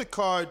the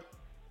undercard.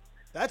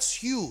 That's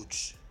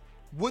huge.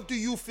 What do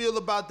you feel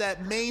about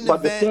that main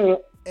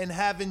event and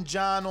having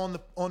John on the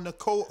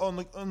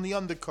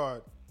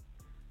undercard?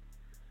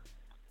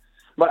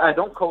 But I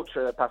don't coach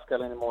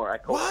Pascal anymore. I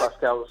coach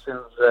Pascal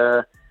since.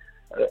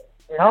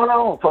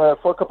 No,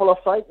 for a couple of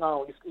fights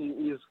now.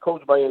 He's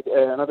coached by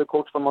another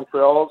coach from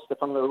Montreal,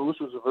 Stéphane Lerousse,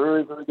 who's a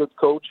very, very good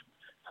coach,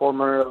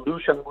 former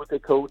Lucian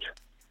Bute coach.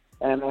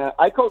 And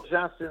I coached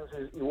Jean since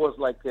he was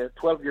like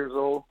 12 years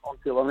old,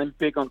 until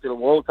Olympic, until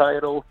world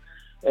title.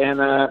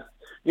 And,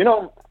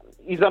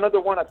 he's another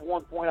one at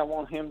one point. I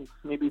want him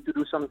maybe to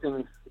do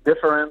something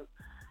different.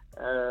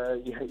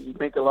 He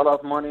make a lot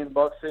of money in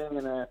boxing,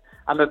 and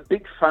I'm a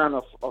big fan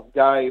of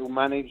guy who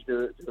manage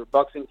their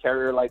boxing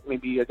career, like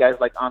maybe guys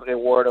like Andre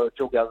Ward or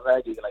Joe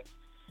Galzaghi. Like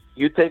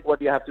you take what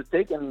you have to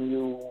take, and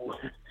you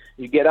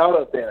get out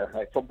of there.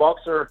 Like for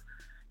boxer,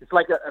 it's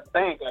like a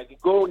bank. Like you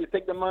go, you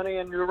take the money,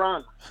 and you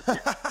run.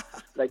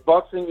 Like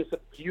boxing is a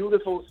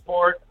beautiful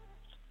sport,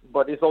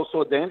 but it's also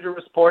a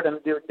dangerous sport,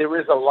 and there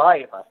is a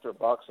life after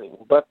boxing.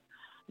 But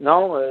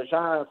no,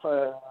 Jean.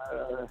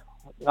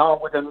 Now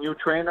with a new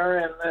trainer,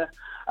 and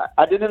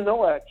I didn't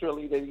know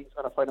actually that he's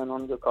gonna fight an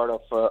undercard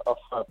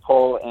of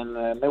Paul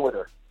and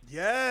Mayweather.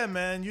 Yeah,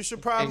 man, you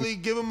should probably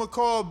give him a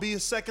call. Be a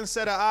second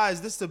set of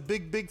eyes. This is a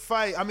big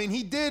fight. I mean,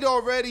 he did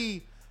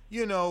already.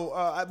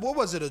 What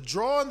was it? A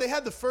draw? And they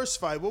had the first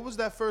fight. What was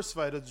that first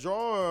fight? A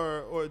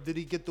draw, or did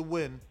he get the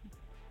win?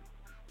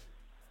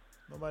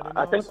 Nobody knows.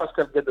 I think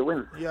Pascal get the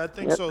win. Yeah, I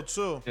think so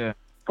too. Yeah,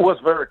 it was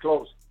very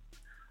close.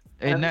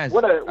 Hey, and nice.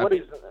 What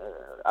is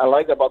I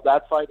like about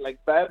that fight, like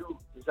Badou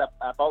is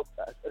about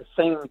the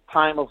same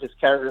time of his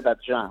career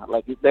that Jean.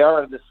 Like they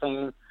are the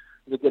same.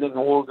 They're getting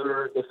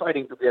older. They're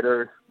fighting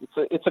together.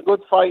 It's a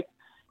good fight.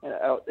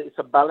 It's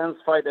a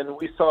balanced fight, and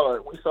we saw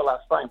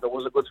last time there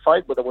was a good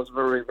fight, but it was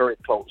very, very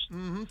close.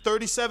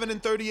 37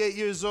 and 38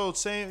 years old,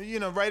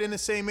 same, right in the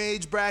same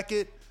age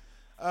bracket.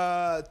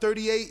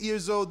 38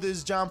 years old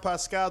is John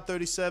Pascal.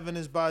 37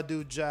 is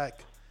Badou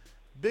Jack.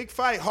 Big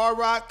fight, Hard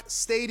Rock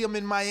Stadium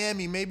in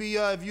Miami. Maybe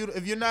if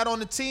you're not on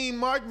the team,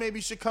 Mark, maybe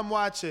you should come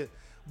watch it.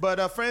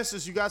 But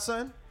Francis, you got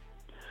something?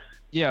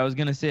 Yeah, I was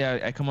gonna say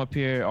I come up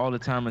here all the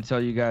time and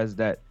tell you guys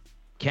that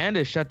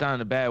Canada shut down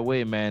in a bad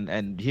way, man.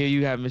 And here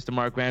you have Mr.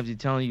 Mark Ramsey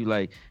telling you,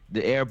 like,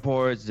 the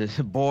airports, the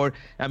board.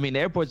 I mean, the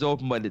airport's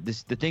open, but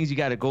the things you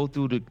got to go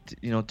through to,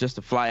 just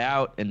to fly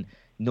out, and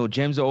no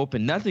gyms are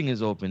open. Nothing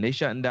is open. They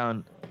shutting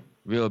down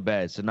real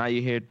bad. So now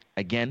you hear it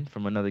again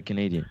from another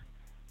Canadian.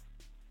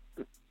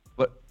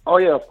 But oh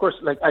yeah, of course.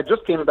 Like, I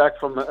just came back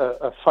from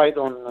a fight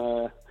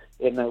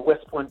in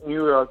West Point,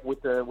 New York,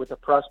 with the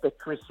prospect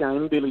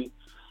Christian Mbili,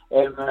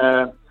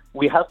 and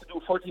we have to do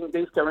 14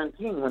 days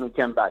quarantine when we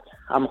come back.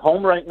 I'm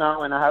home right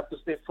now, and I have to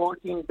stay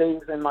 14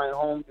 days in my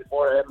home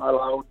before I'm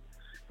allowed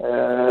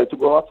to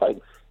go outside.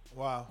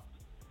 Wow,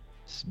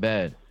 it's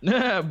bad.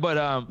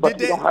 but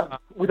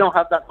we don't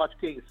have that much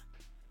case.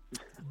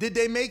 Did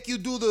they make you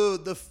do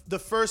the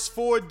first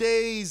 4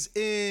 days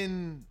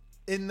in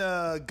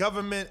the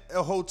government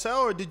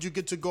hotel, or did you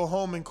get to go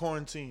home in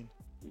quarantine?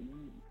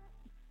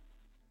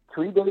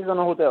 3 days in a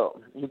hotel.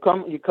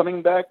 You're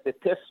coming back. They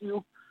test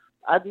you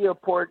at the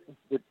airport.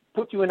 They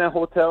put you in a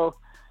hotel.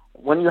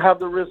 When you have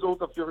the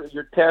result of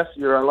your test,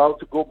 you're allowed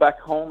to go back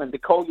home, and they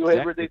call you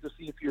every day to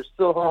see if you're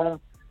still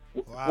home,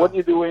 what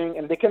you're doing,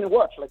 and they can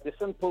watch. Like, they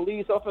send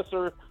police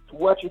officer to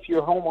watch if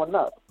you're home or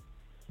not.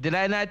 Did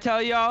I not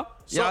tell y'all?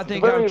 Y'all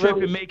think I'm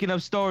tripping, making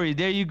up stories.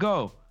 There you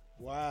go.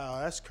 Wow,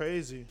 that's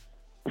crazy.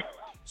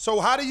 So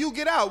how do you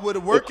get out? With a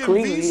working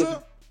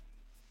visa?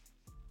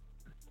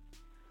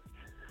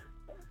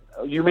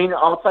 You mean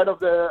outside of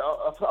the...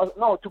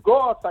 no, to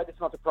go outside, it's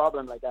not a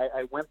problem. Like,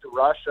 I went to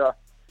Russia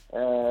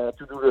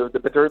to do the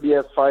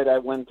Beterbiev fight. I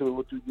went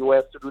to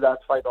U.S. to do that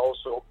fight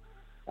also.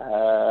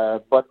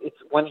 But it's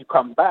when you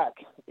come back,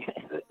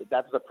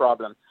 that's the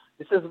problem.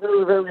 This is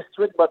very, very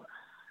strict, but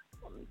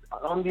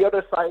on the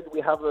other side,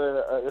 we have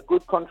a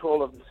good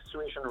control of the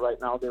situation right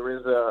now. There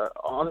is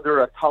under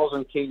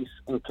 1,000 cases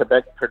in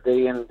Quebec per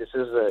day, and this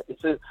is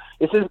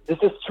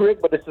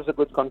strict, but this is a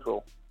good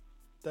control.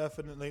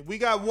 Definitely. We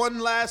got one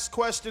last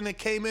question that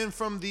came in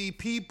from the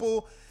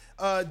people.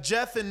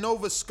 Jeff in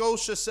Nova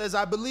Scotia says,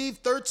 I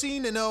believe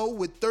 13-0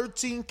 with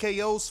 13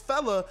 KOs.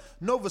 Fella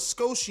Nova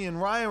Scotian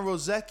Ryan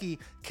Rozecki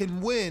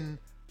can win,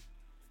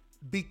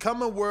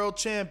 become a world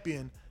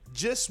champion.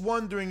 Just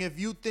wondering if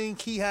you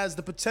think he has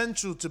the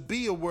potential to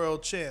be a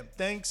world champ.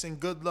 Thanks and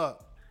good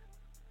luck.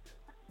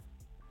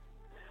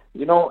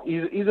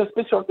 He's a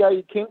special guy.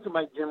 He came to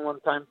my gym one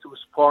time to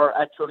spar.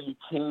 Actually, he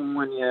came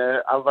when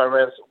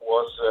Alvarez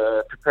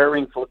was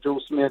preparing for Joe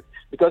Smith,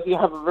 because he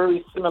have a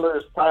very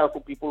similar style for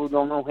people who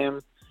don't know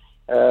him.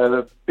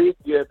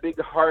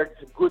 Big heart,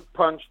 good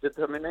punch,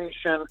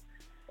 determination.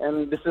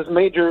 And this is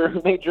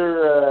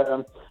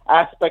major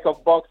aspect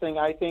of boxing.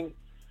 I think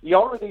he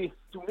already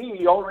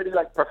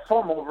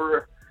perform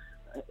over.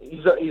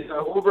 He's an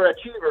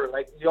overachiever.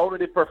 Like, he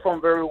already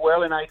performed very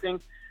well, and I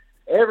think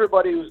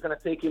everybody who's going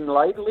to take him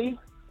lightly,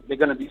 they're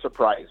going to be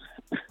surprised.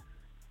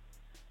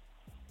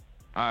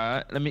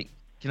 All right,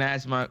 can I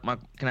ask my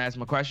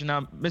question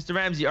now, Mr.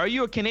 Ramsey? Are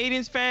you a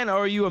Canadians fan or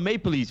are you a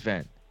Maple Leafs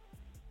fan?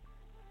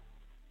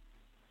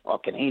 Oh,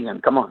 Canadian,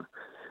 come on.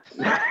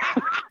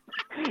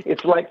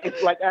 It's like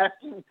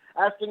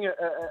asking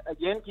a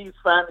Yankees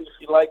fan if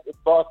you like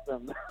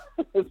Boston.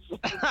 No.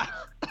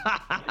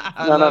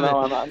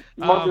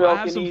 I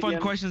have some fun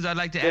questions I'd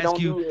like to ask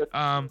you.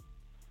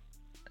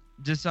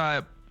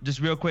 Just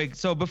real quick.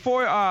 So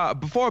before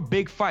a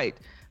big fight,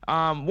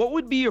 what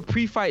would be your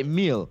pre-fight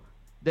meal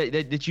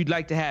that you'd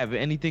like to have?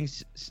 Anything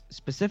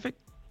specific?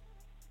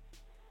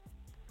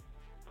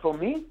 For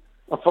me,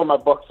 or for my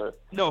boxer?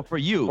 No, for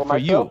you. For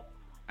you,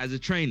 as a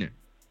trainer.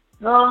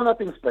 No,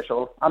 nothing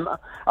special. I'm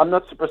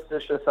not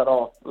superstitious at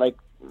all. Like,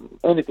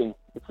 anything.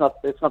 It's not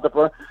a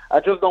problem. I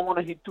just don't want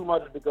to hit too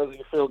much because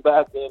you feel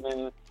bad.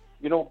 And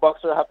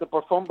boxer have to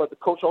perform, but the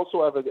coach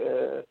also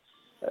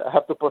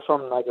have to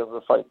perform night of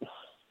the fight.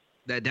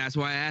 That's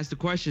why I asked the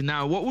question.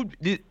 Now,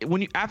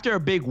 after a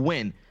big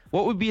win,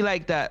 what would be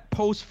like that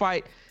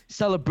post-fight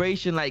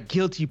celebration, like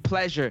guilty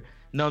pleasure?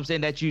 You know what I'm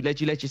saying, that you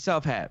let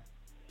yourself have?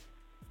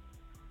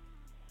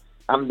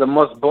 I'm the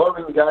most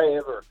boring guy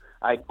ever.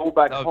 I go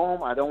back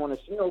home. I don't want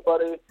to see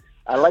nobody.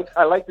 I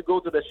like to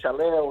go to the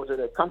chalet or to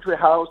the country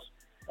house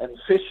and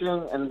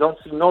fishing and don't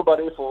see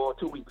nobody for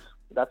 2 weeks.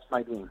 That's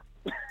my dream.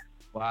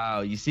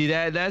 Wow, you see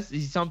that?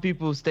 Some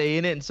people stay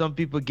in it and some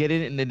people get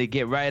in it and then they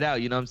get right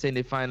out. You know what I'm saying?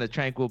 They find a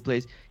tranquil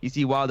place. You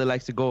see Wilder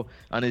likes to go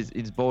on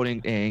his boat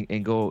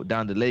and go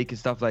down the lake and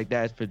stuff like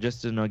that for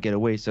just to get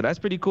away. So that's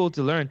pretty cool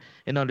to learn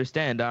and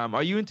understand.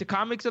 Are you into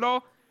comics at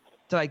all?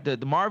 To like the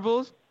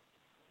Marvels?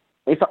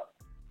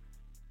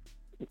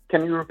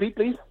 Can you repeat,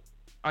 please?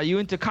 Are you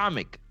into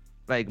comic?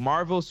 Like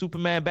Marvel,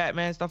 Superman,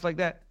 Batman, stuff like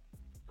that?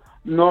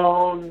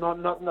 No,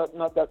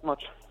 not that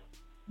much.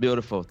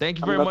 Beautiful. Thank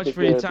you very much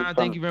for your time.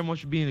 Thank you very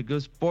much for being a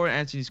good sport,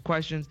 answering these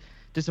questions.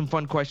 Just some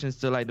fun questions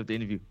to light up the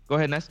interview. Go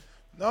ahead, Ness.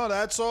 No,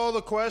 that's all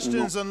the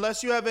questions.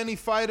 Unless you have any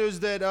fighters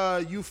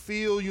that you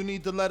feel you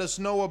need to let us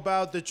know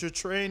about that you're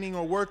training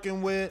or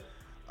working with.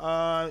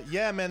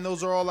 Yeah, man,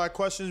 those are all our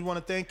questions. We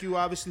want to thank you,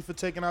 obviously, for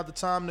taking out the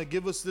time to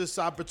give us this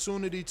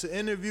opportunity to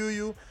interview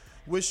you.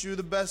 Wish you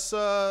the best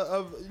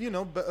a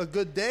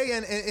good day.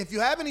 And if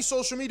you have any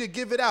social media,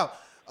 give it out.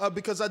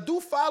 Because I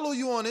do follow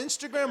you on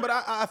Instagram, but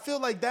I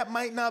feel like that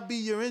might not be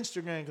your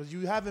Instagram because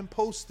you haven't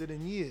posted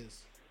in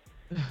years.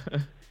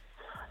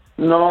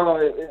 No,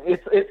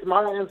 it's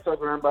my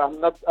Instagram, but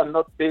I'm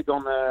not big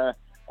on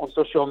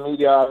social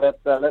media. I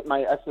let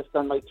my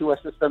two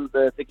assistants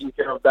taking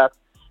care of that.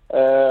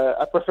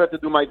 I prefer to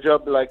do my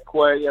job like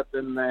quiet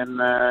and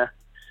a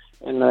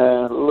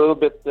little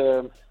bit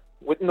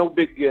with no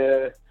big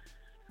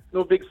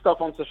stuff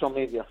on social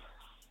media.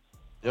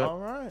 Yep. All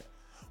right.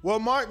 Well,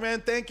 Mark,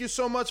 man, thank you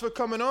so much for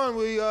coming on.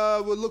 We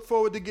will look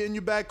forward to getting you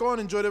back on.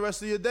 Enjoy the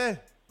rest of your day.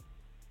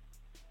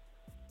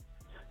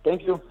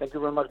 Thank you. Thank you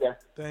very much, guys.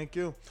 Thank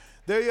you.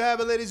 There you have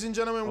it, ladies and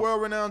gentlemen.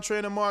 World-renowned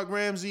trainer Mark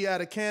Ramsey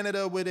out of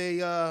Canada with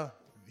a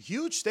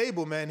huge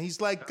stable, man. He's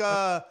like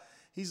the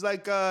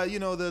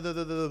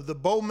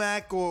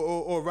Bomac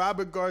or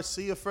Robert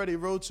Garcia, Freddie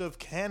Roach of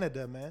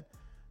Canada, man.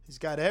 He's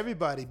got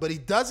everybody, but he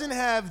doesn't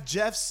have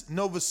Jeff's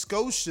Nova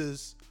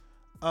Scotia's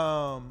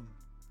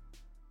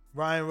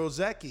Ryan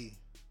Rozecki.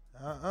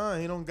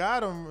 He don't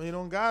got him. He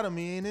don't got him.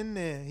 He ain't in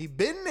there. He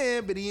been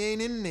there, but he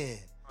ain't in there.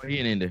 Oh, he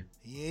ain't in there.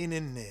 He ain't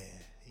in there.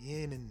 He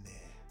ain't in there.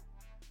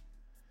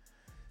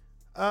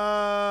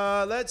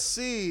 Let's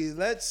see.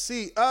 We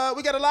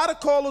got a lot of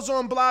callers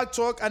on Blog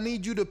Talk. I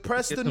need you to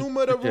press the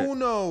numero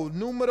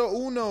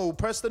uno.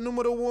 Press the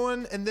numero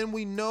one, and then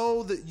we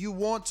know that you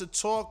want to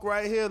talk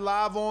right here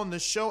live on the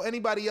show.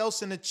 Anybody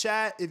else in the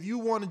chat, if you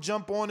want to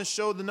jump on the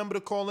show, the number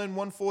to call in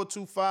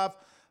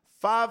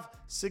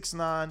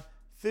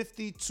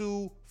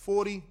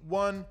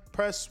 1-425-569-5241.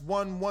 Press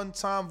one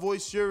time.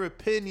 Voice your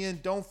opinion.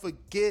 Don't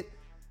forget,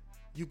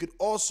 you could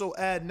also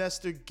add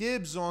Nestor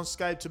Gibbs on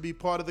Skype to be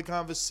part of the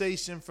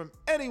conversation from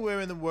anywhere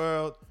in the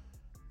world.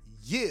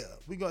 Yeah,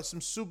 we got some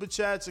super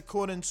chats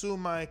according to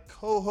my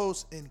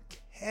co-host in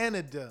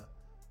Canada.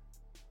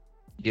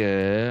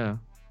 Yeah.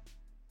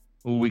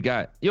 Who we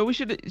got? Yo, we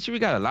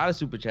got a lot of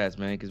super chats,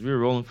 man, because we were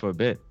rolling for a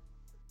bit.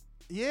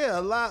 Yeah,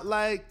 a lot,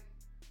 like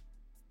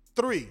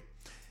 3.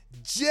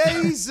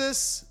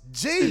 Jesus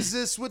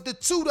with the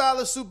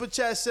 $2 super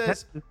chat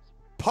says,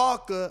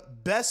 Parker,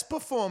 best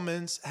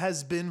performance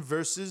has been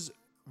versus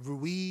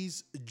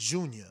Ruiz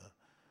Jr.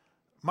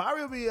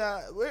 Mario be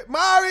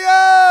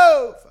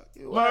Mario! Fuck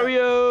you,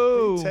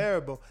 Mario!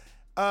 Terrible.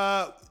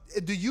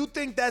 Do you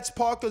think that's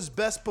Parker's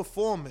best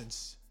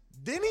performance?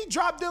 Didn't he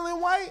drop Dillian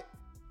White?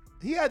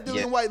 He had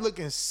Dillian White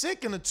looking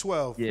sick in the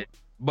 12. Yeah.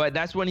 But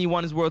that's when he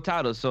won his world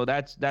title, so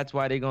that's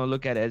why they're gonna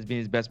look at it as being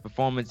his best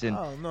performance, and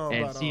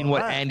seeing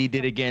what Andy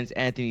did against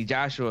Anthony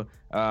Joshua,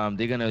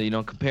 they're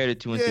gonna compare the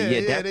two and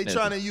see. Yeah, they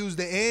trying to use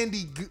the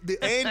Andy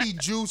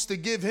juice to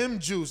give him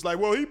juice. Like,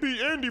 well, he beat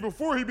Andy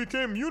before he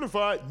became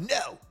unified.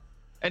 No,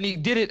 and he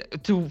did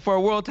it for a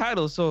world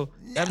title, so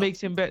that makes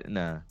him better.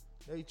 Nah,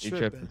 they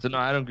tripping. So no,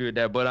 I don't agree with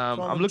that. But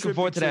I'm looking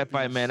forward to that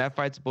fight, man. That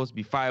fight's supposed to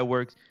be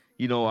fireworks.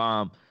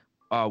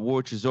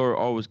 War Chisora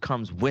always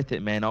comes with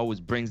it, man. Always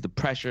brings the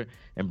pressure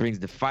and brings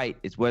the fight.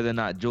 It's whether or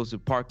not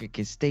Joseph Parker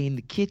can stay in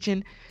the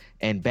kitchen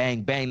and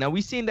bang, bang. Now,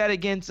 we've seen that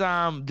against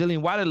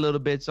Dillian White a little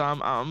bit, so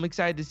I'm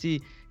excited to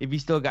see if he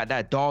still got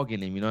that dog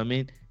in him, you know what I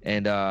mean?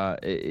 And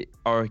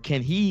or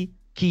can he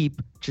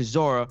keep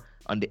Chisora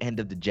on the end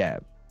of the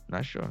jab?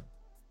 Not sure.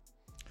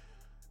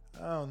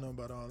 I don't know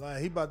about all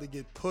that. He about to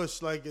get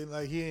pushed like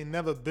he ain't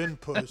never been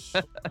pushed.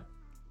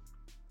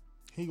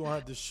 He gonna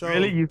have to show.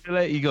 Really? You feel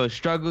like you gonna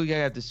struggle? You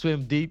have to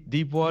swim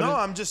deep water? No,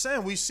 I'm just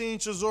saying. We seen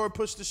Chisora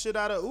push the shit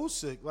out of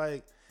Usyk.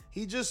 Like,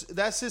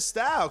 that's his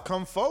style.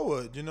 Come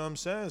forward. You know what I'm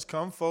saying? It's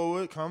come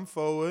forward,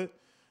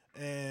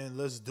 and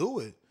let's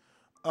do it.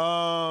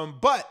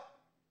 But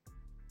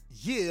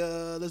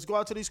yeah, let's go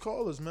out to these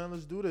callers, man.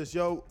 Let's do this.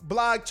 Yo,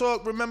 Blog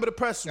Talk, remember to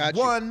press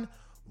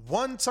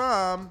one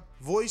time.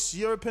 Voice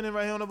your opinion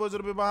right here on the Voice of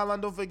the People Hotline.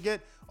 Don't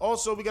forget.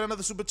 Also, we got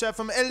another super chat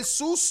from El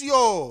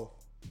Sucio.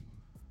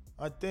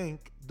 I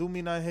think, do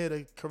me not here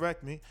to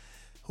correct me,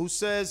 who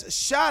says,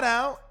 shout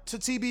out to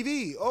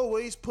TBV,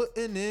 always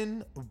putting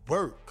in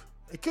work.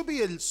 It could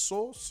be El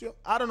Socio.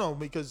 I don't know,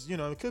 because,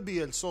 it could be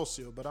El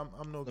Socio, but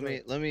I'm no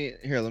good. Let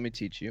me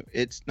teach you.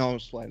 I'm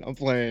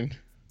playing.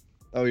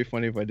 That would be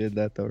funny if I did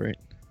that, though, right?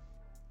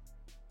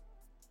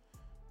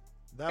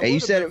 Hey, you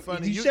said it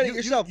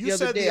yourself the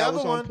other day. I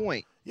was on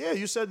point. Yeah,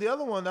 you said the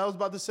other one. I was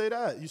about to say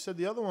that. You said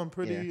the other one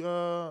pretty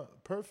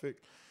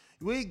perfect.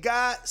 We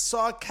got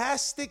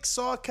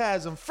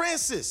sarcasm.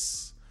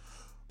 Francis,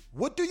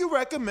 what do you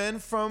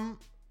recommend from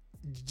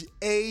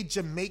a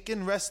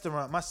Jamaican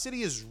restaurant? My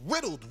city is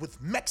riddled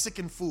with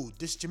Mexican food.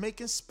 This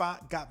Jamaican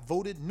spot got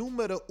voted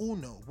numero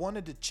uno.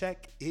 Wanted to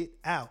check it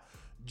out.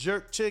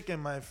 Jerk Chicken,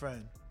 my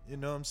friend. You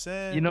know what I'm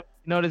saying? You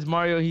notice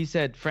Mario, he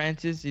said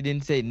Francis. He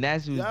didn't say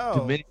Ness was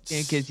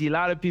Dominican because a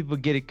lot of people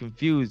get it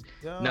confused.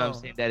 Now I'm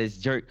saying that it's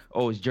jerk.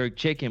 Oh, it's jerk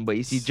chicken. But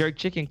you see, jerk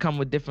chicken come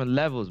with different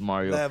levels,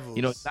 Mario.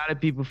 You know, a lot of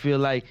people feel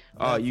like,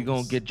 oh, you're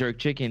going to get jerk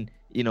chicken.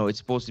 You know, it's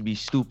supposed to be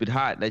stupid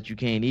hot that you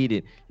can't eat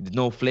it. There's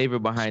no flavor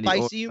behind it.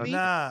 Spicy, you mean?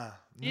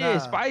 Yeah,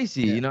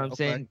 spicy. Yeah, you know what I'm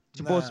saying? It's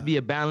supposed to be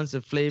a balance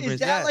of flavors. Is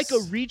that like a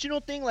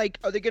regional thing? Like,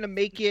 are they gonna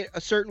make it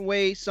a certain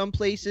way some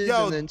places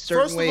and then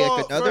certain way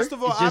another? First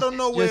of all, I don't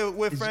know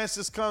where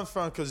Francis comes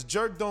from because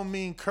jerk don't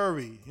mean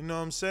curry. You know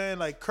what I'm saying?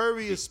 Like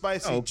curry is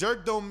spicy.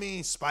 Jerk don't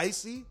mean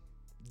spicy.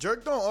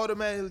 Jerk don't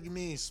automatically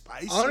mean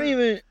spicy. I don't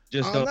even.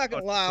 I'm not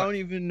gonna lie. I don't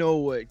even know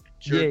what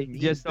jerk means.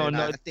 Just don't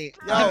know.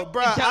 Yo,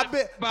 bro, I've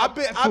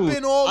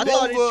been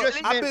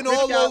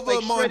all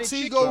over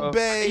Montego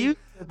Bay.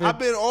 I've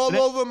been all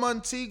over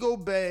Montego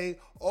Bay,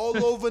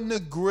 all over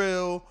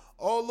Negril,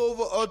 all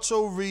over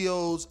Ocho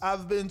Rios.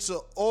 I've been to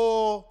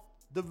all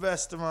the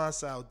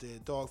restaurants out there,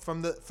 dog.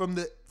 From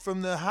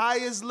the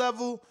highest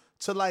level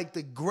to like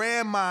the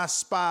grandma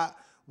spot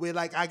where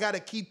like I gotta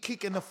keep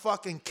kicking the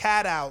fucking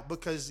cat out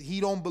because he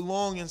don't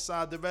belong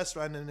inside the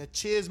restaurant, and the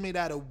chair's made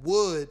out of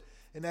wood,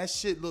 and that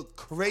shit look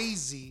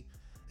crazy.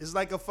 It's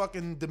like a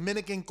fucking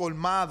Dominican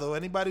colmado.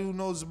 Anybody who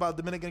knows about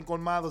Dominican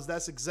colmados,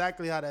 that's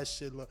exactly how that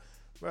shit look.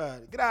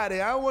 Right, get out of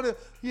here. I don't want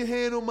your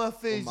hand on my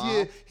face.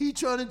 Yeah, he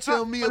trying to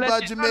tell me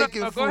about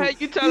Jamaican food. Go ahead,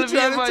 you telling me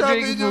about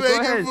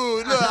Jamaican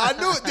food. Look, I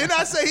knew it. Didn't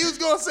I say he was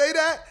going to say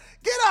that?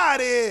 Get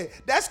out of here.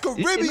 That's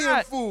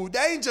Caribbean food.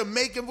 That ain't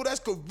Jamaican food. That's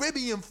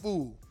Caribbean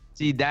food.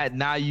 See that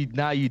now you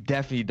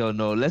definitely don't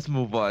know. Let's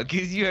move on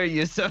because you heard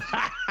yourself.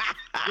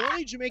 The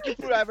only Jamaican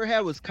food I ever had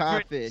was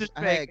codfish.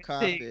 I had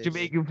codfish.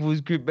 Jamaican food's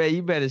creep.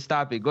 You better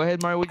stop it. Go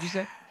ahead, Mario. What'd you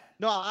say?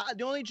 No,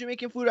 the only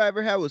Jamaican food I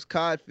ever had was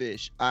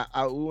codfish.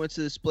 We went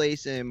to this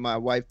place and my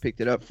wife picked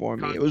it up for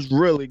me. It was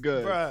really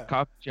good. Bruh.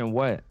 Codfish and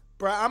what?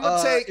 Bro, I'm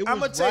gonna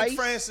take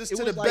Francis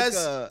to the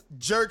best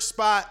jerk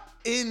spot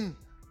in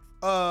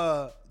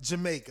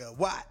Jamaica.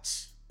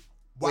 Watch.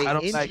 Wait, I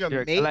don't in like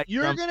Jamaica? jerk. I like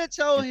You're gonna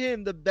tell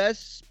him the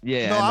best.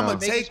 Yeah. No, I'm no.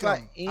 gonna take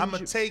him. I'm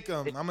gonna take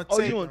him. Oh,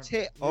 you gonna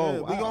take? Oh, yeah,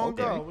 wow, we gonna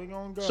okay. go. We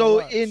gonna go.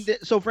 So Watch.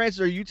 so Francis,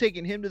 are you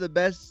taking him to the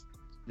best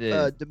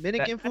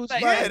Dominican food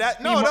spot? Yeah,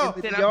 no.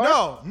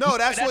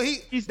 That's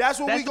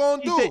what we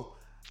gonna do.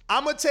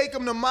 I'm gonna take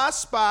him to my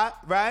spot,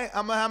 right?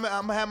 I'm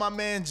gonna have my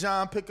man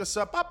John pick us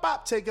up.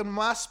 Pop, take him to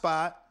my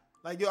spot.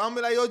 Like yo, I'm gonna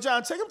be like, yo,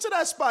 John, take him to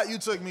that spot you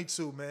took me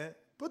to, man.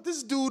 Put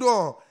this dude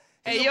on.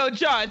 Hey, yo,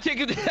 John, take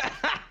him.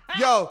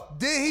 Yo,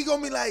 then he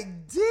gonna be like,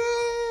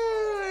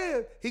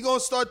 damn. He gonna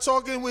start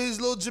talking with his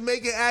little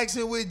Jamaican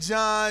accent with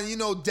John, you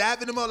know,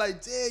 dapping him up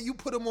like, damn, you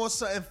put him on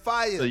something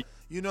fire. So,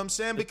 you know what I'm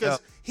saying? Because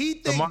he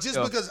thinks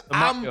just because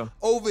I'm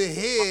over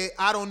here,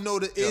 I don't know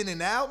the in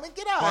and out. Man,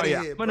 get out of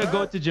here, I'm gonna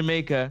go to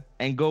Jamaica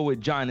and go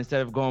with John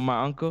instead of going with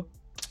my uncle.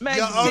 Man,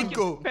 your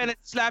uncle. Pen and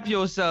slap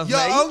yourself, your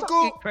man.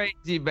 Uncle? You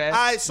crazy, man. All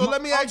right, so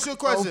let me ask you a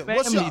question.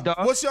 What's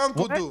your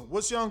uncle do?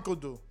 What's your uncle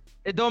do?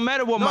 It don't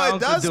matter what my uncle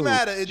do. No, it does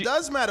matter. It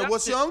does matter.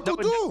 What's your uncle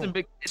do?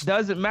 It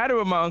doesn't matter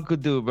what my uncle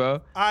do, bro. All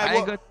right, I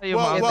ain't gonna tell you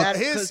my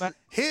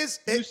his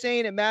you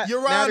saying it matters?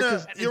 Your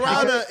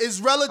Honor,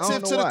 is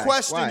relative to the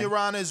question. Why? Your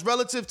Honor, is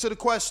relative to the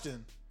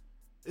question.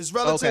 It's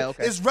relative.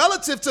 Okay. It's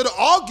relative to the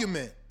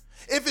argument.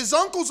 If his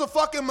uncle's a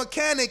fucking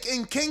mechanic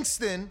in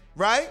Kingston,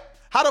 right?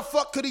 How the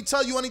fuck could he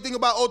tell you anything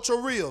about Ocho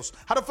Rios?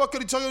 How the fuck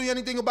could he tell you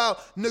anything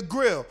about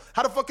Negril?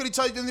 How the fuck could he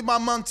tell you anything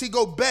about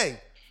Montego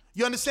Bay?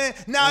 You understand?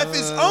 Now, if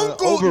his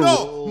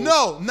uncle,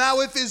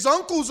 now if his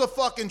uncle's a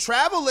fucking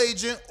travel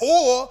agent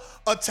or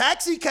a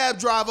taxi cab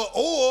driver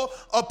or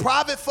a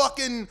private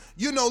fucking,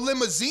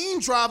 limousine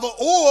driver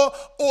or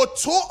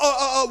tour,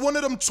 one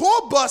of them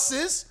tour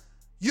buses,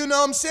 you know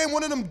what I'm saying?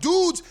 One of them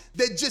dudes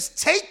that just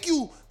take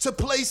you to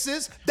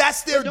places.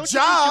 That's their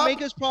job.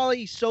 Jamaica's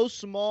probably so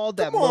small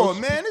that come on,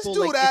 man. Let's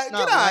do that.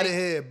 Get out of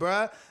here,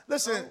 bruh.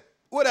 Listen,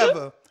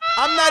 whatever.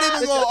 I'm not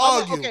even gonna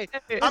argue.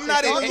 I'm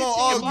not even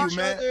gonna argue,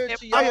 man.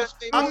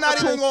 I'm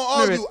not even gonna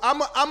argue.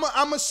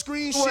 I'm a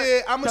screen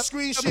share. I'm a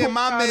screen share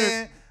my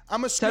man.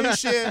 I'm a screen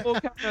share.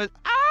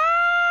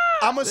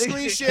 I'm a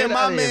screen share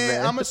my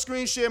man. I'm a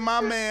screen share my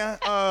man.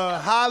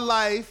 High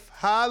life.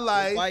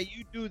 Why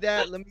you do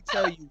that? Let me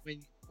tell you.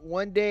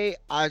 One day,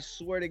 I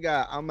swear to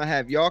God, I'm gonna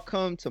have y'all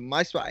come to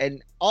my spot,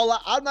 and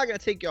I'm not gonna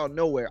take y'all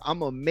nowhere. I'm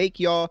gonna make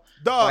y'all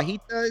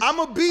fajitas. I'm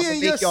gonna be in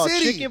your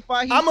city.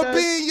 I'm gonna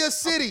be in your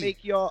city.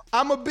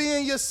 I'm gonna be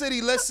in your city.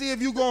 Let's see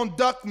if you gonna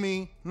duck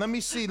me. Let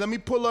me see. Let me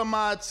pull up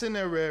my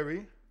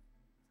itinerary.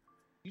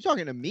 You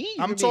talking to me?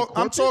 I'm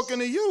talking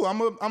to you. I'm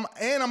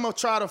gonna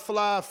try to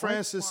fly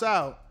Francis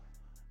out,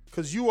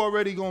 cause you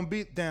already gonna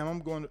beat. Damn, I'm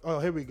going. Oh,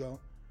 here we go.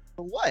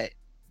 For what?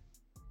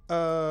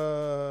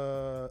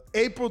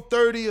 April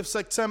 30th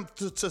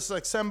to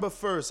September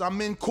 1st. I'm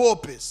in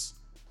Corpus.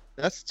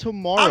 That's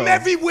tomorrow. I'm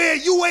everywhere.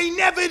 You ain't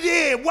never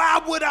there.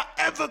 Why would I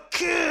ever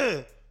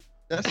care?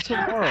 That's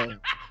tomorrow.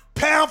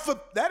 Pound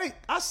for that ain't.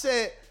 I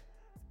said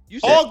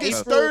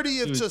August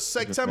 30th to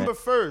September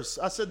 1st.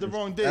 I said the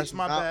wrong dates.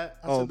 My bad.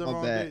 I said the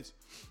wrong dates.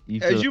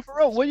 As you for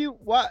real?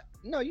 What?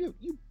 No, you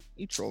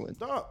You trolling.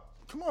 Dog,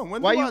 come on.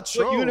 When Why do you, I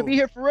troll? You gonna be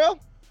here for real?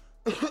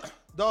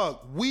 Dog,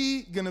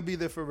 we gonna be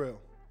there for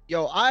real.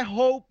 Yo, I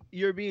hope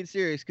you're being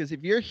serious, because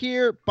if you're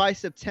here by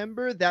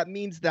September, that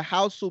means the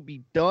house will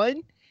be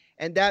done,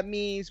 and that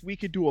means we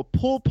could do a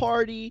pool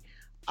party.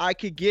 I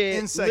could get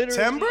in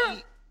September.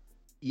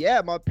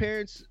 Yeah, my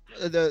parents.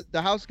 The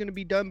house is gonna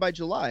be done by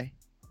July.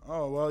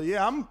 Oh well,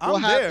 yeah, I'm we'll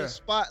there. Have the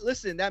spot.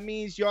 Listen, that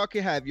means y'all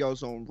can have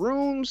y'all's own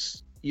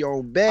rooms, your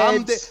own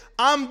beds.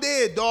 I'm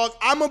there, dog.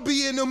 I'ma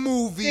be in a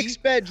movie. 6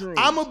 bedrooms.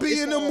 I'ma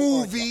be in a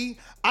movie.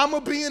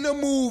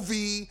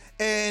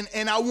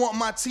 And I want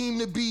my team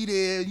to be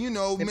there. You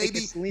know, And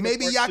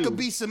maybe y'all could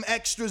be some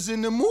extras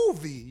in the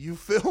movie. You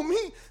feel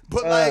me?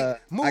 But like,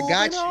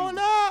 moving on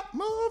up.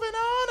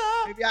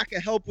 Maybe I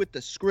can help with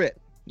the script.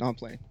 No, I'm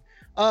playing.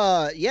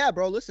 Yeah,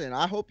 bro. Listen,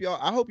 I hope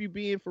you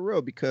be in for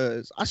real,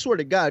 because I swear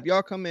to God, if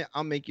y'all come in,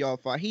 I'll make y'all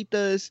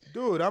fajitas.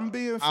 Dude, I'm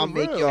being for real. I'll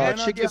make y'all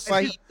chicken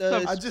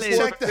fajitas. I just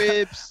checked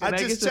ribs. I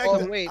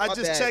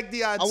just checked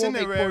the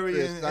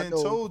itinerary and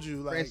told you.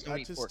 Like,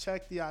 I just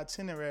checked the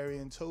itinerary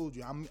and told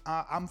you.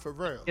 I'm for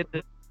real.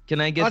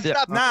 Can I get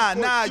the?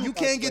 Nah. You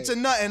can't get to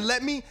nothing.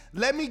 Let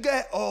me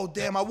get. Oh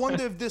damn! I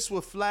wonder if this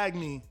will flag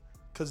me,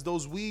 because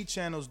those weed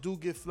channels do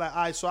get flagged.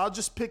 All right, so I'll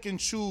just pick and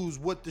choose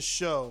what to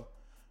show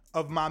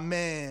of my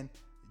man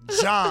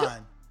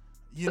John.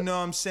 You know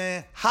what I'm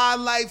saying? High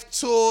Life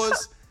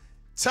Tours.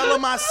 Tell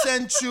him I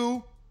sent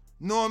you.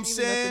 Know what I'm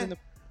saying?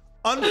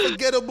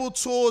 Unforgettable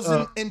tours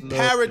in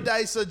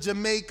paradise of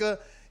Jamaica.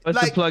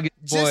 Let's plug it,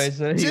 boys.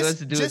 He wants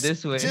to do it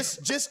this way.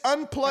 Just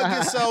unplug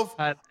yourself.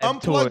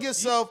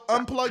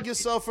 Unplug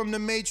yourself from the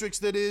matrix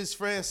that is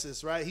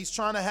Francis, right? He's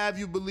trying to have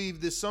you believe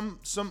that some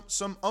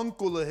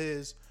uncle of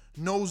his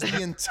knows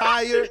the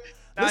entire.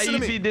 Listen to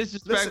me.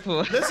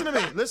 Disrespectful.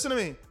 Listen to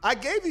me. I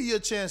gave you your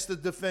chance to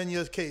defend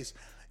your case.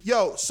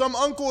 Yo, some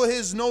uncle of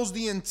his knows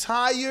the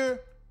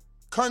entire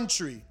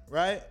country,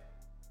 right?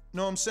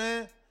 Know what I'm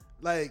saying?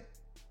 Like,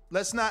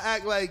 let's not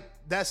act like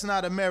that's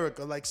not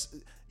America. Like,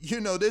 you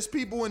know, there's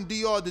people in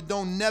DR that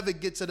don't never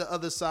get to the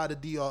other side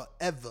of DR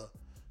ever.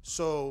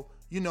 So,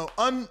 you know,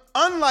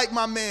 unlike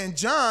my man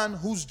John,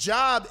 whose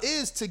job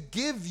is to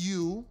give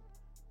you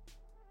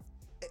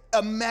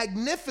a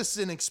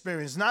magnificent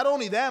experience. Not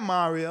only that,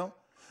 Mario,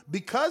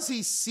 because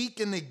he's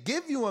seeking to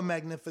give you a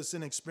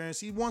magnificent experience,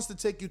 he wants to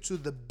take you to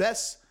the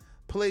best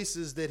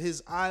places that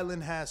his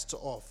island has to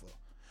offer.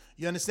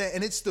 You understand?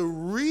 And it's the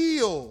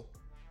real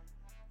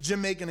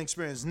Jamaican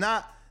experience,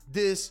 not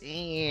this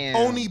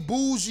only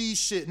bougie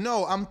shit.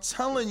 No, I'm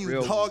telling you,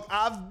 real dog,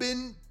 I've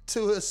been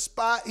to a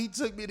spot. He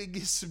took me to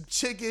get some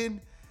chicken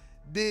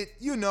that,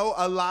 you know,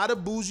 a lot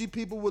of bougie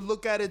people would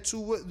look at it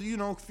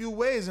a few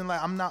ways and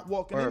like, I'm not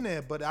walking in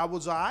there, but I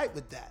was all right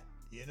with that.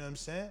 You know what I'm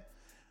saying?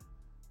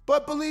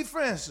 But believe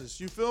Francis,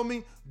 you feel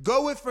me?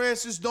 Go with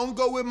Francis. Don't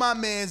go with my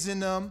mans in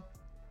them.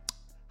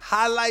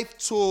 High Life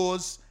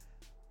Tours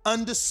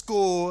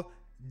 _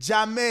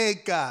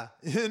 Jamaica.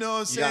 You know what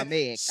I'm saying?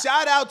 Jamaica.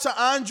 Shout out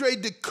to Andre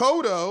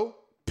Dakota,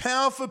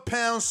 pound for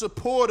pound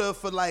supporter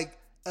for like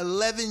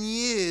 11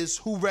 years,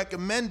 who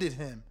recommended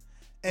him.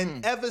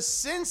 And ever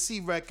since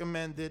he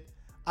recommended,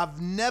 I've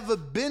never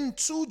been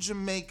to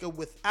Jamaica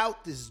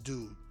without this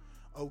dude.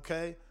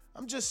 Okay?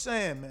 I'm just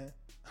saying, man.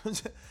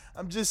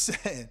 I'm just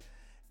saying.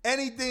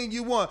 Anything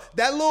you want.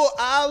 That little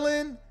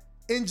island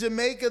in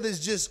Jamaica that's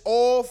just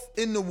off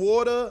in the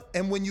water,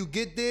 and when you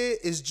get there,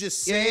 it's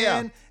just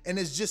sand and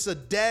it's just a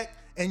deck,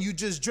 and you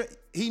just drink.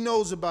 He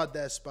knows about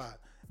that spot.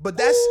 But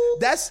that's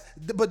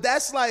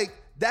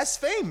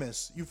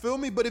famous. You feel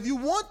me? But if you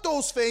want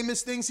those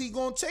famous things, he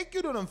gonna take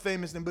you to them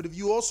famous things. But if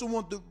you also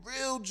want the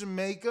real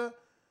Jamaica,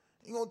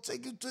 he gonna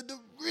take you to the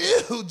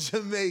real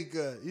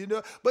Jamaica, you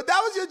know? But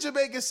that was your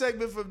Jamaica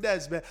segment from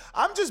Ness, man.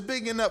 I'm just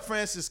bigging up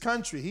Francis'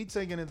 country. He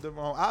taking it the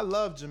wrong. I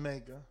love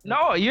Jamaica.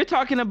 No, you're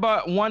talking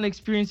about one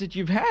experience that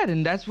you've had,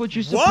 and that's what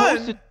you're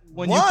supposed to do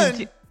when you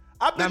continue.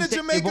 I've been to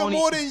Jamaica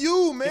more than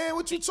you, man.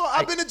 What you talking?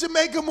 I've been to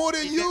Jamaica more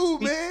than you,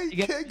 man.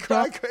 You can't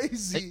cry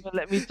crazy.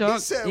 Let me talk. He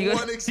said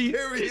one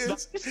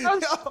experience.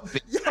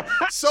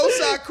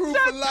 Southside Crew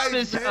for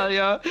life, man.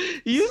 Yo.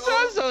 You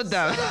sound so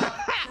dumb.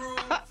 Crew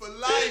for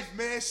life,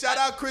 man. Shout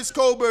out Chris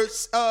Colbert,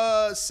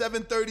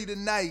 7:30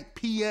 tonight,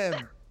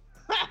 p.m.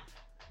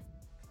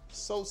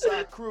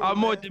 Southside Crew. I'm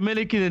more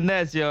Dominican than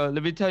that, yo.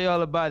 Let me tell you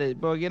all about it.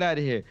 Bro, get out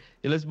of here.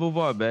 Yo, let's move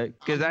on, man.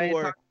 Because I ain't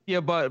talking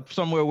about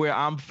somewhere where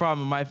I'm from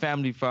and my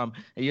family from,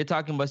 and you're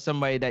talking about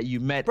somebody that you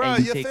met. Bro,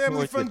 and your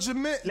family from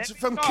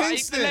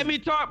Kingston. Let me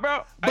talk,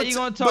 bro. Are you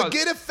gonna talk? But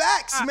get the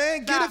facts,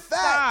 man. Get the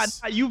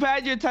facts. You've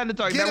had your time to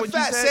talk. Get the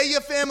facts. Say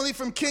your family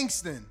from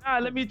Kingston.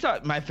 Let me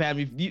talk. My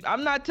family.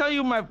 I'm not telling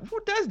you my. Who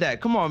does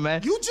that? Come on,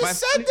 man. You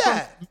just said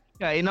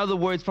that. In other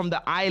words, from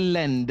the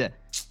island.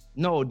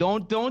 No,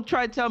 don't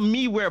try to tell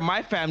me where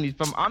my family's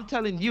from. I'm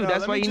telling you.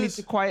 That's why you need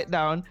to quiet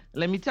down.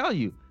 Let me tell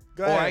you.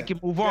 Or I can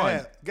move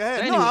on. Go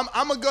ahead. Anyway. No,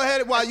 I'm gonna go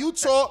ahead while you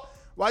talk.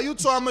 I'm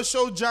gonna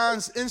show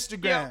John's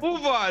Instagram. Yeah,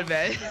 move on,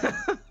 man.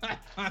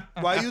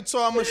 While you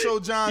talk, I'm gonna show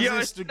John's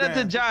Instagram. That's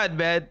a John,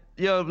 man.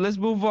 Yo, let's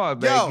move on,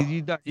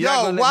 man.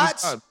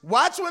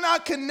 Watch when I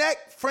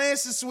connect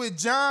Francis with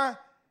John,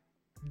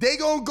 they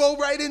gonna go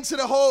right into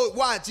the whole,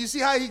 watch, you see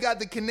how he got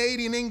the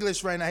Canadian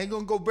English right now. He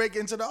gonna go break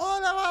into the,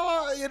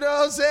 you know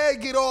what I'm saying?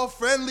 Get all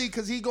friendly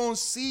because he gonna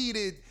see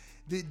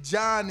that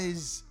John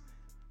is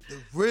the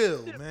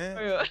real,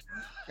 man.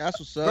 That's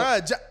what's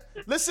up. Bruh,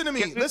 listen to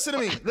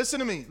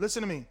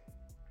me.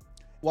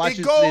 Watch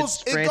it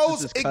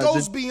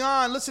goes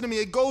beyond. Listen to me.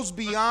 It goes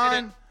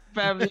beyond.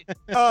 Family.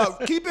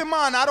 Keep in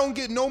mind, I don't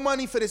get no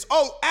money for this.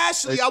 Oh,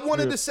 Ashley, I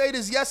wanted to say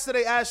this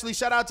yesterday. Ashley,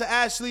 shout out to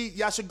Ashley.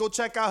 Y'all should go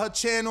check out her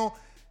channel.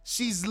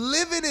 She's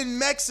living in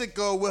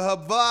Mexico with her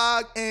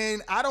vlog,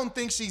 and I don't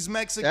think she's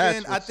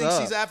Mexican. I think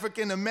she's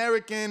African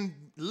American.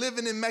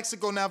 Living in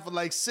Mexico now for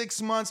like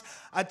 6 months.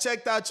 I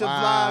checked out your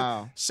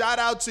vlog. Shout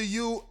out to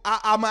you.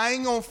 I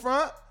ain't gonna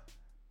front.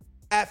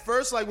 At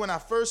first, like when I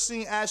first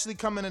seen Ashley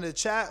coming in the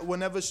chat,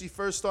 whenever she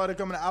first started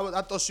coming,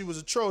 I thought she was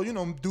a troll. You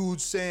know,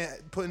 dudes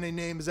putting their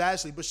name as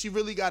Ashley, but she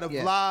really got a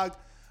vlog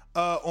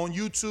on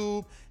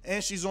YouTube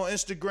and she's on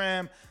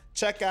Instagram.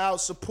 Check her out,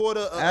 support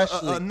her,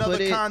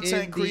 another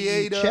content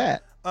creator.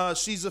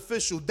 She's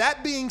official.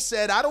 That being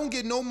said, I don't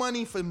get no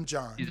money from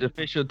John. She's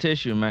official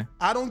tissue, man.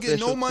 I don't get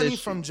no money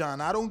from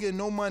John. I don't get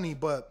no money,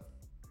 but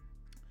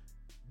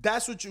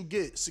that's what you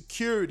get.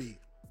 Security.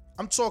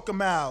 I'm talking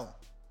about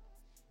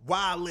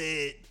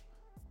wallet,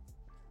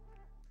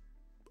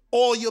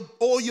 all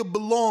your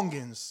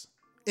belongings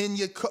in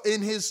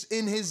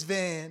his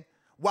van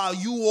while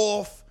you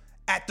off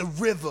at the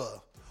river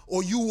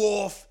or you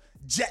off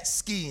jet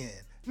skiing.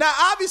 Now,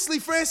 obviously,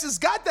 Francis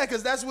got that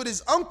because that's with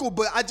his uncle,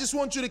 but I just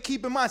want you to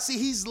keep in mind. See,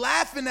 he's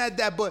laughing at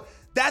that, but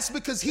that's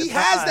because he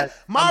has that.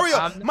 Mario,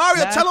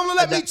 tell him to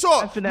let me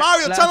talk.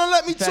 Mario, tell him to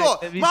let me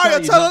talk. Mario,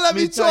 tell him to let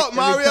me talk,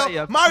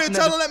 Mario. Mario,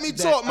 tell him to let me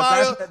talk,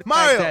 Mario.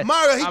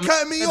 Mario, he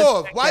cutting me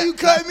off. Why you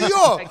cutting me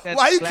off?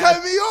 Why you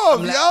cutting me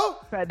off,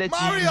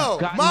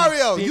 yo?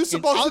 Mario, you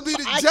supposed to be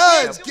the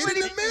judge. Get in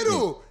the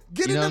middle.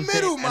 Get in the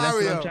middle,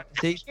 Mario.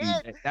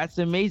 That's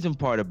the amazing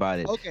part about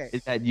it. Okay.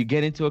 Is that you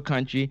get into a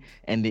country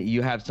and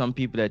you have some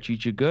people that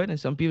treat you good and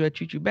some people that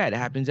treat you bad. It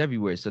happens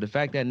everywhere. So the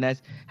fact that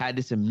Ness had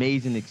this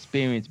amazing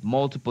experience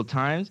multiple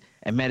times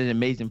and met an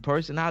amazing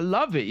person, I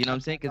love it. You know what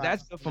I'm saying? Because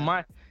that's good for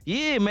my...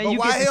 Yeah, man. But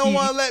why he don't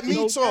want to let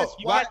me talk?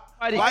 Why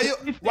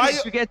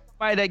you get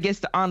somebody that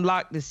gets to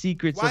unlock the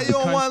secrets of the country? Why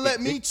you don't want to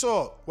let me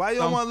talk? Why you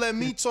don't want to let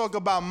me talk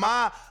about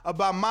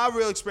my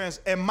real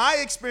experience? And my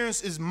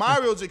experience is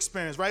Mario's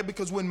experience, right?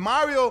 Because when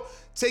Mario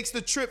takes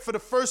the trip for the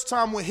first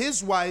time with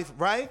his wife,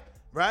 right?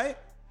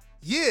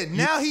 Yeah,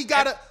 now he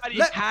gotta.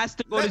 Everybody has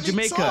to go to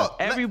Jamaica.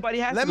 Everybody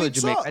has to go to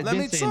Jamaica. Let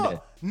me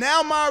talk.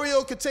 Now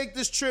Mario could take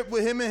this trip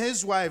with him and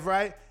his wife,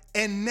 right?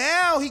 And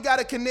now he got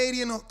a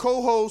Canadian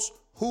co-host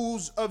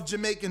who's of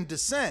Jamaican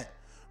descent,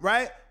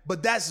 right?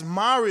 But that's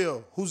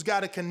Mario, who's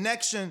got a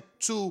connection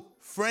to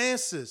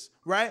Francis,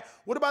 right?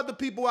 What about the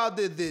people out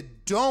there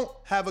that don't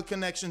have a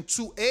connection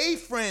to a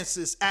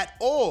Francis at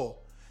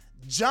all?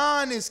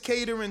 John is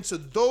catering to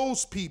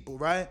those people,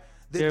 right?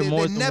 There are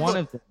more than one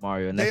of them,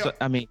 Mario. And that's what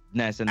I mean,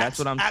 Ness, and that's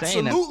what I'm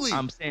saying. Absolutely.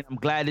 I'm saying I'm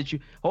glad that you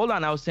hold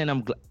on. I was saying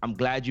I'm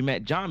glad you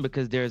met John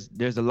because there's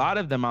a lot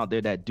of them out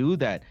there that do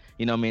that.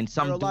 You know what I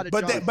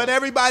mean? But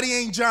everybody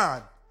ain't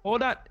John.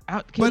 Hold on.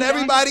 But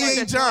everybody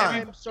ain't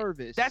John.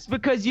 That's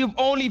because you've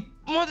only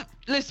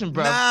listen,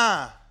 bro.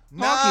 Nah.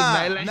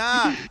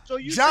 So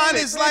John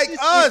is like Francis,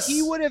 us. If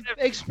he would have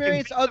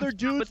experienced other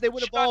dudes, they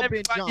would have all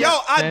been John. Yo,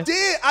 I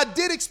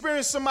did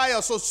experience somebody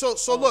else.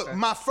 So look,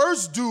 my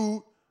first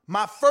dude,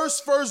 my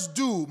first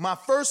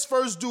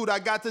dude, I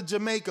got to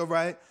Jamaica,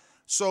 right?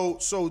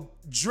 So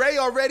Dre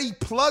already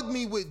plugged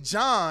me with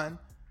John,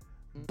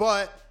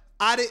 but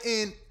I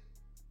didn't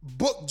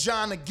book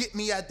John to get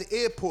me at the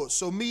airport.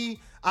 So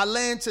I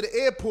land to the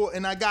airport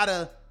and I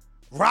gotta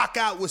rock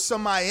out with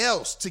somebody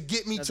else to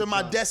get me to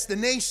my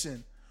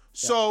destination.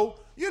 So,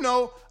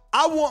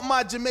 I want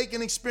my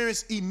Jamaican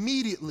experience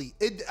immediately.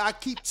 I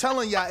keep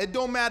telling y'all, it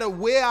don't matter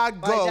where I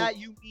go. By that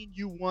you mean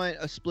you want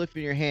a spliff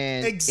in your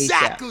hand.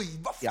 Exactly.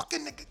 ASAP. But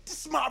fucking nigga,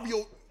 this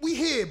Mario, we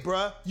here,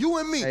 bruh. You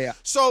and me. Yeah.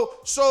 So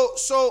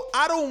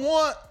I don't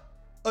want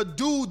a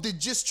dude that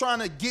just trying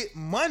to get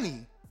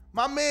money.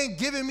 My man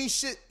giving me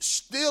shit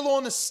still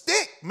on the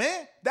stick,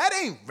 man. That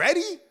ain't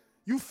ready.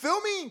 You feel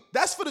me?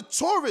 That's for the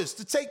tourists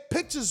to take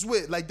pictures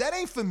with. Like, that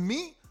ain't for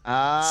me.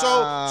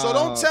 So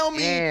don't tell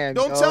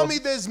me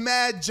there's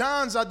mad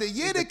Johns out there.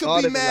 Yeah, there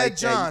could be mad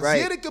Johns.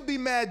 Yeah, there could be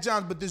mad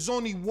Johns, but there's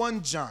only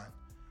one John.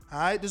 All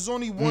right? There's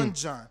only one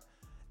John.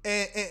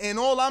 And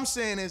all I'm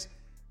saying is,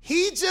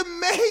 he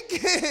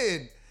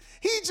Jamaican.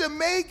 He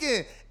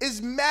Jamaican.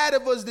 It's mad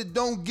of us that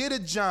don't get a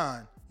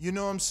John. You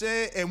know what I'm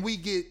saying? And we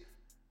get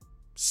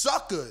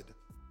suckered.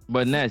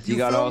 But Ness, you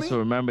gotta also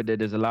remember that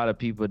there's a lot of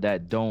people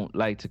that don't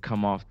like to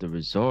come off the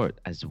resort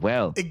as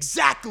well.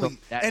 Exactly.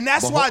 So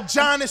that's why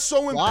John is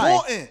so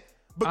important.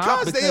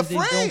 Because they're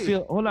afraid.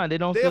 They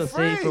don't feel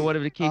safe or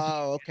whatever the case.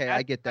 Oh, okay,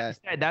 I get that.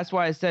 That's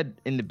why I said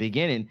in the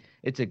beginning,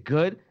 it's a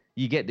good,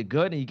 you get the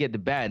good and you get the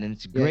bad. And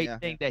it's a great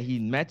thing that he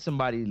met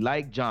somebody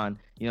like John,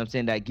 you know what I'm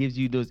saying, that gives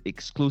you those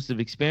exclusive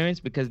experience,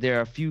 because there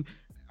are a few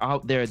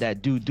out there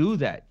that do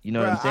that. You know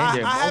what I'm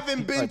saying? I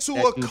haven't been to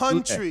a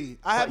country.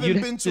 I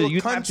haven't been to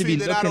a country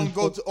that I don't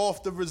go to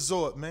off the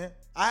resort, man.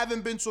 I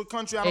haven't been to a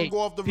country I don't go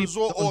off the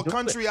resort, or a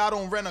country I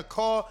don't rent a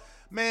car,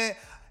 man.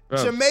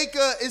 Bro.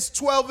 Jamaica, it's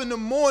 12 in the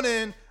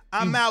morning.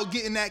 I'm out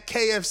getting that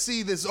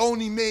KFC that's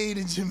only made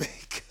in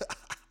Jamaica.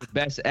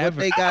 Best ever.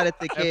 What they got at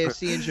the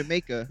KFC in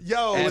Jamaica?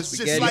 Yo, it's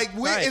just like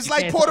it's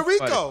like Puerto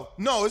Rico.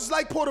 No, it's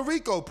like Puerto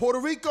Rico. Puerto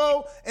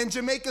Rico and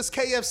Jamaica's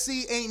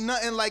KFC ain't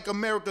nothing like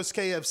America's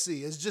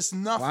KFC. It's just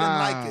nothing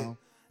like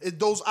it.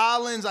 Those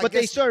islands, I guess. But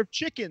they serve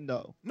chicken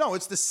though. No,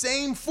 it's the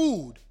same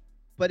food.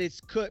 But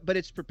it's cooked. But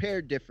it's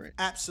prepared different.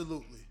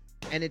 Absolutely.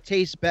 And it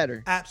tastes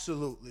better.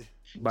 Absolutely.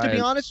 To be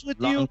honest with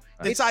you,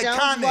 it's sounds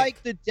iconic. Like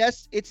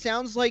it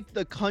sounds like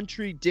the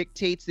country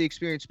dictates the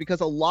experience,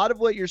 because a lot of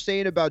what you're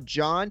saying about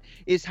John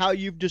is how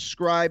you've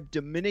described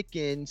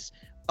Dominicans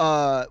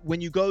when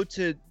you go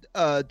to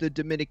the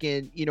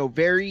Dominican,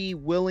 very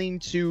willing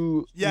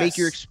to make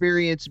your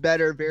experience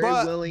better,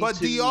 willing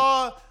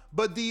to.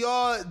 But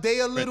DR, they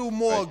a little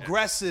more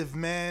aggressive,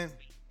 man.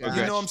 You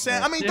know what I'm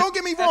saying? I mean, don't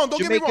get me wrong. Don't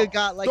get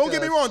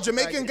me wrong.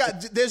 Jamaican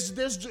got there's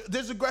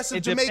aggressive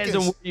it Jamaicans. Depends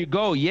on where you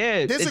go.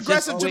 Yeah, there's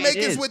aggressive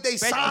Jamaicans with their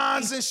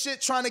signs and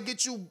shit, trying to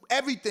get you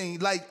everything.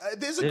 Like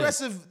there's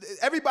aggressive.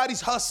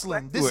 Everybody's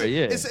hustling.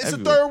 It's a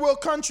third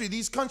world country.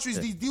 These countries,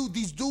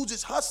 these dudes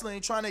is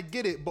hustling, trying to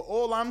get it. But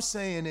all I'm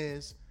saying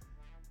is,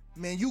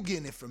 man, you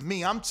getting it from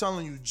me. I'm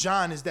telling you,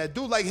 John is that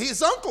dude. Like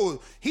his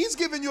uncle, he's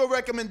giving you a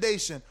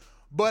recommendation.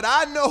 But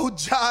I know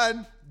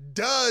John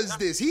does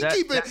this. He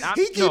keeping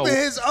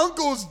his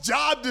uncle's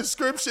job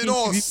description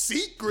all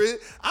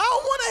secret. I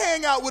don't want to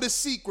hang out with a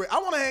secret. I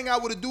want to hang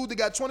out with a dude that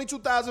got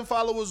 22,000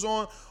 followers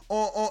on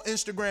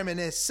Instagram, and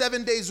then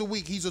 7 days a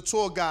week he's a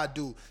tour guide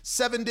dude.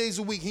 7 days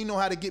a week he know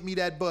how to get me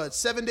that bud.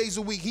 7 days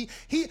a week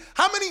he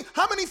how many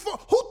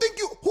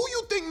who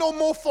you think know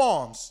more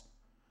farms?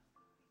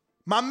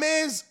 My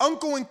man's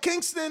uncle in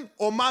Kingston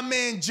or my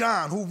man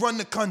John who run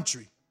the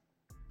country?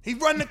 He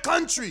run the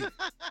country.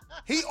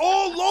 He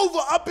all over,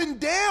 up and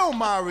down,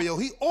 Mario.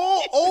 He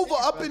all over,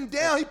 up and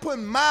down. He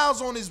putting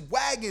miles on his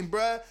wagon,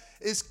 bruh.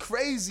 It's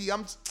crazy.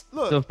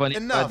 Look, so funny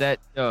enough. about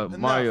that,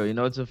 Mario. You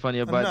know what's so funny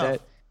about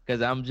that?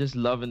 Because I'm just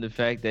loving the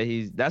fact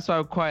that that's why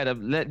I'm quiet.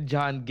 I'm letting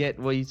John get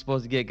what he's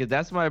supposed to get, because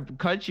that's my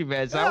country,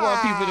 man. So I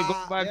want people to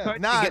go to my country.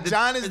 Nah,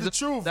 John is the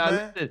truth,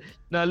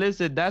 man.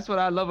 Listen, that's what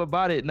I love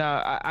about it.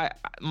 Now,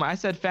 I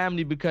said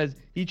family because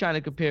he's trying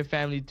to compare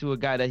family to a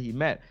guy that he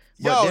met.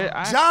 Yo,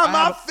 John,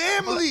 my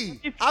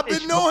family. I've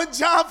been knowing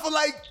John for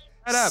like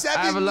 7 years, I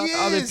have a lot of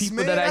other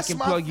people that I can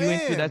plug you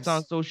into that's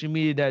on fans. social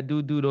media that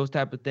do those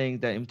type of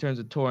things, that in terms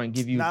of touring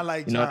give you,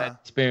 like that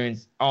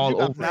experience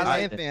all over. Not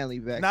like family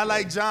back. Not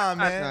like John,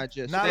 man.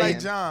 Not like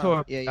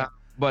John. Yeah.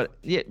 But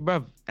yeah,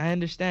 bro, I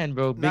understand,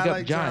 bro. Big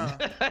up John.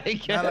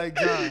 Not like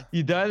John.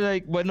 You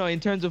done but no,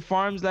 in terms of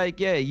farms,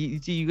 you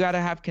see, you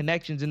gotta have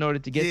connections in order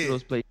to get to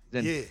those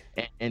places,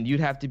 and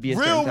you'd have to be a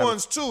real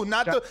ones too,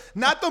 not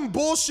them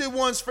bullshit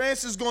ones.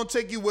 Francis gonna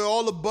take you where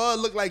all the bud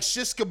look like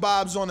shish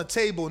kebabs on the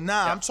table.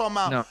 Nah, I'm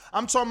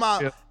talking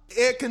about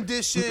air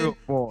conditioned,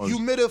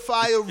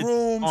 humidifier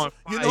rooms.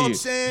 You know what I'm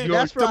saying?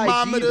 That's for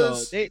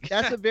thermometers. IG,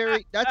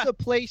 that's a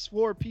place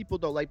for people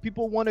though. Like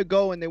people want to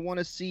go and they want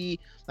to see,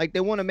 like they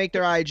want to make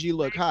their IG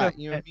look hot.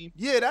 You know what I mean?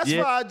 Yeah, that's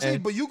for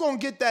IG. But you gonna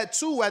get that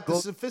too at the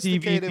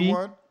sophisticated TVP.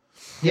 one.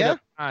 Hit up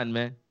John,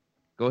 man.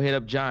 Go hit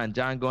up John.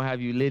 John gonna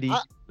have you litty.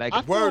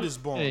 Word is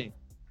born.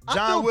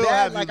 John will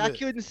have you. I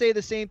couldn't say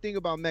the same thing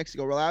about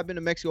Mexico, bro. I've been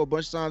to Mexico a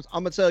bunch of times.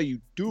 I'm gonna tell you,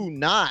 do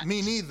not.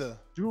 Me neither.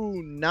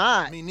 Do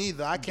not. Me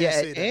neither. I can't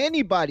say that.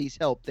 Anybody's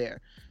help there.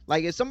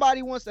 Like if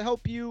somebody wants to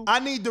help you, I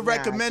need the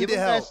recommended give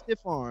them help. That stiff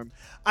arm.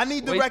 I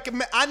need to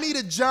recommend. I need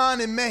a John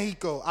in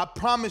Mexico. I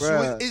promise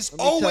you, it's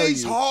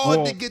always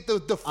hard to get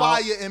the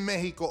fire in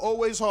Mexico.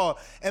 Always hard.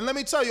 And let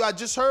me tell you, I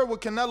just heard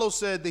what Canelo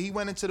said, that he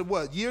went into the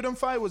Yeardom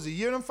fight. Was it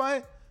Yeardom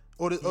fight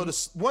or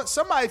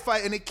somebody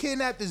fight, and they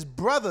kidnapped his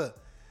brother.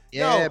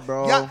 Yeah,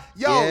 bro.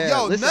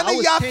 Yo, listen, none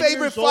of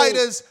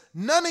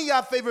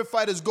y'all favorite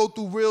fighters go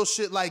through real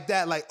shit like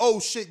that. Like, oh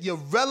shit, your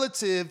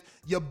relative,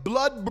 your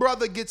blood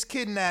brother gets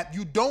kidnapped.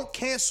 You don't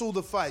cancel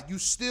the fight. You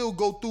still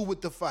go through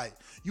with the fight.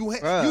 You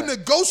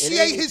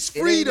negotiate his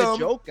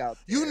freedom.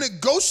 You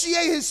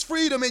negotiate his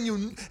freedom, and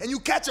you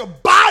catch a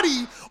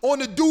body on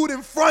the dude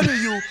in front of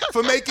you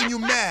for making you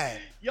mad.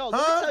 Yo,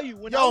 let me tell you,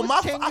 when I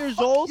was 10 years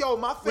old,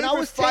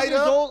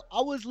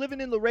 I was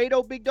living in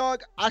Laredo, big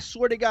dog. I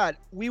swear to God,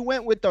 we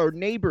went with our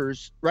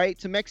neighbors, right,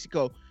 to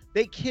Mexico.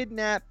 They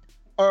kidnapped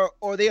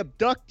or they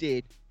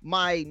abducted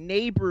my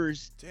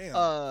neighbor's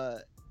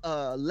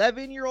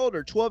 11-year-old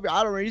or 12-year-old.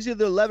 I don't know. He's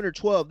either 11 or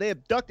 12. They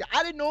abducted.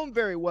 I didn't know him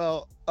very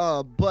well,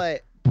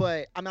 but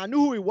I mean, I knew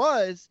who he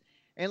was.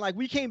 And like,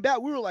 we came back,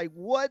 we were like,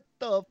 what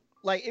the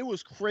like, it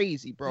was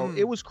crazy, bro.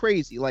 It was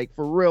crazy, like,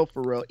 for real.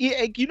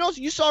 Yeah, you know,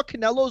 you saw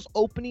Canelo's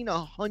opening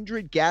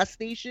 100 gas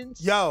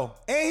stations. Yo,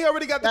 and he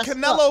already got the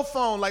Canelo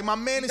phone. Like, my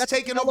man is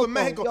taking over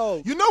Mexico.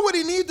 Yo, you know what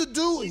he need to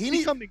do? He need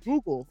to come to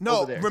Google.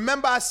 No,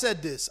 remember I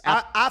said this.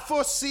 I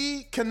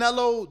foresee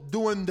Canelo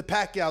doing the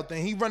Pacquiao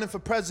thing. He running for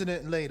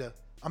president later.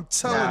 I'm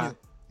telling you.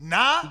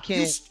 Nah, you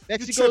can't.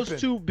 Mexico's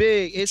too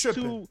big. It's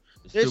too.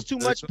 There's too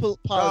much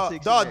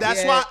politics. Dog,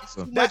 that's why.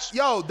 That's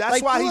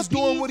why he's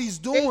doing what he's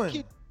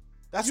doing.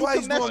 That's why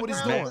he's doing what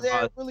he's doing.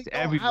 There really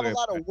don't have a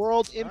lot of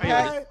world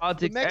impact.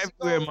 Politics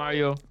everywhere,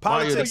 Mario.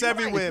 Politics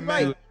everywhere,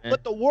 man. Right.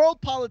 But the world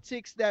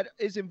politics that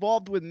is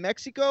involved with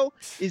Mexico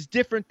is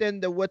different than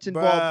what's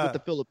involved with the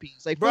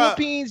Philippines. Like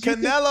Philippines,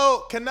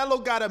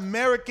 Canelo got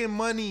American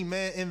money,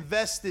 man,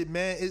 invested,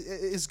 man.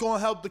 It's gonna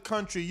help the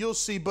country. You'll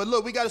see. But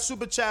look, we got a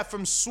super chat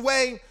from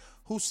Sway,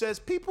 who says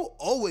people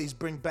always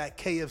bring back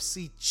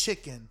KFC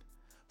chicken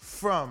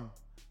from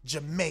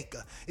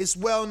Jamaica. It's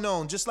well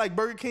known, just like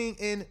Burger King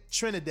in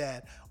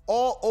Trinidad.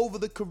 All over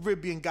the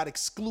Caribbean got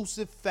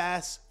exclusive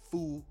fast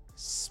food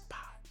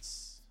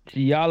spots.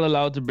 See, y'all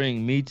allowed to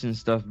bring meats and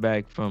stuff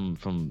back from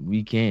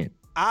we can't.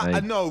 I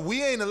know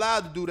we ain't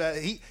allowed to do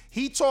that.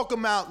 He talking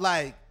about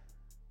like.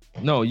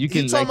 No, you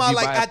can. He talking about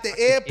like at the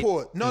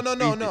airport. No.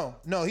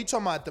 He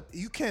talking about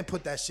you can't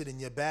put that shit in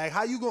your bag.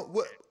 How you gonna?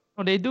 What?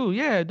 Oh, they do.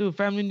 Yeah, dude.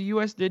 Family in the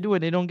U.S. they do it.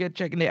 They don't get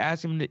checked and they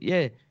ask them.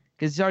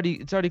 Because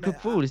it's already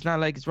cooked food. It's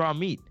not like it's raw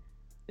meat.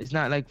 It's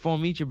not like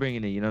foreign meat you're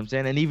bringing in. You know what I'm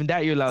saying? And even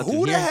that you're allowed to.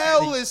 Who the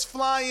hell is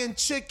flying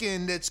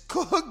chicken that's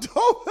cooked?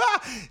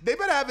 They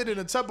better have it in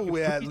a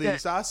Tupperware at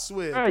least. I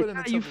swear. Bro, put it in a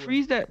Tupperware. You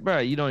freeze that, bro.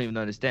 You don't even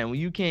understand. When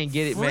you can't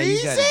get it, man.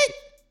 Freeze it?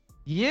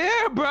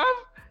 Yeah, bro.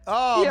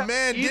 Oh yeah,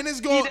 man. Then it's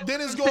going.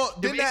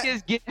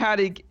 Get how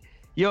they.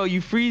 Yo,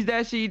 you freeze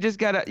that shit. You just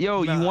gotta. You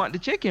want the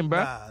chicken,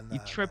 bro. You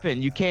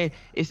tripping? You can't.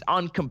 It's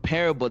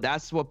uncomparable.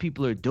 That's what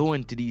people are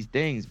doing to these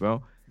things,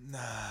 bro. Nah.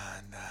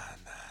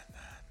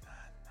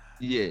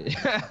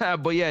 Yeah,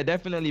 but yeah,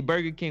 definitely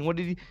Burger King. What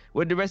did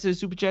the rest of the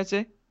super chat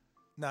say?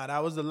 Nah,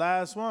 that was the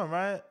last one,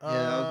 right?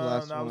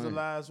 Yeah, that was the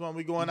last one.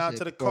 We going out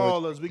to the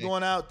callers. We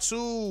going out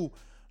to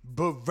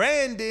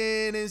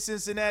Brandon in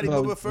Cincinnati.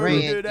 But before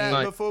we do that.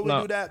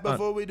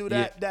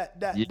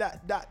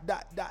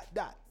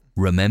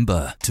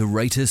 Remember to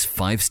rate us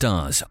 5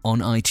 stars on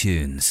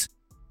iTunes.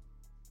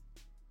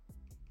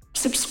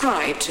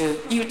 Subscribe to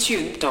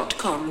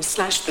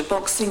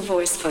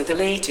youtube.com/theboxingvoice for the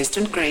latest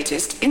and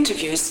greatest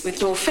interviews with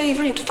your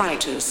favorite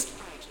fighters.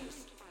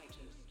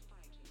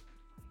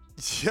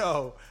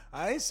 Yo,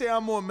 I ain't say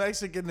I'm more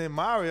Mexican than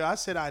Mario. I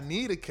said I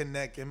need a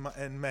connect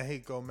in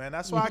Mexico, man.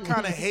 That's why I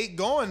kind of hate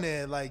going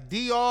there. Like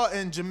DR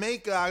and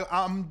Jamaica,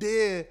 I'm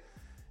there,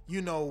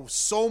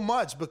 so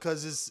much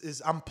because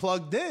I'm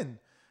plugged in.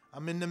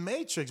 I'm in the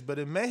Matrix, but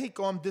in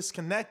Mexico, I'm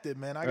disconnected,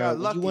 man. I got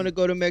lucky. If you want to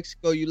go to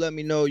Mexico, you let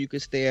me know. You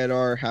can stay at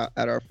our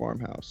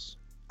farmhouse.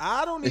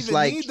 I don't even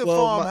need the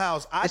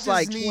farmhouse.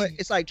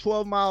 It's like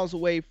 12 miles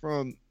away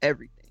from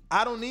everything.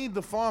 I don't need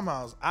the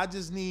farmhouse. I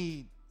just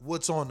need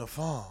what's on the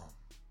farm.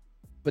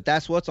 But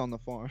that's what's on the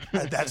farm.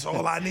 That's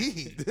all I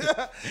need.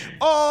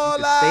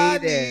 All I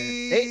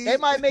need. They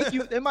might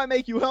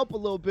make you help a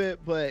little bit,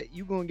 but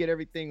you gonna get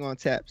everything on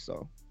tap.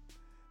 So.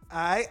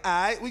 All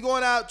right. We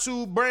going out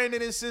to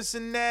Brandon in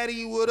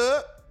Cincinnati. What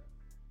up?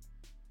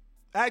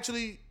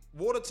 Actually,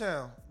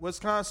 Watertown,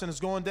 Wisconsin is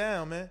going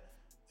down, man.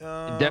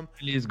 It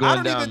definitely is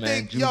going down,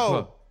 man.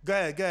 Go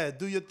ahead.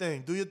 Do your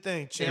thing,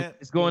 champ.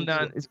 It's going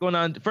down.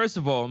 First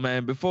of all,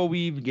 man, before we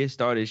even get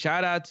started,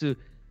 shout out to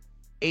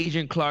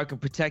Agent Clark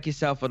and Protect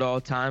Yourself at all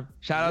time.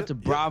 Shout out to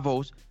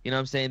Bravos. You know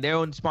what I'm saying? Their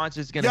own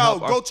sponsors going to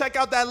help. Go check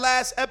out that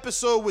last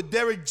episode with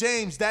Derek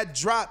James. That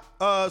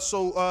dropped.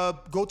 So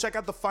go check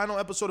out the final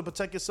episode of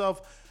Protect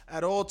Yourself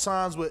at all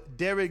times with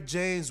Derek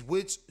James,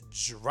 which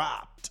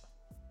dropped.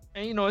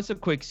 And it's a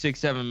quick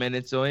 6-7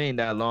 minutes, so it ain't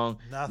that long.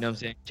 Nothing. You know what I'm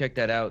saying? Check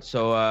that out.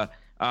 So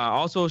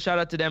also shout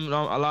out to them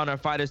allowing our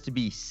fighters to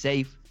be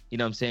safe. You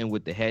know what I'm saying,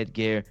 with the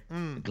headgear,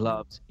 the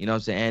gloves, you know what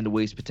I'm saying, and the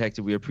waist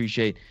protector. We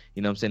appreciate,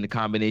 you know what I'm saying, the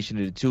combination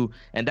of the two.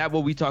 And that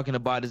what we're talking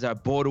about is our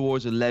Border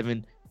Wars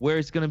 11, where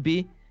it's going to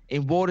be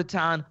in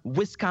Watertown,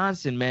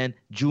 Wisconsin, man,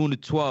 June the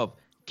 12th.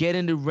 Get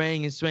in the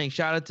ring and swing.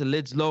 Shout out to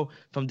Liz Lowe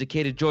from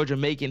Decatur, Georgia,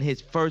 making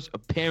his first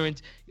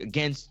appearance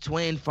against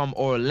Twin from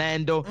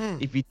Orlando.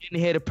 If you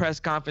didn't hear the press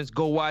conference,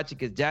 go watch it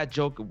because that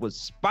joker was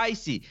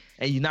spicy.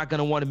 And you're not going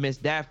to want to miss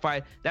that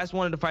fight. That's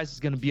one of the fights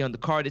that's going to be on the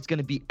card. It's going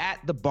to be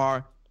at the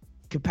bar.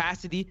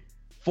 Capacity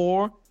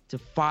 400 to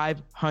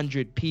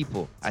 500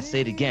 people. I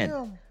say it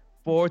again,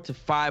 400 to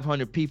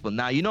 500 people.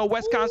 Now,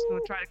 Wisconsin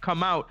will try to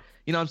come out,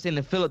 you know what I'm saying,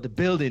 and fill up the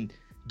building.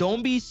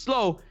 Don't be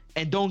slow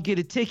and don't get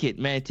a ticket,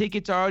 man.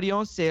 Tickets are already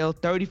on sale,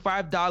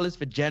 $35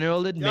 for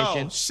general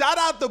admission. Shout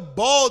out to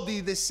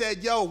Baldy that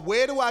said,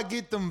 where do I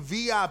get them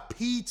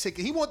VIP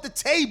tickets? He want the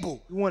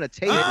table. You want a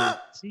table?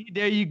 See,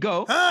 there you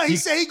go. He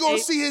said he gonna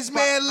see his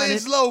man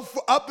Liz Lowe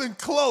up and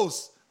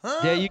close.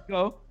 There you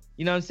go.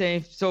 You know what I'm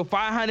saying? So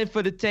 500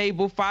 for the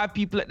table, 5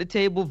 people at the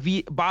table,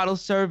 bottle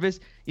service,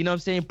 you know what I'm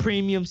saying?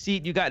 Premium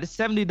seat. You got the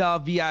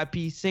 $70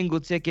 VIP single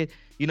ticket,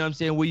 you know what I'm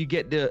saying? Where you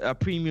get the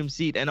premium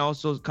seat and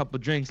also a couple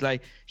drinks.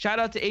 Like, shout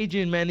out to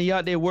Adrian, man. He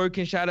out there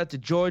working. Shout out to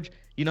George,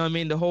 you know what I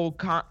mean? The whole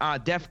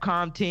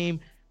DEFCON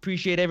team.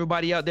 Appreciate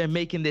everybody out there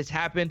making this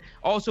happen.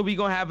 Also, we're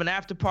going to have an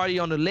after party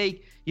on the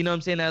lake. You know what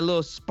I'm saying? That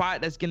little spot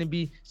that's going to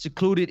be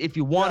secluded if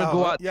you want to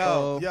go out.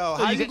 Yo, so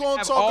how you going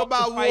to talk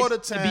about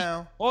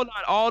Watertown? Hold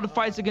on. All the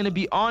fights are going to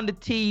be on the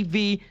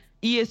TV,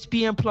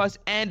 ESPN Plus,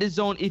 and the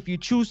Zone. If you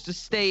choose to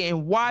stay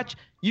and watch,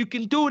 you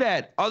can do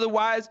that.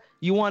 Otherwise,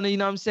 you want to, you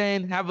know what I'm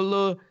saying, have a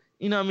little,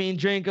 you know what I mean,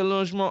 drink a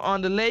little more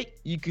on the lake,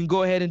 you can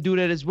go ahead and do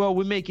that as well.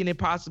 We're making it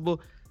possible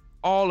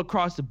all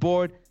across the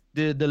board.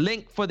 The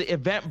link for the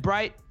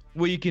Eventbrite,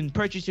 where you can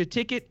purchase your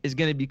ticket, is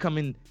going to be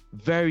coming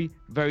very,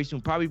 very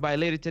soon. Probably by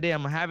later today,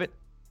 I'm going to have it.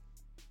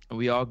 And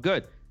we all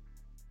good.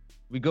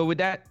 We good with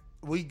that?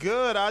 We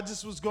good. I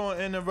just was going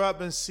to interrupt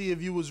and see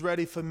if you was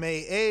ready for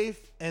May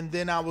 8th. And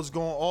then I was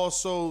going to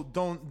also,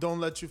 don't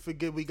let you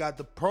forget, we got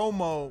the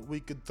promo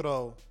we could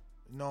throw.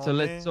 You know so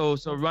what I mean?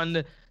 So run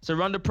the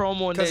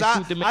promo and then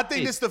shoot the I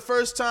think this the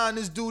first time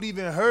this dude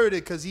even heard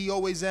it, because he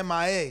always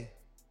MIA.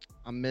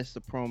 I missed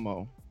the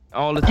promo.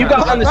 All the time. You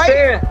gotta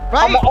understand,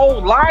 right? I'm an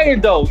old lion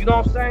though, you know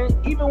what I'm saying?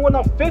 Even when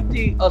I'm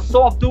 50, a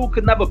soft dude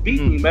could never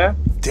beat me, man.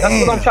 Damn.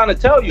 That's what I'm trying to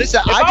tell you. Listen,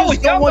 if I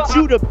just don't want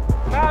you to...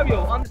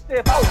 Mario,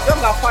 understand, if I was young,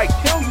 I'd probably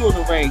kill you in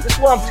the ring. This is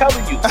what I'm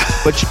telling you.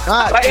 But you're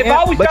not, like, if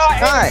I was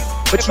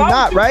but you're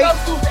not, right?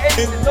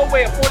 There's no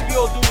way a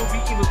 40-year-old dude would be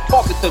even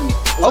talking to me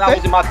when I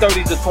was in my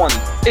 30s or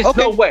 20s. It's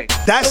no way.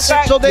 That's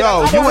so then,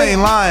 yo, you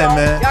ain't lying,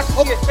 man. Y'all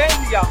should be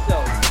ashamed of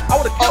yourselves. I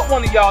would have killed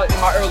one of y'all in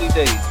my early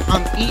days.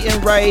 I'm eating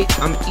right.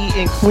 I'm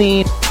eating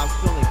clean. I'm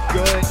feeling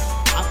good.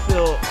 I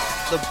feel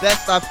the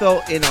best I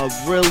felt in a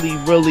really,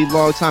 really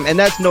long time. And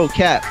that's no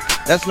cap.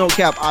 That's no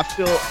cap. I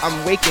feel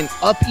I'm waking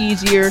up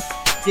easier,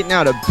 getting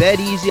out of bed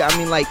easier. I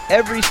mean, like,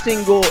 every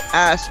single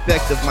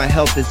aspect of my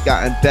health has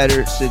gotten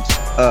better since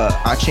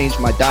I changed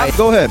my diet.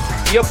 Go ahead.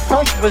 Your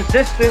punch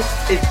resistance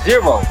is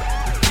 0.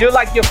 You're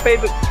like your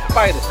favorite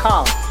fighter,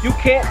 Khan. You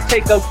can't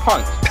take a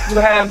punch. You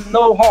have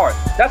no heart.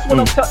 That's what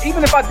I'm telling.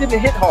 Even if I didn't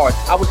hit hard,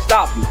 I would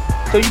stop you.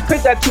 So you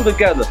put that two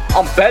together.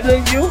 I'm better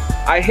than you.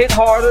 I hit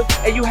harder,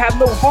 and you have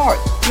no heart.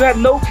 You have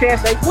no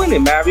chance at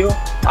winning, Mario.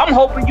 I'm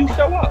hoping you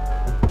show up.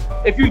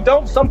 If you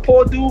don't, some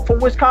poor dude from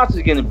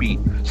Wisconsin is gonna beat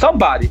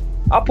somebody.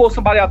 I'll pull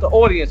somebody out the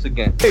audience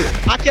again.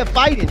 I kept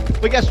fighting,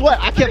 but guess what?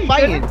 I kept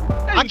fighting.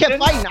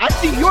 I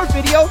see your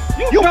video.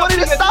 You wanted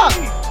to stop.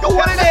 You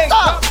wanted to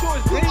stop.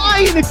 You're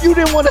lying if you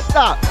didn't want to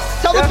stop.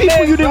 Tell the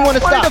people you didn't want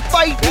to stop. You wanted to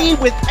fight me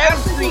with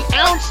every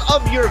ounce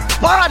of your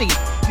body.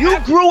 You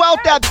grew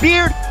out that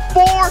beard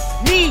for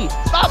me.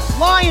 Stop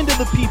lying to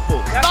the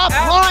people. Stop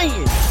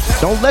lying.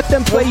 Don't let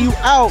them play you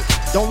out.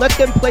 Don't let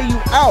them play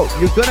you out.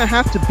 You're going to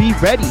have to be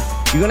ready.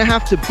 You're going to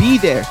have to be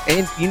there.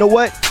 And you know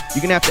what?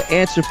 You're going to have to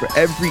answer for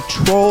every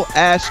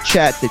troll-ass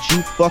chat that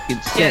you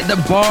fucking sent. Yeah,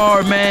 the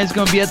bar, man. It's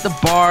going to be at the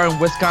bar in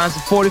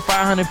Wisconsin.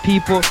 4,500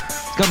 people.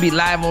 It's going to be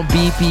live on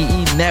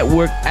BPE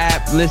Network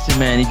app. Listen,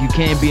 man, if you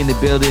can't be in the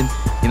building,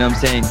 you know what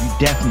I'm saying, you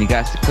definitely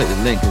got to click the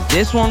link. Because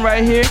this one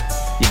right here,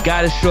 you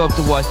got to show up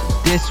to watch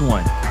this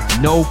one.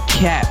 No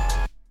cap.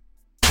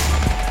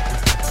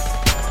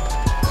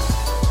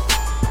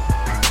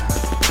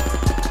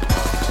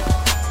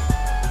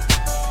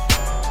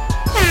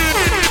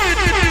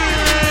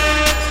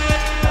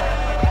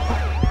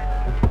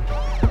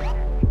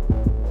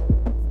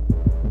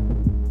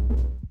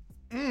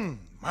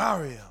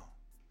 Mario.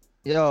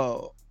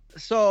 Yo,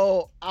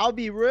 so I'll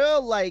be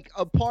real, like,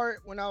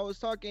 apart when I was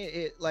talking,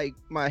 it like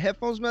my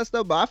headphones messed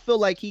up, but I feel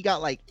like he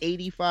got like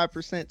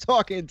 85%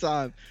 talking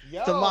time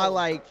to my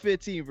like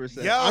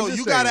 15%. Yo,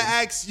 you gotta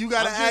ask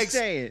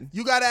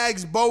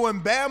Bo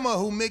and Bama,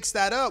 who mixed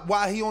that up,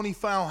 why he only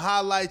found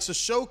highlights of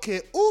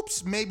Showcase.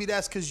 Oops, maybe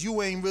that's because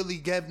you ain't really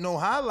get no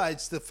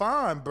highlights to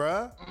find,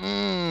 bruh.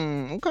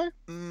 Okay.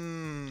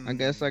 I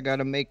guess I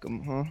gotta make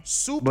them, huh?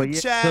 Super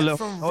chat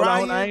from hold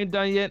Ryan. on, I ain't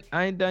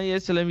done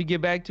yet. So let me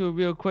get back to it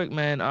real quick,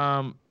 man.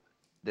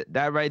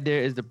 That right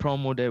there is the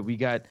promo that we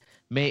got.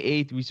 May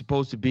 8th, we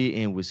supposed to be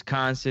in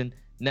Wisconsin.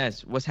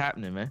 Ness, what's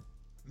happening, man?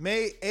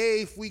 May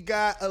 8th, we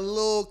got a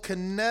little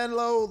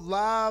Canelo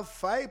live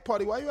fight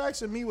party. Why you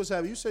asking me what's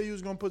happening? You said you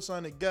was going to put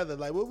something together.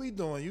 Like, what we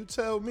doing? You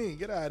tell me.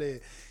 Get out of here.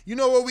 You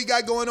know what we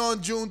got going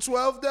on June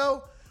 12th,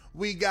 though?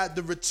 We got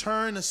the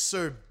return of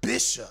Sir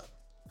Bishop.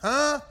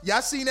 Huh?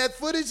 Y'all seen that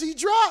footage he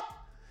dropped?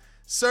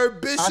 Sir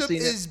Bishop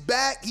is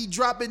back. He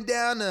dropping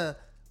down a...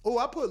 Oh,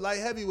 I put light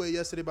heavyweight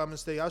yesterday by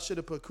mistake. I should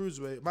have put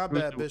cruiserweight. My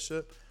bad,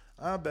 Bishop.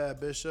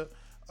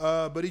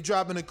 But he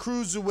dropping a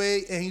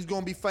cruiserweight, and he's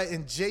going to be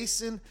fighting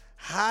Jason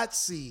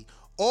Hotsey.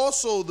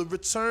 Also, the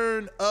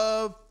return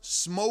of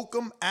Smoke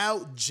 'em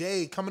Out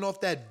Jay, coming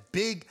off that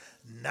big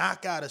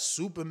knockout of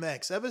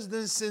Supermax. Ever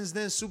since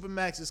then,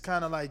 Supermax is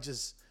kind of like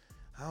just,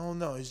 I don't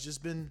know. He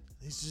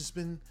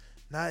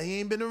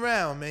ain't been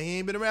around, man. He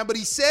ain't been around. But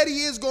he said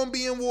he is going to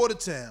be in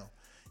Watertown.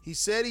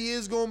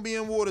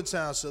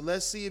 So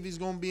let's see if he's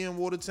going to be in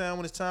Watertown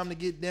when it's time to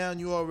get down.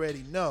 You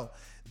already know.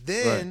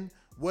 Then,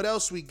 what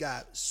else we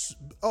got?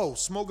 Oh,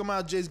 Smoke 'em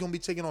Out Jay is going to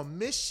be taking on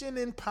Mission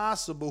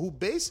Impossible, who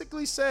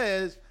basically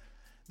says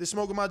that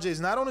Smoke 'em Out Jay is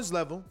not on his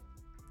level,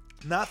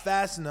 not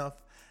fast enough,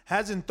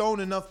 hasn't thrown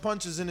enough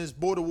punches in his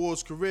Border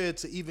Wars career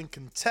to even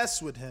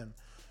contest with him.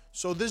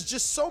 So there's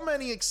just so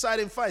many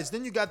exciting fights.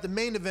 Then you got the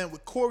main event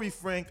with Corey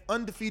Frank,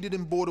 undefeated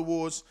in Border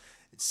Wars,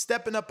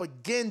 stepping up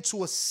again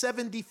to a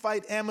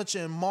 70-fight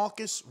amateur in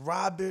Marcus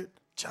Robert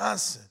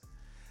Johnson.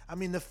 I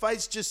mean, the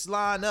fights just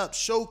line up.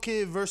 Show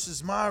Kid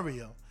versus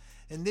Mario.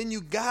 And then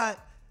you got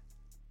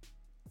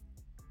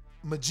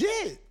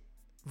Majid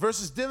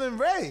versus Dylan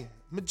Ray.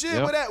 Majid,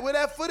 yep. where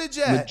that footage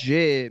at?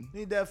 Majid.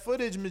 Need that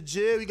footage,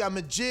 Majid. We got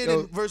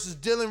Majid versus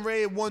Dylan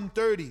Ray at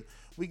 130.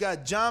 We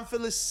got John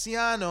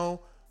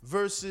Feliciano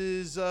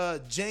versus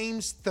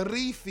James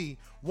Tarifi,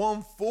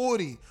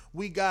 140.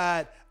 We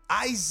got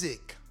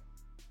Isaac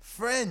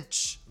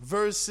French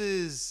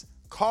versus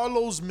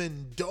Carlos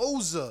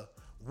Mendoza,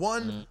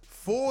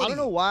 140. I don't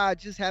know why. I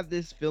just have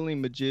this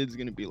feeling Majid's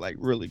going to be, like,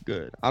 really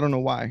good. I don't know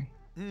why.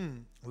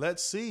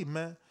 Let's see,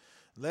 man.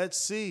 Let's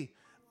see.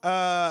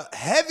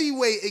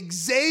 Heavyweight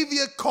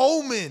Xavier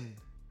Coleman.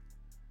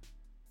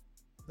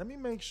 Let me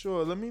make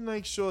sure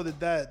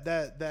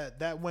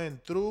that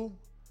went through.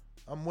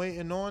 I'm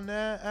waiting on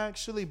that,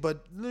 actually.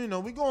 But, you know,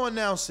 we gonna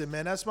announce it,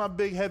 man. That's my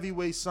big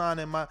heavyweight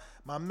signing, my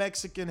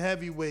Mexican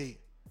heavyweight.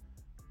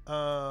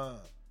 Ruben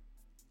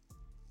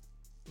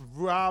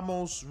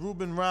Ramos,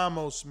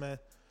 man.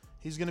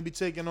 He's gonna be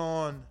taking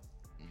on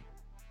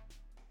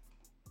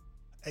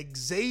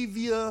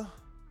Xavier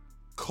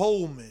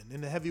Coleman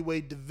in the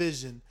heavyweight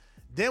division.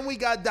 Then we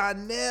got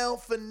Donnell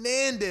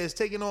Fernandez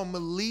taking on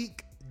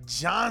Malik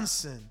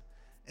Johnson.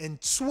 And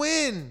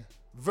Twin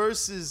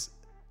versus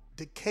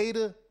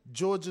Decatur,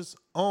 Georgia's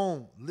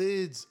own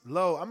Lids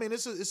Low. I mean,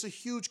 it's a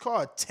huge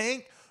card.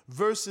 Tank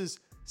versus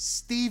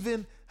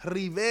Steven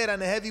Rivera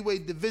in the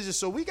heavyweight division.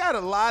 So we got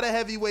a lot of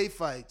heavyweight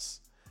fights.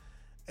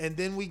 And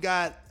then we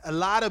got a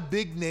lot of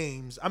big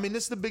names. I mean,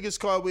 this is the biggest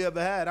card we ever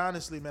had,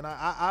 honestly, man.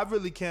 I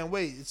really can't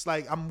wait. It's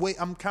like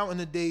I'm counting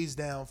the days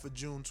down for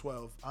June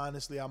 12th.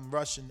 Honestly, I'm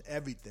rushing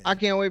everything. I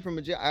can't wait for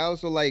Majid. I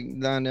also like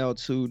Donnell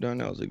too.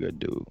 Donnell's a good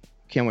dude.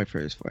 Can't wait for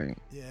his fight.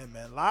 Yeah,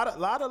 man. A lot of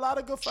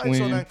good fights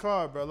on that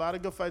card, bro. A lot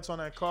of good fights on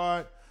that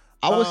card.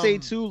 I would say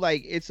too,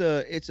 like it's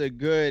a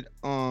good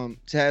to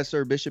have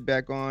Sir Bishop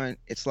back on.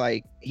 It's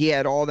like he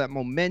had all that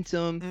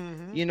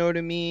momentum, you know what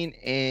I mean?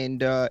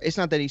 And it's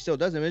not that he still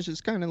doesn't. It's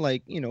just kind of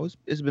like, you know,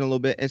 it's been a little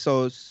bit, and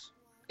so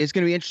it's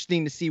gonna be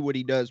interesting to see what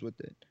he does with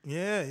it.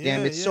 Yeah.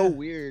 Damn, it's so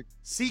weird.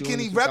 See, can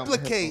he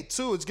replicate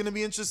too? It's gonna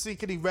be interesting.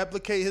 Can he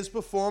replicate his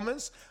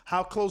performance?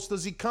 How close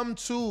does he come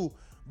to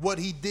what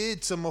he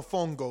did to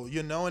Mofongo?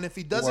 You know, and if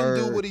he doesn't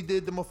do what he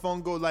did to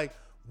Mofongo, like,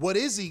 what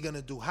is he going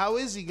to do? How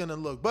is he going to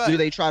look? But do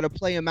they try to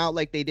play him out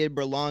like they did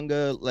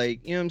Berlanga? Like,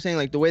 you know what I'm saying?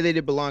 Like, the way they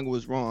did Berlanga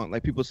was wrong.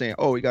 Like, people saying,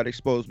 oh, he got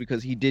exposed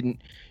because he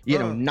didn't, you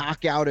know,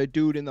 knock out a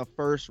dude in the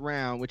first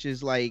round, which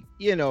is like,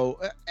 you know,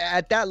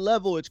 at that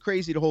level, it's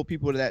crazy to hold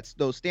people to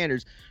those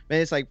standards.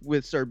 Man, it's like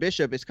with Sir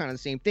Bishop, it's kind of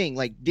the same thing.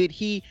 Like, did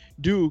he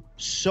do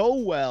so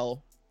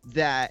well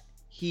that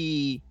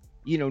he,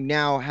 you know,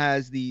 now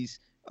has these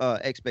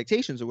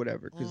expectations or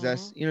whatever? Because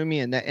that's, you know what I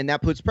mean? And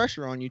that puts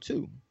pressure on you,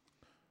 too.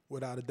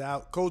 Without a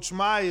doubt. Coach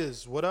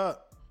Myers, what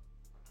up?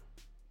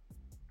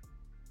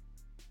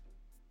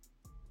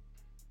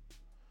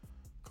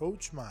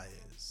 Coach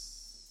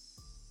Myers.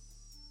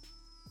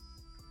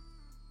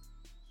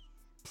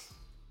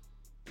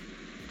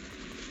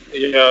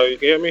 Yo, you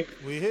hear me?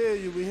 We hear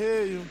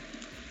you.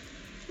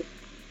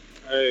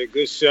 Hey,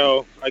 good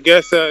show. I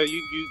guess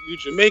you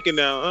Jamaican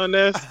now, huh,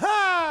 Ness?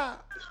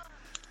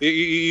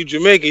 you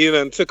Jamaican. You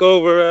done took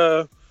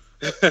over...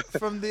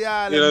 from the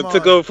island, you know,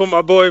 took over from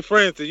my boy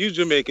Francis. You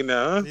Jamaican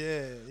now, huh?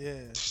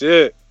 Yeah.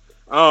 Shit.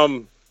 I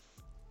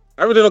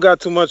really don't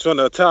got too much on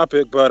the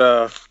topic,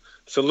 but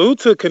salute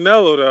to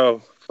Canelo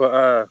though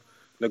for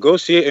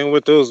negotiating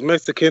with those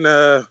Mexican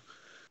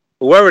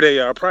whoever they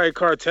are, probably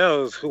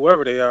cartels,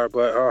 whoever they are.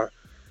 But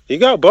he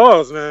got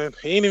balls, man.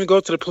 He ain't even go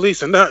to the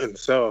police or nothing.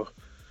 So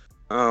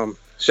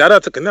shout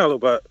out to Canelo,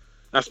 but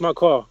that's my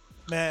call.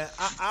 Man,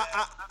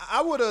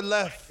 I would have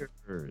left.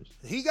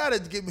 He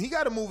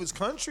gotta move his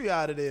country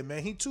out of there,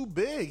 man. He too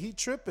big. He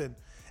tripping.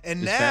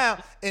 And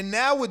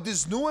now with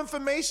this new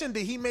information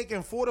that he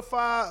making $4 to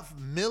 $5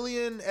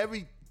 million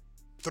every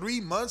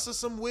 3 months or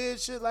some weird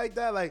shit like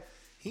that, like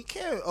he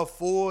can't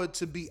afford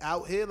to be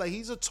out here. Like,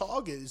 he's a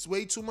target. It's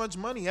way too much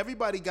money.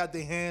 Everybody got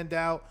their hand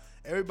out.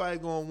 Everybody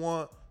gonna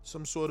want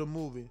some sort of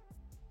movie.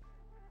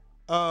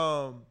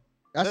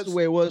 That's the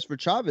way it was for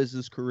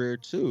Chavez's career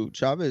too.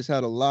 Chavez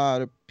had a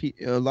lot of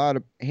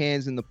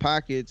hands in the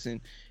pockets,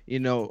 and you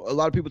know, a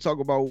lot of people talk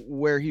about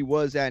where he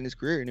was at in his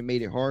career, and it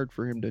made it hard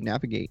for him to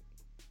navigate.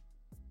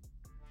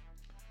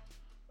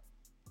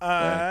 All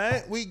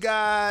right, we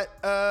got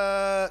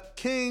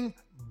King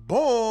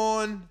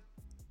Born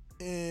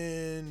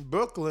in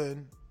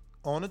Brooklyn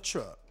on a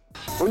truck.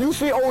 When you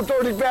see old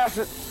dirty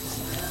bastard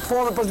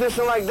fall in a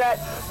position like that,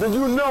 then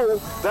you know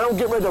that I'm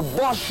getting ready to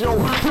bust your.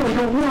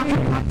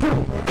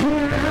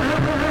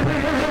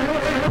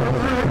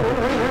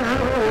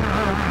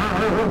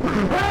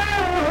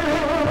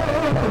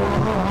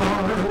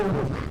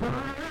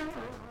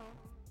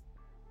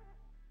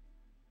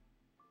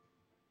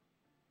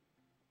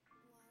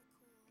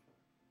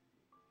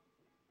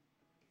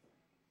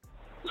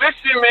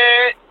 Listen listen,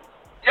 man.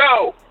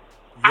 Yo.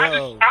 I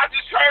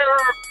just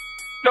heard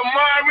the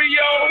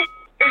Mario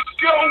is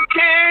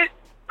joking.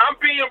 I'm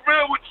being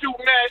real with you,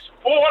 Ness.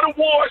 Border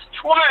Wars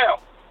 12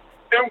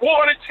 in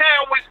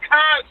Watertown,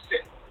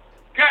 Wisconsin.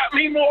 Got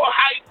me more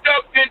hyped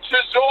up than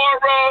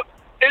Chisora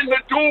and the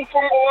dude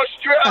from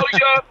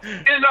Australia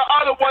and the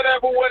other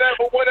whatever.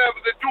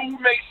 The dude who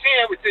makes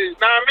sandwiches.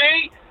 Know what I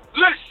mean?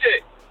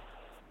 Listen,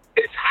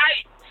 it's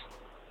hyped.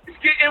 It's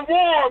getting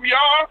warm,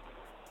 y'all.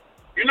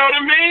 You know what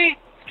I mean?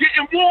 It's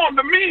getting warm.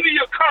 The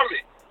media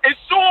coming.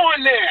 It's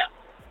on there.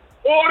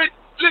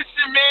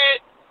 Listen, man.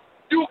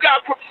 You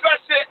got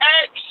Professor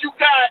X. You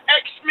got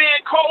X-Man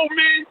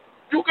Coleman.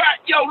 You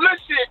got,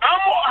 listen, I'm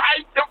more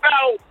hyped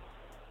about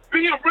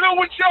being real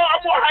with y'all.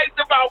 I'm more hyped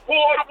about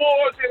Border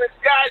Wars and this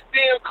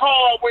goddamn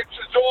car with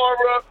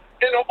Chisora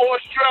and the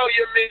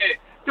Australia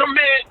man. The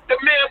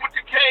man with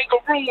the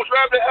kangaroos,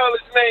 whatever the hell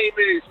his name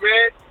is,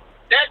 man.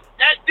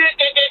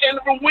 And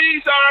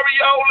Ruiz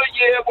Ariola,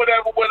 yeah,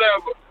 whatever.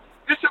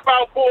 This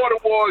about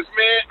Border Wars,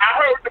 man.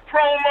 I heard the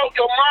promo,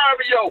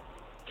 Mario,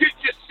 get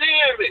your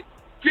salmon,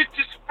 get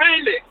your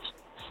spinach,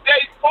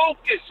 stay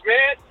focused,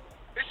 man.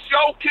 This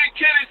show Kid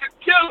is a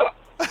killer.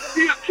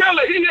 He a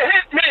killer. He a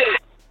hitman.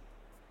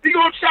 He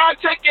gonna try to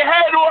take your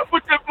head off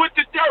with the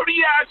dirty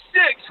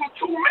I-6 from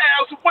 2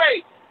 miles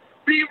away.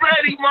 Be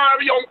ready,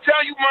 Mario. I'm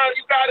telling you, Mario,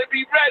 you gotta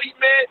be ready,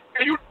 man.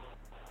 And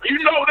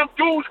you know them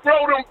dudes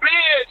grow them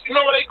beards. You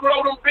know they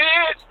grow them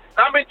beards?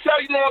 I've been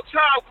telling you all the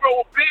time,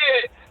 grow a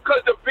beard.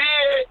 Because the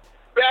beard,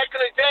 back in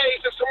the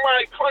days, if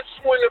somebody punched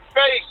you in the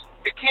face,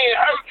 it can't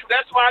hurt you.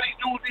 That's why these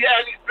dudes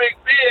have these big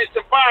beards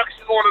and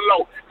boxes on the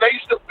low. They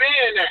used to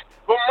ban that.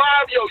 But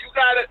Mario, you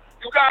gotta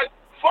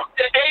fuck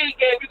the A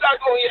game. You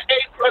gotta go in your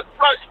A++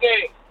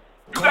 game.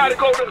 You gotta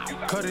go to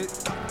cut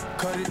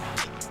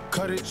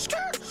it.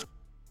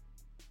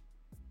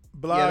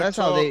 That's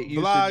how they used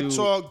Blog to do.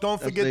 Talk.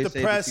 Don't forget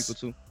to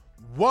press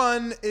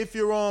 1 if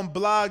you're on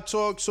Blog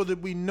Talk so that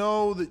we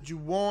know that you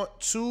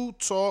want to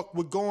talk.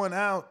 We're going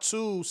out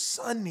to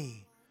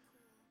sunny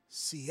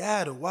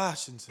Seattle,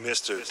 Washington.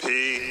 Mr.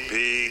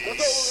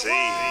 PBC,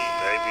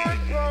 baby.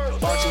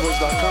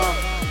 BoxingVoice.com.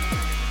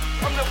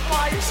 I'm the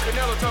flyest.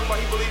 Canelo talking about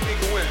he believes he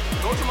can win.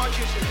 Go to my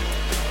kitchen.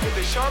 Get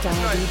the sharpest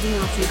knife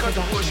and cut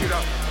the bullshit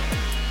out.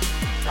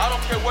 I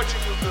don't care what you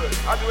do good.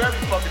 I do every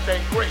fucking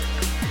thing great.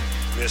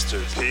 Mr.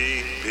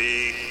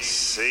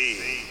 PBC,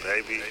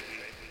 baby.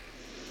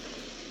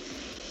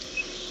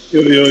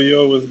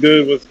 Yo, what's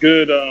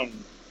good?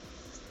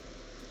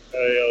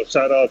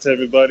 Shout out to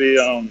everybody.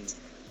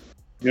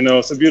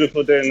 It's a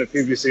beautiful day in the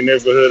PBC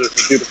neighborhood.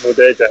 It's a beautiful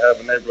day to have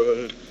a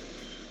neighborhood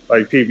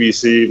like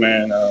PBC,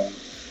 man.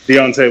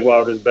 Deontay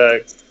Wilder's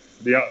back.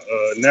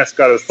 Ness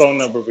got his phone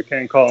number, but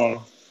can't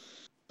call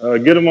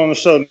him. Get him on the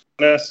show,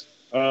 Ness.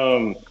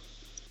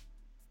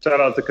 Shout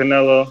out to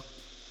Canelo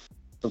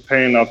for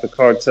paying off the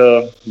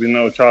cartel. We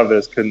know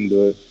Chavez couldn't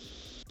do it.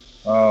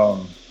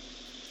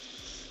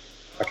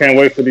 I can't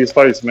wait for these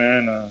fights,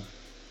 man.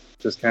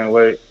 Just can't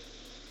wait.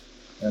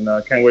 And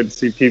I can't wait to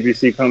see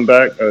PBC come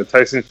back.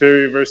 Tyson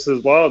Fury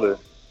versus Wilder.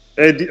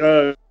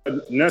 Hey,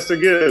 Nestor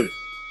Gibbs,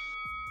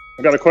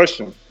 I got a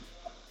question.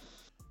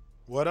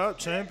 What up,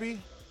 Champy?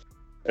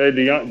 Hey,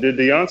 did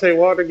Deontay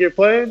Wilder get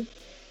played?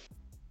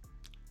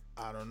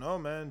 I don't know,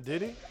 man.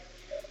 Did he?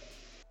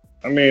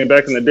 I mean,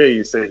 back in the day,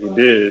 you said he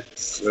did.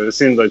 But it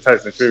seems like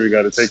Tyson Fury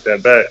got to take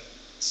that back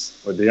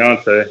with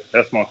Deontay.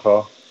 That's my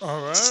call.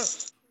 All right.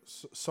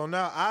 So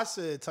now I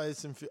said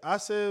I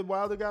said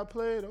Wilder got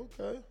played.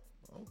 Okay.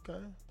 I'm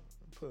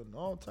putting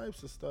all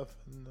types of stuff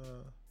in.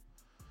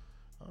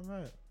 All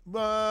right.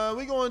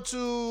 We going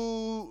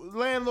to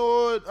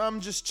Landlord. I'm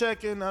just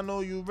checking. I know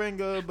you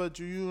ringer, but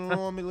you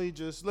normally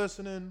just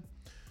listening.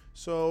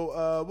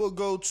 So we'll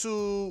go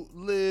to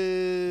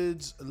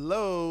Lids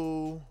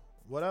Low.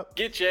 What up?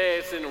 Get your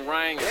ass in the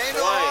ring and Ain't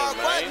no hard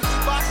swing, man.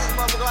 buttons. Boxing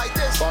motherfucker like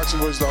this.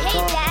 BoxingVoice.com.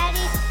 Hey,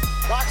 Daddy.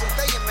 Boxing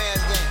thinking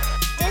man's game.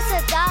 This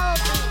is dollar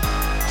beat.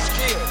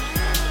 Skill.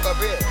 Up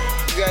here.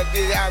 You gotta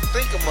be out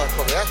thinking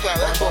motherfucker.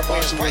 That's what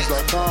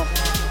BoxingVoice.com.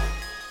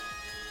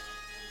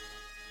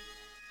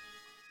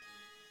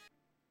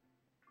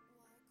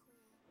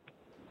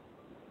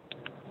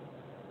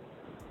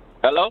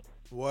 Hello?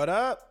 What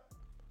up?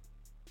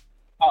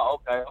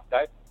 Oh,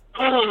 okay.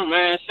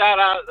 Man, shout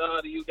out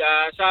to you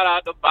guys. Shout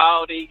out to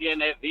Baldy getting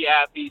that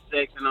VIP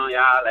section on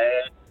y'all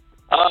ass.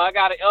 I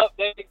got an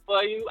update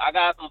for you. I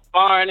got some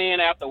sparring in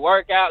after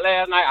workout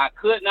last night. I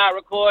could not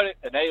record it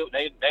because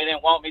they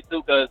didn't want me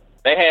to because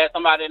they had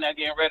somebody in there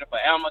getting ready for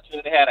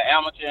amateur. They had an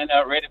amateur in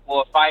there ready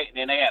for a fight, and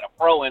then they had a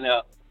pro in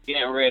there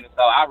getting ready.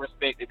 So I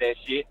respected that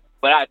shit.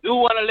 But I do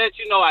want to let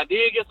you know I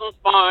did get some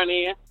sparring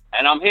in,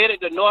 and I'm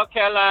headed to North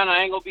Carolina.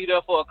 I ain't going to be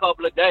there for a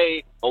couple of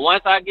days. But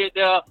once I get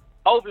there,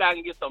 hopefully I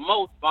can get some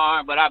more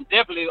sparring. But I'm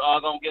definitely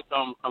going to get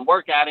some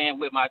workout in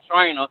with my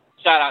trainer.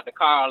 Shout out to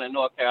Carl in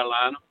North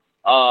Carolina.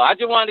 I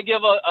just wanted to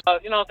give an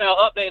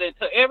update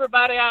to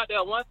everybody out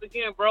there. Once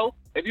again, bro,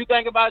 if you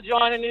think about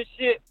joining this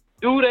shit,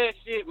 do that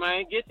shit,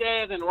 man. Get your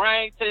ass in the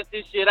ring, test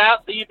this shit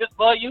out, see if it's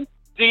for you,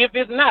 see if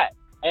it's not.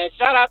 And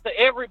shout out to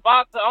every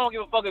boxer. I don't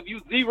give a fuck if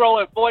you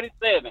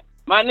 0-47.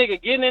 My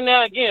nigga getting in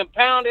there and getting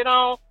pounded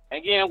on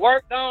and getting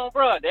worked on,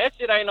 bro. That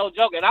shit ain't no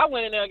joke. And I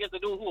went in there against a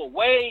dude who was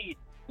way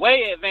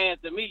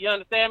advanced than me. You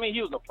understand me?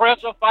 He was a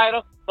pressure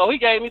fighter, so he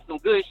gave me some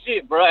good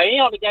shit, bro. And he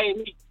only gave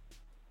me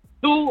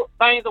 2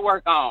 things to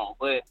work on.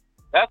 But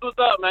that's what's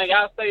up, man.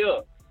 Y'all stay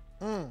up.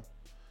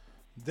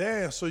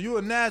 Damn, so you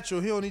a natural.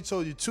 He only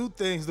told you 2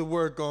 things to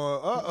work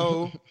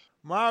on.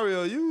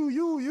 Mario, you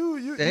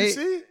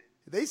see?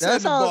 They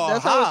set the ball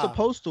That's high. how it's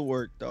supposed to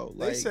work, though.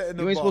 Like, you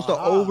ain't supposed to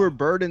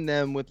overburden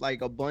them with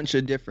like a bunch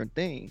of different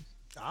things.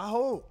 I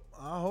hope.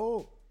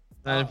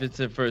 Not if it's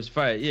a first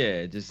fight,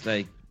 yeah. Just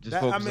focus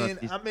on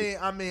these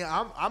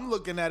I'm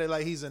looking at it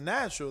like he's a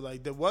natural.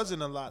 Like there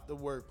wasn't a lot to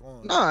work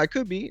on. No, it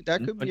could be.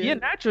 That could be. Yeah,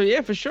 natural.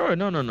 Yeah, for sure.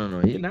 No.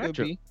 He's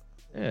natural.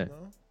 Yeah.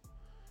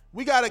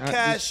 We got a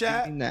cash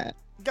app.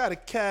 Got a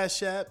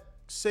cash app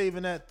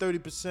saving that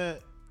 30%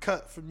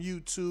 cut from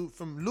YouTube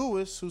from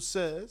Lewis, who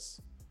says,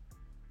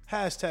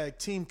 hashtag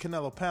Team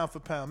Canelo pound for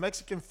pound,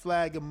 Mexican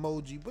flag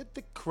emoji with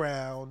the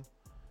crown.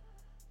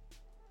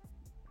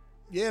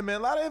 Yeah, man,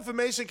 a lot of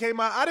information came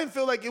out. I didn't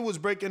feel like it was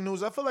breaking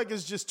news. I feel like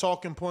it's just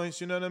talking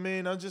points, you know what I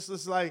mean?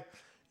 It's like,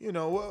 you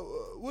know,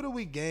 what do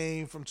we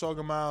gain from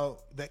talking about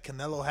that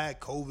Canelo had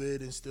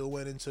COVID and still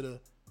went into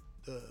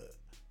the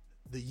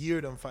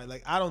Yeardom fight?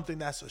 Like, I don't think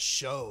that's a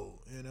show,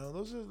 you know?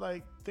 Those are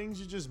like things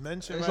you just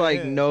mentioned. It's right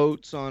like here.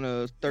 Notes on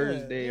a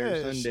Thursday or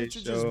Sunday shit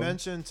you show. just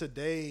mentioned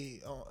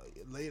today,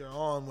 later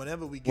on,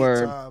 whenever we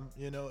get time,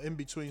 you know, in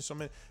between so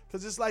many.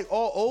 Because it's like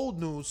all old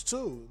news,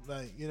 too.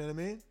 Like, you know what I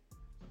mean?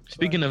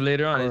 Speaking of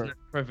later on, it's the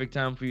perfect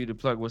time for you to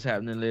plug what's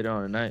happening later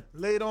on tonight.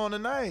 Later on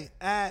tonight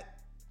at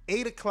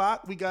 8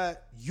 o'clock, we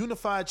got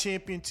unified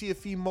champion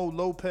Teofimo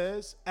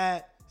Lopez.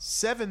 At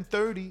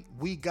 7:30,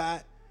 we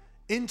got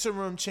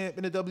interim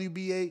champion of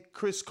WBA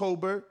Chris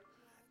Colbert.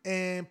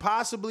 And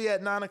possibly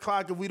at 9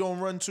 o'clock, if we don't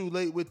run too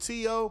late with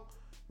Tio,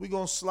 we're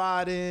going to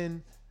slide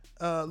in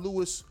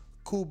Luis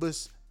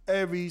Cubas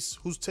Aries,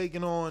 who's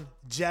taking on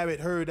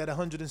Jarrett Hurd at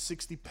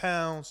 160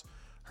 pounds.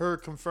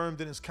 Hurd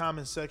confirmed in his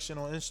comment section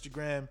on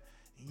Instagram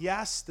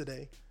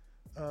yesterday.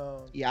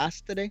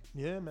 Yesterday?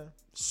 Yeah, man.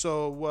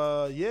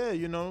 So,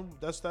 you know,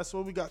 that's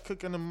what we got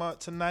cooking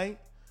tonight.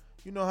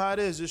 You know how it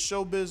is. It's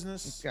show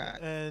business. Okay.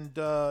 And,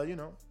 you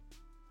know,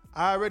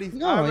 I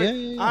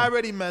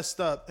already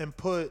messed up and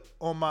put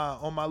on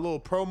my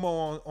little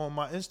promo on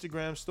my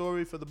Instagram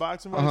story for the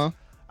boxing voice.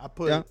 I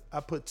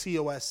put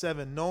Tio at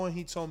 7, knowing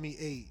he told me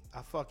 8.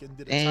 I fucking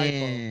did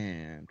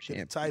a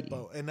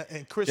typo.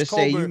 And Chris just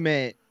Colbert, say you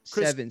meant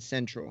 7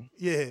 Central.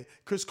 Yeah,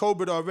 Chris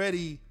Colbert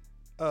already,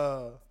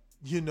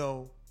 you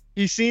know,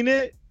 he seen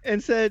it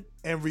and said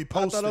and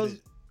reposted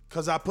it.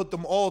 Cause I put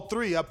them all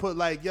 3. I put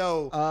like,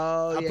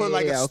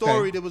 a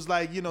story that was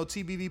like, you know,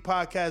 TBV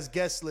podcast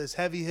guest list,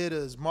 heavy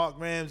hitters, Mark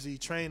Ramsey,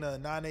 trainer,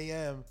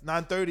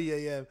 9:30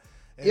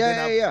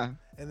 a.m.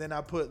 And then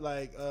I put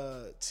like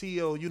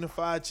T.O.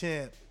 unified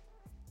champ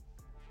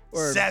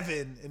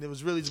 7, and it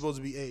was really supposed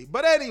to be 8.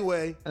 But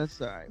anyway, that's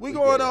all right. We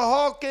going to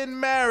Hawken,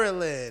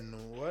 Maryland.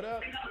 What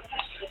up?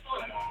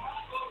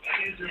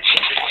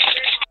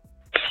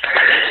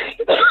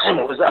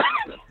 What's up?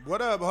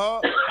 What up,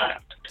 Hawk?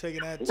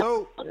 Taking that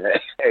tote.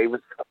 Hey,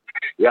 what's up?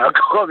 Y'all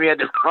called me at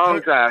the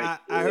wrong time.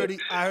 I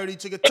heard he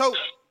took a tote.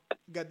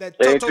 Got that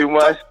tote. Ain't too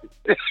much.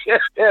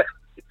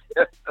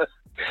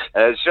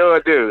 Sure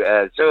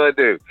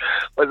do.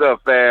 What's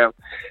up, fam?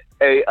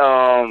 Hey,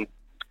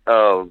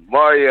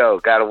 Mario,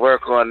 got to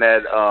work on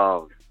that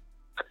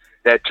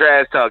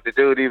trash talk. The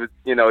dude, he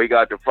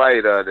got the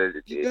fight.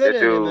 The dude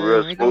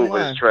real smooth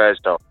with his trash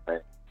talk,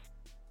 man.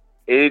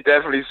 He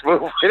definitely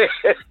smooth with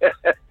it.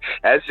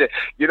 That's it.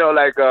 You know,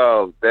 like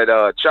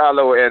that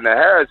Charlo and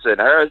Harrison.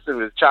 Harrison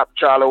was chopped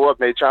Charlo up,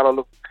 made Charlo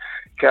look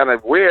kind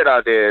of weird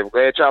out there.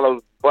 Glad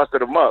Charlo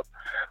busted him up.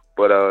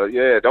 But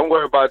don't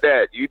worry about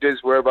that. You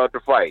just worry about the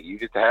fight. You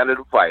just handle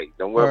the fight.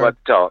 Don't worry about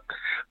the talk.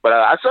 But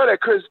I saw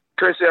that Chris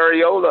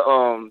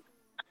Arreola,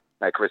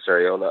 not Chris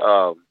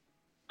Arreola,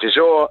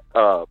 Joshua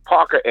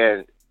Parker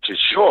and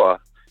Joshua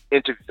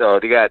they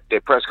got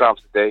their press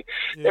conference today.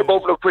 Yeah. They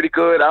both look pretty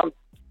good.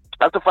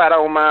 That's the fight I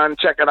don't mind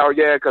checking out.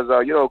 Yeah, because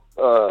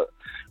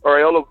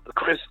Arreola,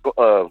 Chris,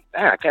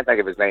 I can't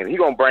think of his name. He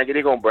gonna bring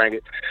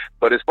it.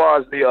 But as far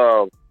as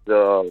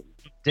the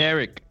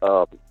Derek,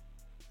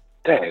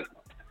 dang.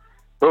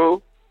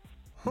 Who?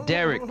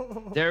 Derek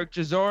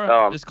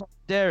Chisora. Just call him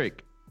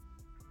Derek.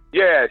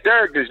 Yeah,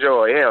 Derek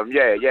DeJoy, him.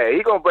 Yeah.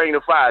 He gonna bring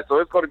the fight, so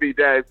it's gonna be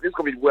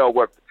well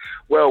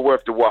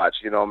worth to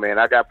watch. You know, man.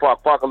 I got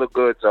Parker look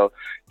good, so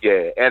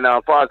yeah. And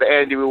as far as the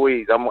Andy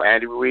Ruiz, I'm on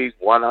Andy Ruiz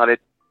 100.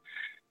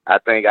 I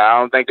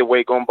don't think the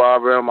weight gonna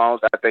bother him. I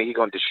think he's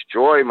gonna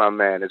destroy my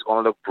man. It's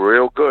gonna look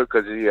real good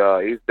because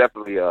he's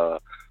definitely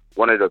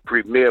one of the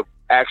premier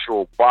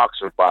actual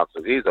boxers.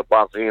 He's a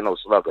boxer. He ain't no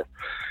slugger.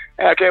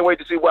 And I can't wait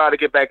to see Wilder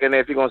get back in there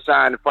if he's gonna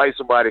sign and fight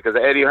somebody because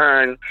Eddie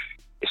Hearn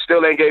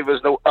still ain't gave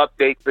us no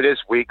update for this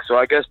week. So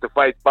I guess the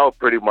fight's about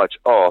pretty much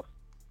off.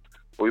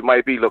 We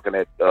might be looking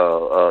at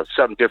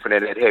something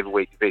different in that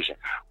heavyweight division.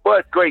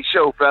 But great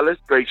show, fellas.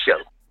 Great show.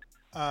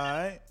 All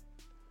right.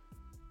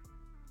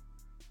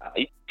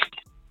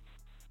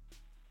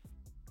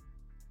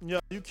 Yo,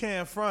 you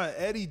can't front.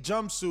 Eddie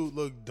jumpsuit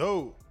look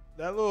dope.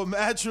 That little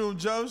Matchroom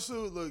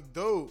jumpsuit look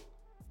dope.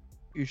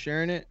 You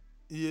sharing it?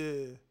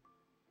 Yeah.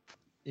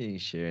 You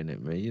ain't sharing it,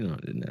 man. You know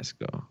the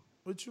Nesco.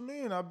 What you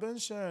mean? I've been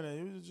sharing it.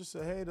 You was just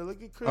a hater.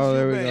 Look at Chris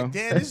there we Eubank. go.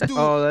 Damn, this dude.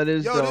 Oh, that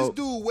is Yo, this dope.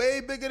 dude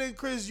way bigger than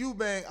Chris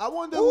Eubank. I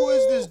wonder who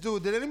is this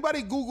dude. Did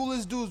anybody Google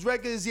this dude's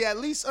record? Is he at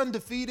least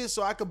undefeated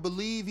so I could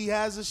believe he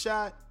has a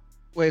shot?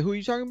 Wait, who are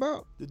you talking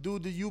about? The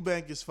dude that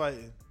Eubank is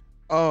fighting.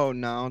 Oh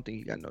no, I don't think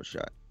he got no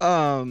shot.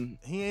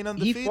 He ain't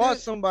undefeated. He fought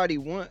somebody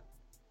once.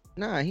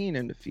 Nah, he ain't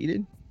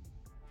undefeated.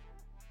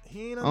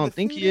 He ain't undefeated. I don't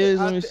think he is.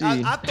 Let me see.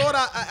 I thought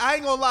I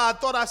ain't gonna lie. I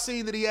thought I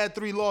seen that he had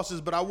 3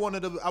 losses, but I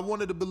wanted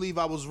to believe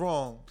I was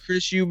wrong.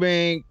 Chris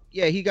Eubank,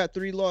 yeah, he got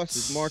 3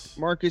 losses.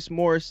 Marcus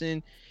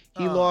Morrison,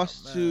 he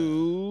lost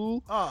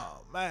to.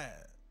 Oh man.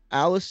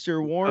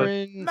 Alistair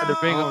Warren. No. I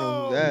don't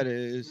know who that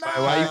is.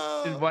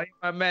 Why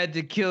you mad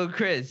to kill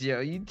Chris? Yo,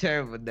 you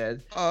terrible, Ness.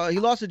 He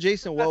lost to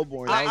Jason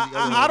Wellborn.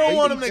 I don't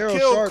want him to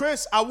kill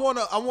Chris. I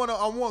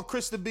want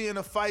Chris to be in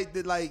a fight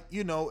that, like,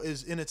 you know,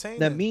 is entertaining.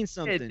 That means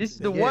something. Yeah, this is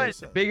the one.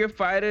 The bigger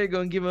fighter,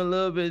 gonna give him a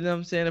little bit, you know what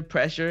I'm saying, of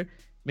pressure.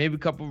 Maybe a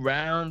couple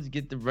rounds,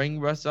 get the ring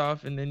rust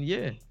off, and then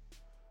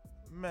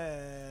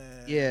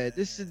Man. Yeah,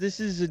 this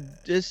is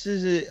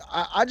a.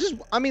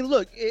 I mean,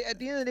 look, at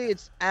the end of the day,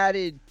 it's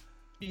added,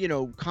 you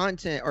know,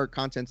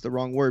 content's the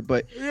wrong word,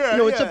 but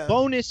it's a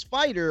bonus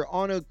fighter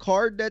on a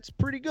card that's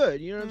pretty good.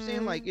 You know what I'm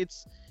saying? Like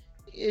it's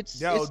Yo, it's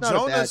not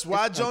Jonas, bad,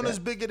 why it's not Jonas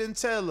bad. bigger than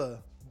Taylor?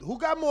 Who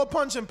got more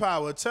punching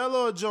power,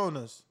 Taylor or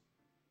Jonas?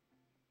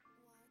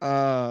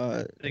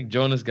 I think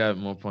Jonas got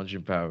more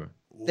punching power.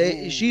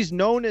 She's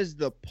known as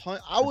the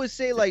punch. I would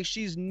say like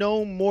she's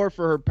known more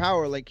for her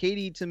power. Like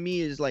Katie to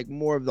me is like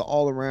more of the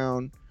all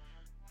around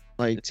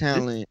like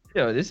talent.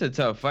 This is a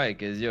tough fight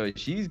because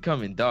she's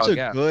coming dog It's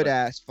a out. good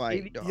ass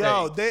fight. Dog.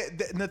 Yo,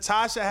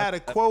 Natasha had a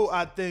quote,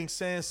 I think,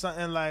 saying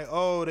something like,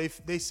 "Oh,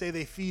 they say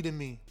they feeding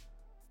me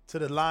to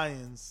the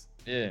lions."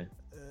 Yeah,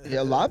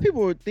 a lot of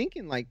people were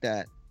thinking like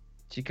that.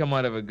 She come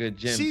out of a good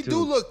gym. She too. do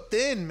look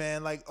thin,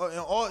 man. Like,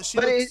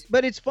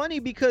 but it's funny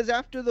because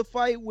after the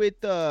fight with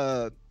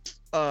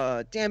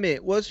damn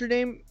it, what's her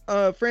name?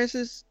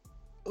 Francis.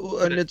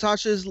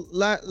 Natasha's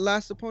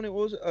last opponent,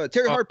 what was it?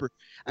 Terry Harper.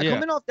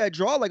 Coming off that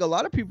draw, like a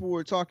lot of people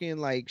were talking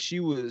like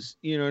she was,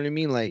 you know what I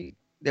mean? Like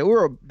they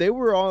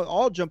were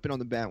all jumping on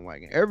the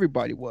bandwagon.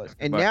 Everybody was.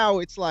 And now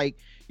it's like,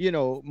 you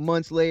know,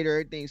 months later,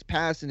 everything's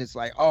passed and it's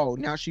like, oh,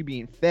 now she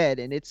being fed.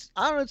 And it's,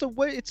 I don't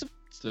know, it's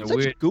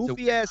such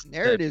goofy ass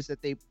narratives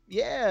that they,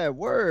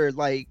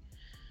 like,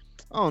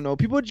 I don't know.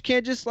 People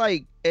can't just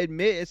like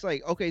admit it's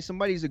like, okay,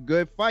 somebody's a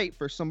good fight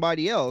for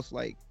somebody else.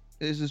 Like,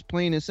 it's just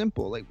plain and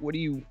simple. Like, what do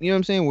you know what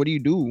I'm saying? What do you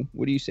do?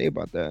 What do you say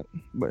about that?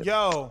 But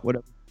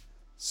whatever.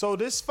 So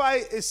this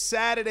fight is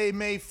Saturday,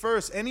 May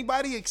 1st.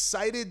 Anybody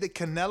excited that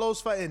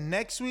Canelo's fighting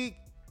next week?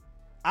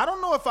 I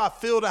don't know if I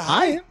feel the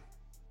hype.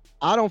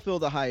 I don't feel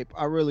the hype.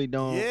 I really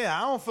don't. Yeah,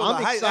 I don't feel the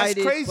hype. That's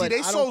crazy.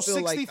 They sold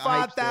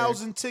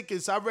 65,000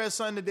 tickets. I read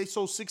something that they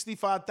sold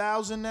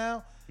 65,000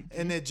 now,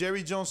 and that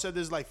Jerry Jones said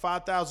there's like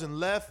 5,000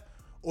 left,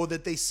 or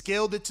that they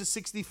scaled it to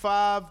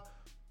 65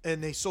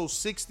 and they sold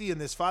 60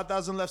 and there's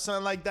 5,000 left,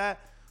 something like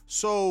that.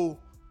 So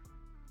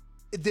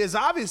there's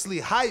obviously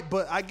hype,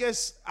 but I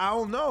guess I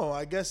don't know.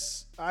 I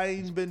guess I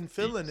ain't been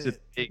feeling it.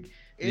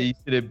 You see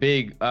the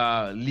big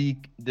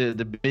leak,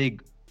 the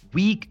big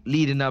week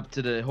leading up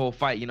to the whole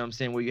fight, you know what I'm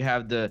saying, where you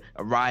have the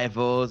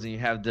arrivals and you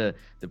have the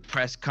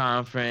press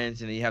conference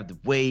and you have the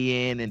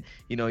weigh-in and,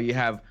 you know, you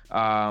have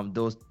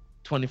those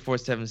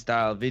 24/7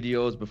 style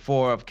videos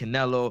before of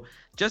Canelo,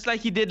 just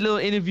like he did a little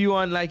interview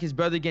on like his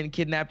brother getting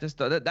kidnapped and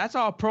stuff. That's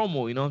all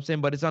promo, you know what I'm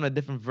saying, but it's on a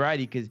different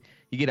variety because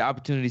you get an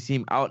opportunity to see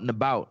him out and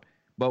about.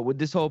 But with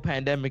this whole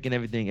pandemic and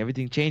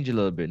everything changed a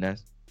little bit,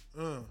 Ness.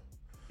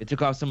 It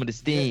took off some of the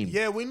steam.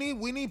 Yeah, we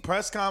need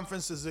press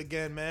conferences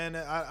again, man.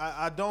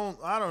 I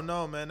don't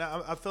know, man.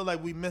 I feel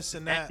like we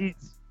missing that.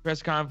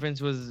 Press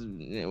conference was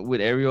with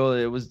Ariel.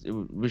 It was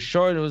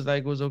short.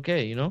 It was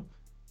okay, you know.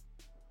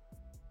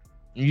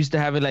 You used to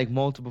have it like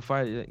multiple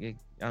fights.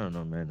 I don't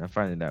know, man. I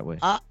find it that way.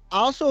 I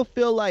also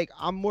feel like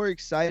I'm more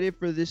excited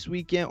for this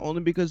weekend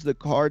only because the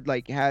card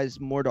like has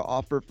more to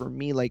offer for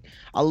me. Like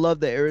I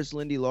love the Eris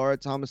Lindy Lara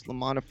Thomas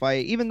Lamana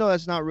fight, even though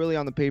that's not really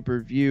on the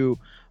pay-per-view.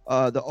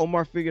 The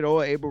Omar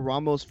Figueroa Abel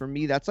Ramos, for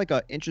me, that's like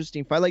an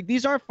interesting fight. Like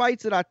these aren't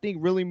fights that I think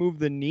really move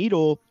the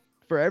needle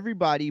for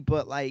everybody,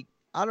 but like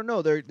I don't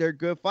know, they're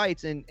good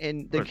fights. And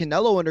the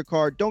Canelo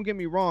undercard, don't get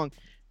me wrong,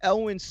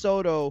 Elwin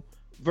Soto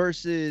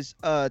versus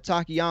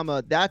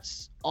Takayama,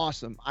 that's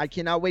awesome. I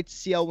cannot wait to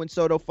see Elwin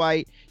Soto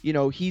fight. You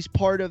know, he's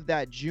part of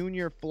that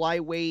junior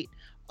flyweight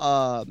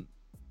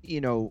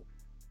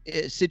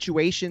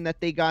situation that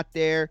they got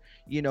there,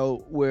 you know,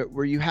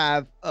 where you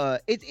have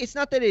it's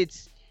not that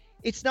it's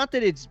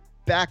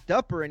backed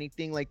up or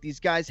anything. Like, these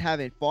guys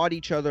haven't fought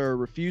each other or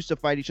refused to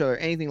fight each other or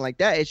anything like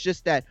that. It's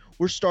just that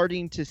we're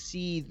starting to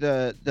see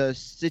the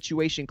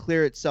situation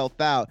clear itself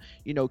out.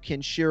 You know,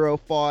 Kenshiro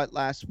fought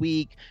last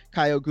week.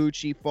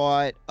 Kyoguchi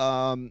fought,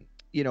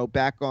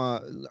 back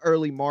on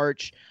early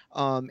March.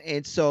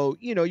 And so,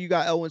 you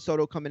got Elwin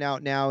Soto coming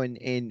out now and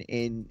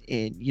coming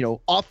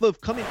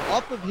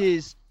off of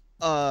his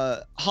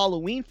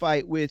Halloween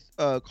fight with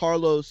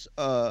Carlos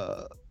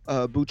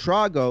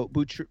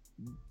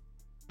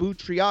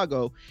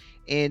Butriago.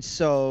 And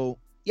so,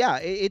 yeah,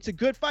 it's a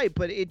good fight,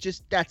 but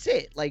that's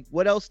it. Like,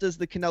 what else does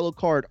the Canelo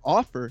card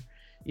offer?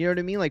 You know what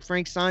I mean? Like,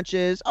 Frank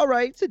Sanchez, all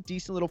right, it's a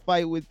decent little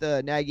fight with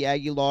Nagy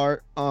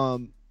Aguilar.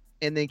 And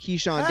then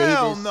Keyshawn Davis.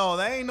 Hell no,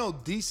 that ain't no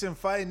decent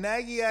fight.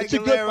 Nagy Aguilera. It's a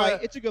good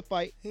fight. It's a good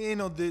fight.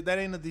 That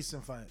ain't a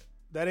decent fight.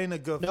 That ain't a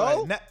good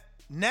No? fight.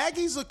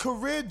 Nagy's a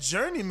career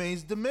journeyman.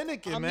 He's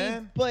Dominican,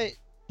 man. But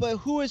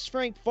who has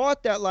Frank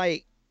fought that,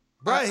 like?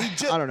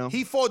 Right, I don't know.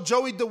 He fought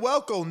Joey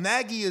DeWelko.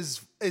 Nagy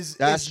is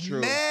That's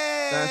true.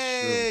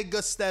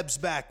 mega steps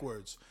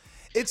backwards.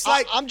 It's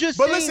I'm just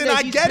but saying listen, that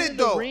I he's get been it in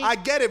the though. ring. I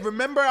get it.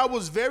 Remember, I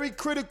was very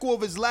critical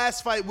of his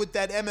last fight with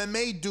that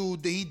MMA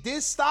dude. He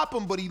did stop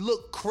him, but he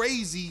looked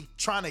crazy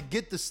trying to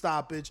get the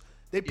stoppage.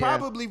 They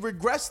probably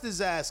regressed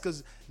his ass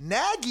because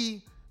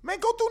Nagy, man,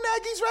 go through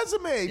Nagy's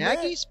resume.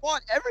 Nagy's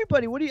fought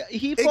everybody.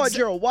 He fought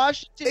Gerald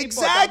Washington.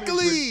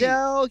 Exactly. He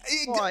fought Dominic Breazeale,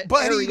 he fought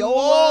But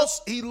Areola.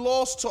 he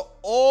lost to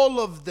all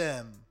of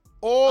them.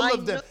 All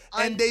of them.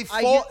 And they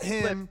fought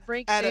him. But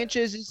Frank at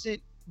Sanchez isn't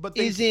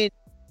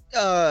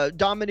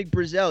Dominic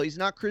Breazeale. He's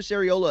not Chris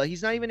Areola.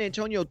 He's not even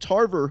Antonio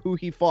Tarver, who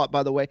he fought,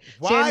 by the way.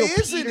 Why Samuel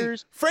isn't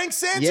Peters. he? Frank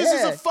Sanchez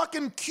is a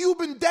fucking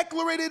Cuban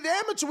declarated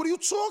amateur. What are you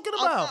talking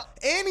about?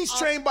 And he's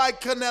trained by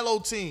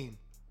Canelo team.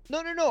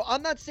 No.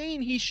 I'm not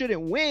saying he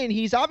shouldn't win.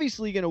 He's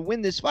obviously going to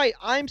win this fight.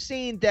 I'm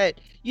saying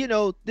that,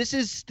 this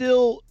is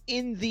still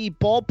in the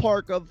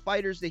ballpark of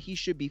fighters that he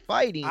should be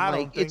fighting. I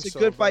don't think it's a so,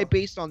 good bro. fight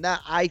based on that,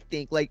 I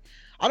think. Like,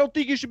 I don't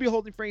think you should be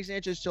holding Frank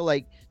Sanchez to,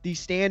 like, these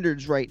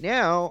standards right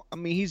now. I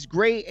mean, he's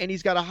great and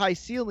he's got a high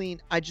ceiling.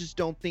 I just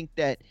don't think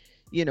that,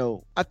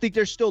 I think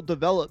there's still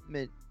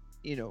development,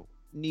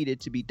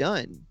 needed to be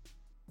done.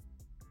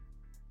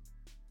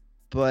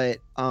 But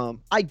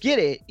I get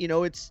it.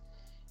 It's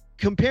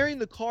comparing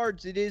the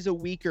cards. It is a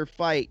weaker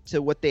fight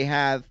to what they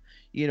have,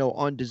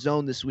 on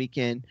DAZN this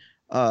weekend,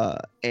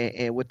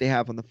 and what they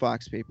have on the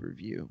Fox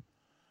pay-per-view.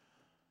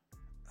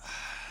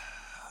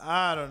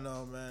 I don't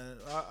know, man.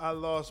 I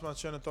lost my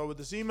train of thought with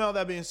this email.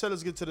 That being said,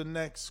 let's get to the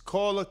next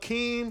caller.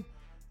 Akeem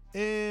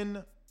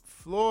in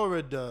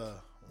Florida.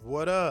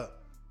 What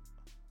up?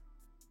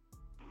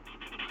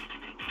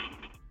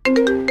 Oh,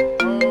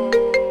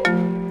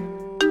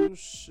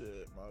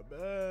 shit. My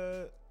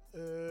bad.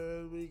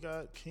 We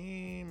got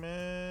Keem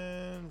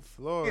in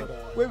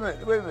Florida. Wait a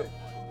minute.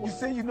 You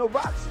say you know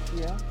boxing?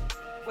 Yeah.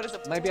 What is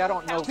it? Maybe I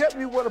don't know. Tell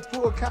me what a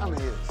pool counter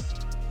is.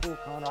 Pool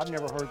counter? I've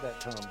never heard that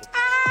term before.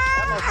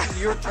 That must have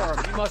been your term.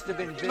 You must have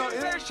been busy. No,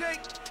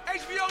 Shake,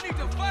 HBO need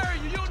to fire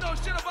you. You don't know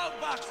shit about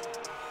boxing.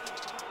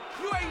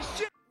 You ain't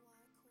shit.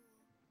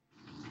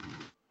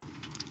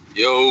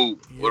 Yo,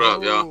 what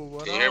up, y'all?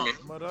 Can you hear me?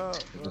 What up?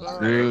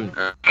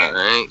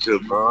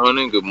 Good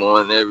morning. Good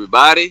morning,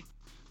 everybody.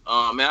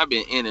 Man, I've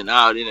been in and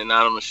out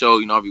on the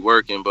show. I'll be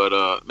working,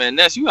 but man,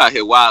 Ness, you out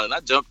here wilding. I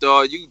jumped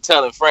on you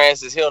telling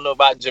Francis he don't know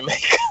about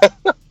Jamaica.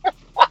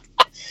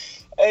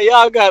 Hey,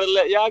 y'all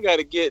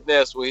gotta get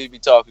Ness when he be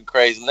talking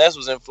crazy. Ness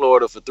was in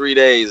Florida for 3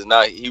 days, and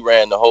now he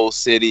ran the whole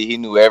city. He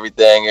knew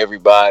everything,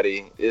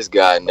 everybody. This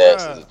guy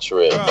Ness is a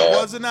trip, man.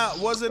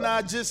 Wasn't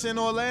I just in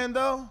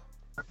Orlando?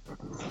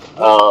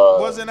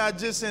 Wasn't I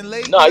just in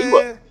Lakeland? No, you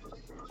was.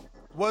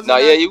 You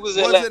was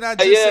in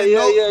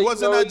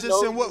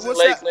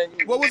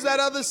what was that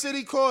other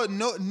city called?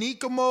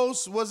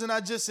 Nikamos? Wasn't I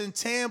just in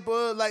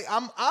Tampa? Like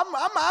I'm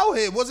out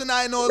here. Wasn't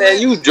I in Orlando?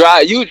 Man, you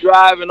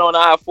driving on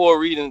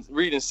I-4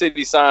 reading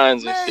city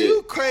signs and shit.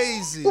 You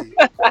crazy.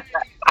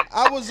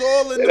 I was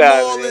all in the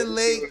mall in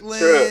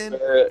Lakeland.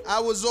 I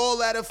was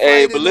all at a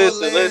fight in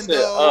Orlando.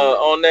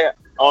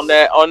 On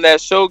that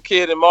Show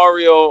Kid and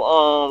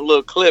Mario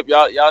little clip,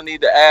 y'all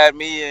need to add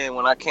me in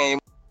when I came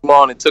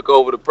on and took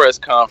over the press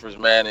conference,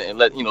 man, and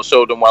let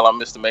show them while I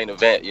missed the main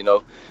event.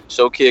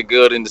 Show Kid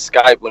good in the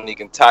Skype when he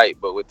can type,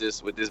 but with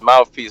this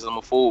mouthpiece, I'm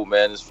a fool,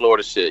 man. This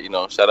Florida shit.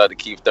 Shout out to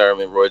Keith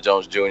Thurman, Roy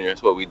Jones Jr.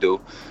 That's what we do.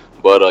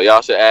 But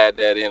y'all should add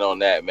that in on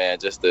that, man,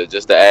 just to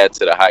add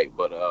to the hype.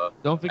 But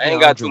don't forget, I ain't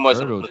got too much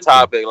on the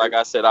topic. Like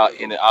I said, I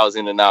was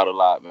in and out a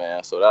lot,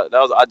 man. So that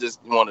was I just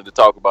wanted to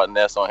talk about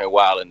Ness on here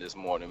wilding this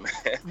morning, man.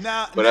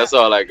 That's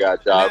all I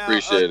got, y'all. I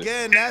appreciate it.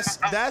 Again,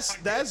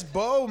 that's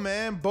Bo,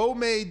 man. Bo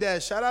made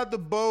that. Shout out to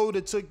Bo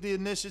that took the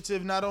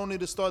initiative not only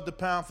to start the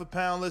pound for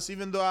pound list,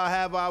 even though I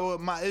have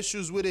my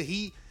issues with it.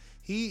 He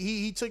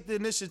took the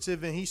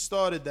initiative and he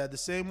started that the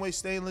same way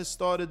Stainless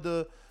started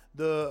the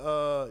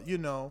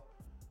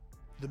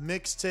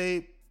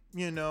mixtape.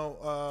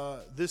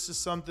 This is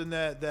something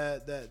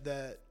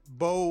that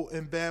Bo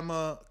and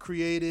Bama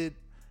created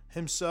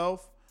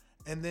himself,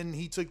 and then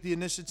he took the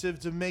initiative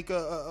to make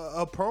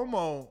a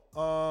promo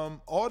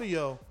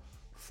audio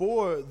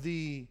for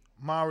the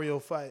Mario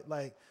fight.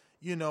 Like,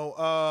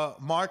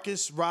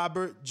 Marcus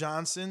Robert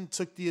Johnson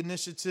took the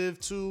initiative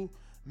to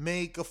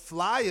make a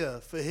flyer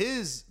for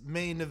his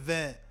main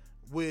event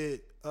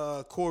with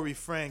Corey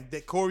Frank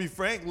that Corey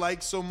Frank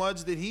liked so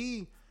much that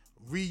he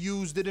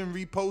reused it and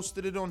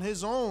reposted it on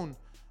his own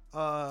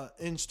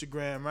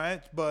Instagram,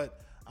 right?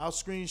 But I'll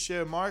screen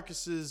share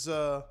Marcus's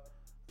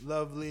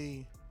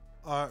lovely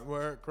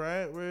artwork,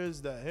 right? Where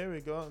is that? Here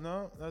we go.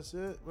 No, that's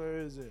it. Where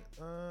is it?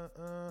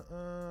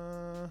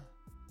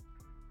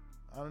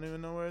 I don't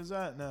even know where it's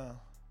at now.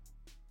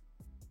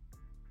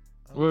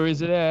 Where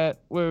is it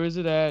at? Where is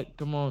it at?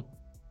 Come on.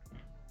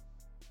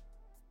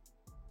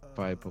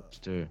 Fight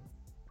poster.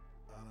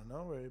 I don't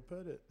know where he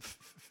put it.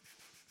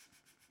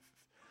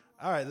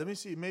 All right, let me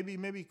see.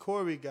 Maybe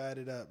Corey got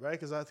it up, right?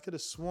 Because I could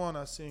have sworn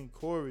I seen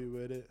Corey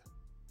with it.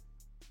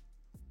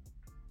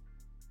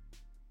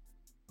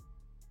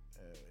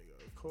 There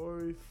we go.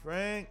 Corey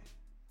Frank.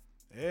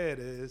 There it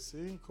is.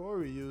 See,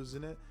 Corey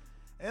using it.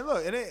 And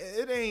look,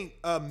 it ain't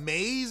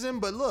amazing,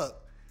 but look,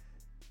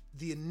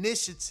 the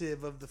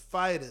initiative of the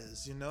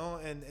fighters, and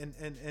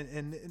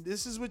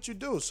this is what you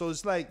do. So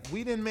it's like,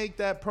 we didn't make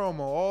that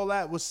promo. All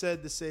that was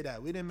said to say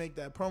that. We didn't make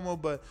that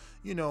promo, but,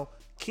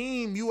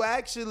 Keem, you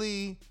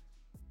actually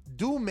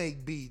do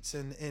make beats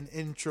and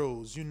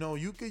intros.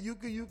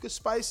 You could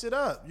spice it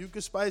up. You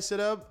could spice it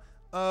up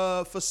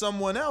for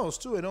someone else,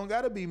 too. It don't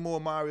got to be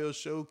more Mario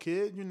Show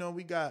Kid.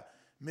 We got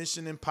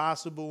Mission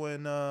Impossible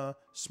and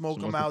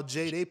Smoke 'Em Out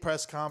Jay. They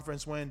press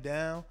conference went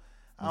down.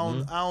 I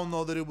don't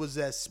know that it was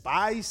as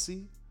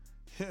spicy.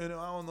 I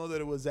don't know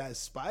that it was as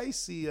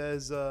spicy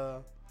as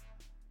a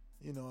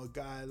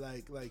guy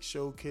like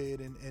Show Kid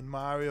and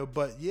Mario.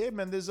 But yeah,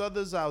 man, there's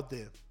others out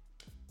there.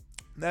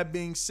 That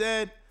being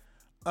said,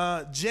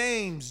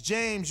 James,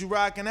 you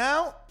rocking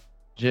out?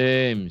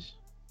 James,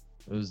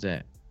 who's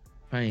that?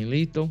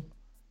 Painlito.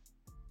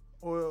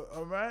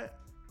 All right.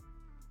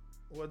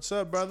 What's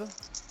up, brother?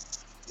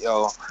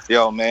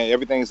 Yo, man,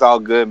 everything's all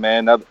good,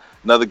 man.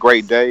 Another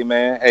great day,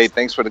 man. Hey,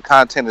 thanks for the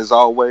content as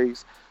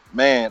always,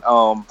 man.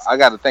 I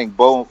got to thank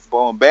Bo and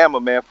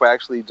Bama, man, for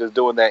actually just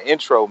doing that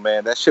intro,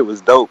 man. That shit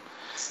was dope.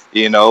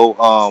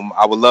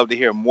 I would love to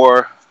hear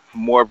more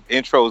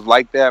intros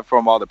like that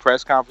from all the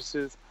press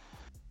conferences.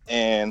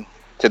 And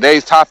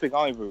today's topic, I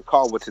don't even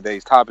recall what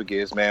today's topic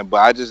is, man, but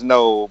I just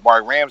know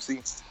Mark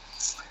Ramsey.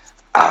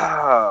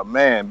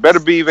 Man, Better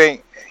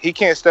Beef he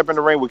can't step in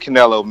the ring with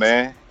Canelo,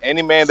 man.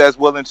 Any man that's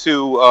willing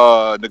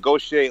to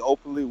negotiate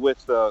openly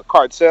with the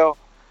cartel,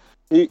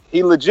 he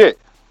legit.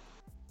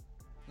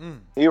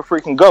 He a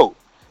freaking GOAT,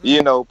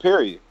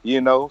 period.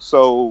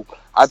 So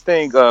I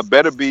think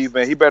Better Beef,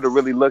 man, he better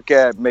really look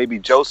at maybe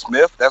Joe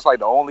Smith. That's like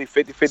the only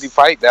 50-50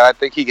 fight that I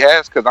think he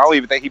has, because I don't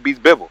even think he beats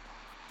Bivol.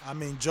 I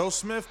mean, Joe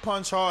Smith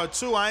punch hard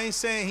too. I ain't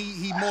saying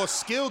he more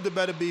skilled than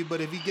Better Beef,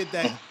 but if he get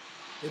that...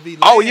 If he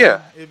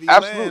absolutely.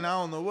 Land, I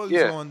don't know what's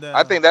going down.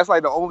 I think that's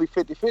like the only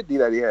 50-50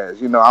 that he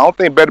has. I don't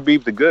think Better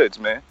Beef the goods,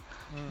 man.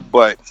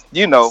 But,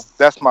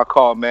 that's my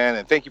call, man.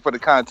 And thank you for the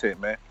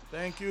content, man.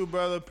 Thank you,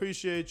 brother.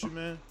 Appreciate you,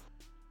 man.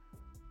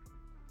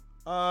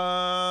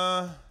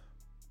 I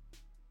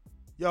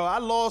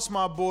lost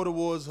my Border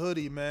Wars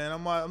hoodie, man.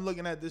 I'm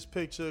looking at this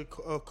picture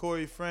of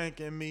Corey Frank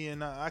and me,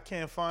 and I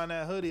can't find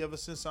that hoodie ever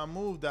since I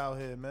moved out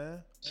here,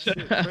 man. That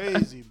shit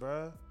crazy,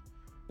 bro.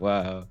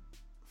 Wow.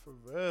 For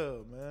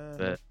real,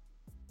 man.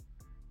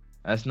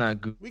 That's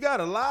not good. We got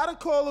a lot of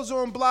callers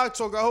on Block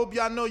Talk. I hope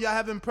y'all know y'all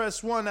haven't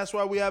pressed 1. That's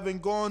why we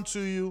haven't gone to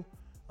you.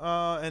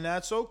 And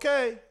that's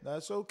okay.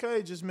 That's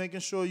okay. Just making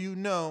sure you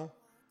know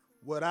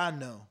what I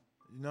know.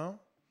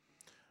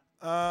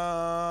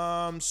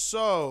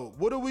 So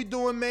what are we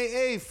doing May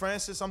 8th,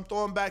 Francis? I'm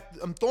throwing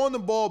the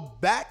ball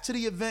back to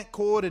the event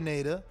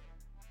coordinator.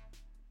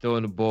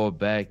 Throwing the ball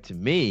back to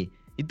me.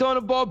 You throwing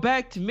the ball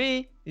back to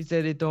me? He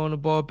said they're throwing the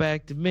ball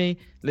back to me.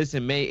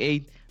 Listen, May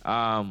 8th,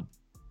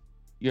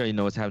 you already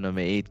know what's happening on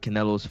May 8th.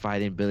 Canelo's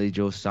fighting Billy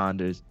Joe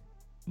Saunders.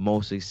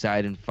 Most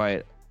exciting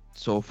fight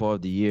so far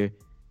of the year.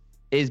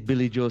 Is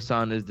Billy Joe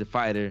Saunders the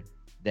fighter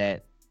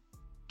that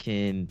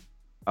can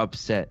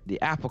upset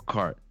the apple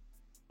cart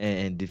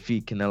and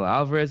defeat Canelo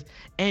Alvarez?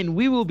 And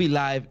we will be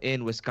live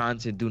in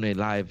Wisconsin doing a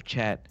live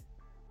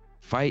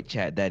fight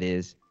chat that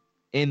is,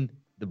 in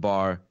the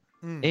bar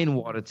in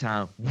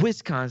Watertown,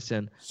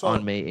 Wisconsin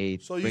on May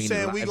 8th. So you're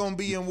saying we're going to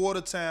be in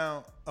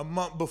Watertown a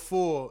month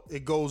before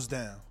it goes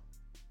down?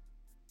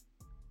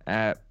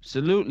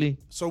 Absolutely.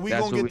 So we're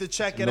going to get to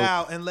check it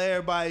out and let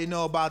everybody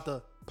know about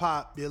the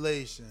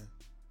population.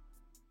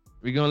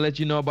 We're going to let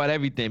you know about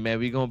everything, man.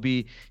 We're going to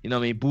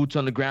be, boots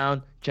on the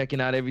ground,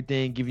 checking out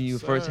everything, giving you a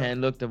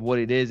first-hand look of what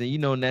it is.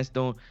 And Ness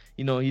don't,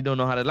 he don't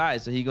know how to lie.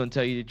 So he going to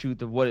tell you the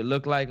truth of what it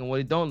look like and what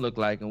it don't look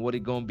like and what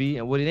it going to be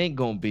and what it ain't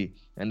going to be.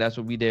 And that's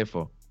what we there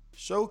for.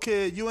 Show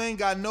Kid, you ain't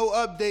got no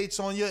updates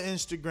on your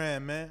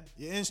Instagram, man.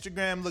 Your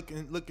Instagram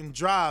looking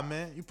dry,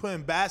 man. You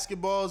putting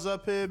basketballs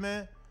up here,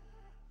 man.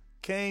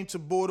 Came to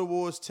Border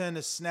Wars 10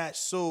 to snatch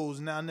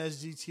souls. Now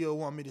Ness GTO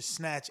want me to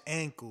snatch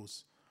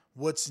ankles.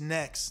 What's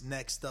next?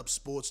 Next up,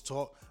 Sports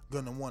Talk.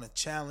 Gonna want to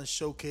challenge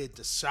Showcase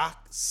to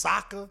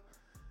soccer.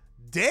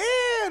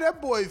 Damn, that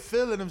boy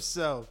feeling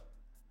himself.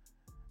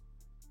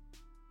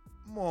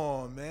 Come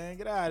on, man.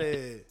 Get out of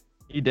here.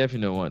 He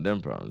definitely don't want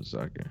them problems,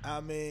 soccer. I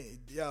mean,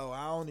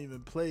 I don't even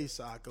play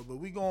soccer, but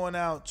we going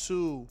out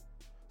to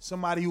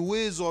somebody who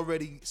is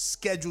already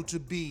scheduled to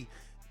be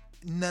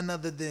none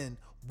other than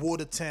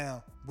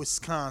Watertown,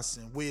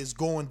 Wisconsin, where it's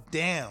going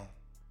down.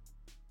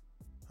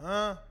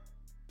 Huh?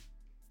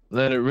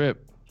 Let it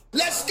rip.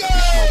 Let's go!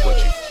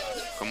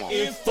 Come on.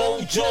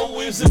 Info Joe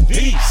is a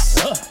beast.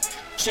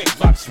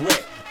 Checkbox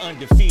rep.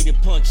 Undefeated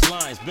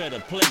punchlines. Better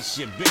place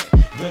your bet.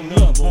 The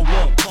number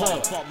one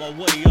call. Fought my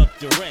way up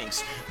the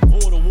ranks.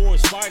 Border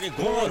Wars fighter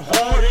going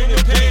hard in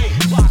the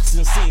paint.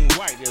 Boxing scene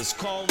writers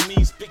call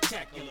me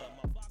spectacular.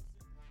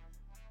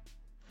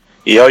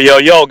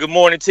 Yo. Good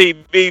morning,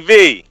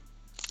 TBV.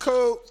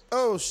 Coach.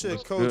 Oh, shit,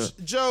 What's Coach.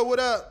 Good? Joe, what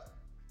up?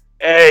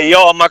 Hey,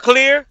 yo, am I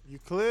clear? You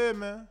clear,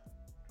 man.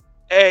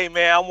 Hey,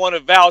 man, I want to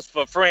vouch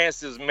for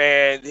Francis,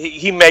 man.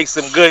 He makes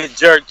some good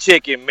jerk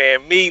chicken,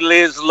 man. Me,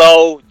 Liz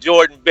Lowe,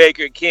 Jordan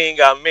Baker, King,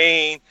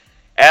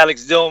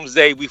 Alex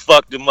Doomsday, we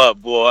fucked him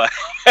up, boy.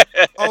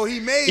 Oh,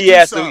 he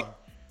made some.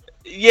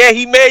 Yeah,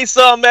 he made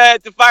some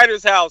at the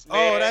fighter's house,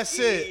 man. Oh, that's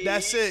it.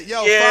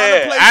 Yo, yeah. find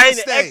a place I to ain't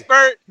stay. An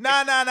expert.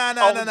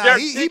 Nah.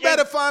 He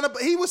better find a.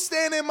 He was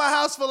staying in my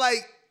house for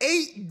like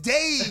 8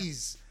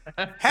 days.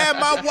 Had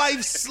my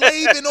wife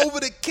slaving over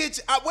the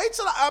kitchen. I'm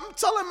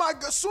telling my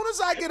girl, as soon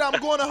as I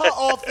I'm going to her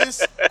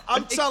office.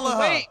 I'm telling her.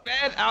 Wait,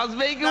 man. I was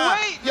making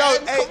weight.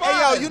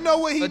 Yo, you know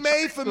what he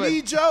made for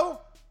me, Joe?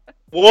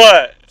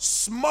 What?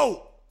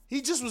 Smoke.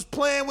 He just was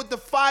playing with the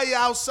fire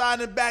outside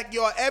in the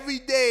backyard every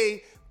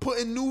day,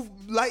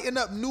 lighting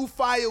up new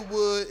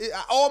firewood.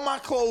 All my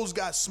clothes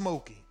got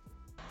smoky.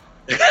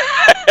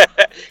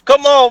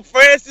 Come on,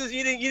 Francis.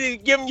 You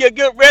didn't give me a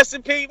good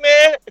recipe,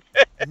 man.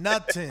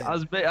 Nothing. I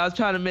was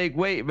trying to make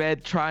weight,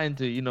 man. Trying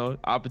to,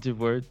 operative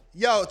word.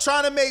 Yo,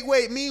 trying to make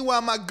weight.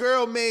 Meanwhile, my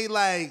girl made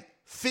like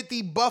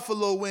 50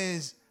 buffalo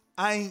wings.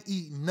 I ain't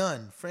eating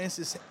none.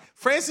 Francis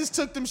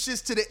took them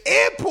shits to the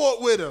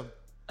airport with him.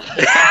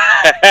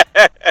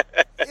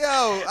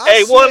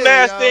 One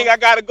last thing. I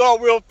gotta go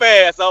real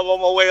fast. I'm on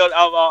my way.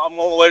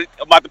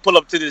 I'm about to pull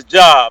up to this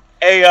job.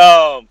 Hey,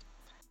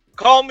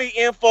 call me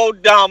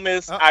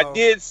Infodamus. I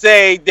did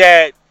say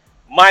that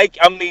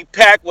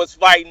Pac was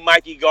fighting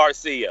Mikey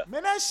Garcia.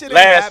 Man, that shit ain't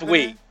last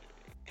happening.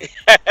 week.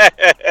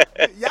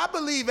 Y'all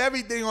believe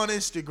everything on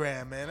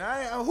Instagram, man.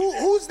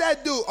 Who's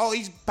that dude? Oh,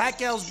 he's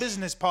Pacquiao's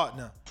business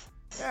partner.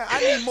 Yeah, I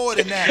need more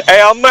than that. Hey,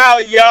 I'm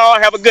out,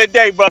 y'all. Have a good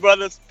day,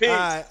 brothers. Peace.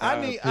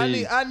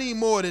 I need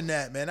more than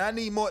that, man. I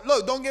need more.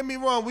 Look, don't get me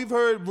wrong. We've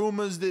heard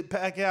rumors that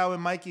Pacquiao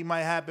and Mikey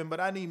might happen, but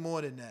I need more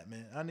than that,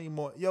 man. I need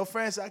more. Yo,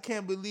 Francis, I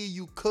can't believe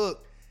you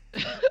cooked.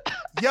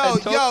 Y'all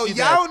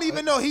don't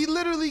even know. He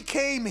literally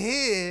came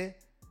here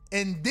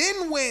and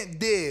then went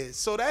there.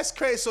 So that's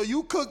crazy. So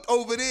you cooked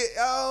over there.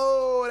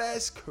 Oh,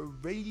 that's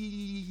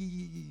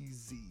crazy.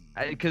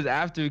 Because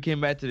after we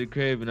came back to the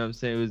crib, you know what I'm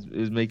saying, it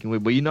was making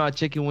weight. But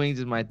chicken wings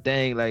is my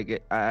thing.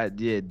 Like,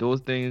 those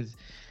things,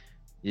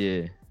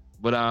 yeah.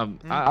 But I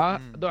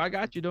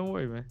got you. Don't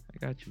worry, man. I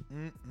got you.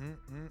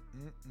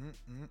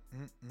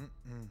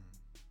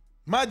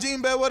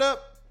 Majin Bear, what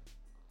up?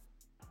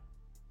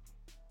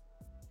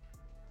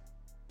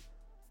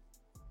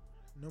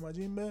 No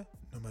Majin Bear?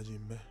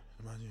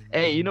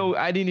 Hey,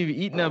 I didn't even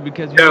eat now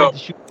because we went to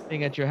shoot the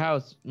thing at your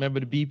house. Remember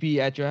the BP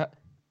at your house?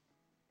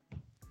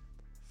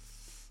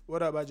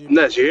 What up, Majin?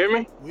 Ness, you hear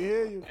me? We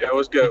hear you. Yeah,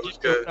 what's good?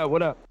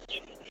 What up?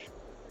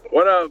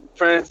 What up,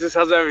 Francis?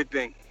 How's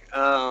everything?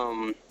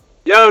 I'm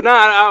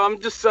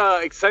just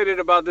excited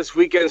about this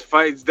weekend's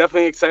fights.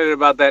 Definitely excited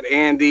about that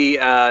Andy.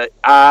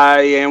 I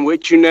am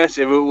with you, Ness.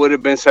 If it would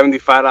have been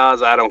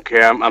 $75, I don't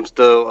care. I'm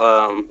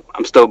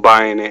still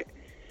buying it.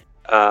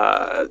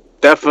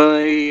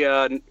 Definitely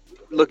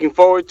looking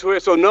forward to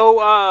it. So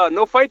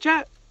no fight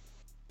chat?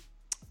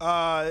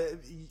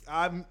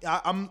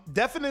 I'm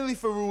definitely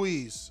for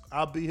Ruiz.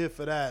 I'll be here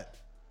for that.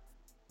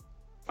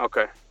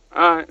 Okay.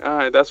 All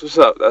right. That's what's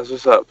up.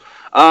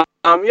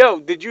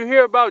 Did you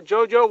hear about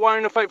JoJo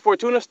wanting to fight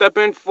Fortuna, step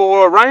in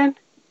for Ryan?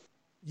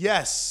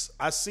 Yes,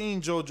 I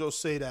seen JoJo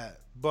say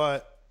that,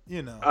 but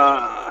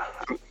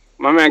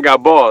my man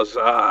got balls.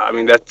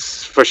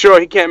 That's for sure.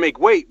 He can't make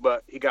weight,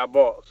 but he got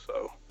balls.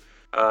 So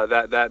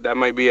that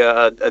might be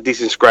a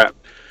decent scrap.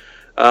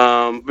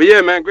 But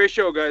yeah, man, great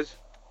show, guys.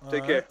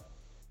 Take care.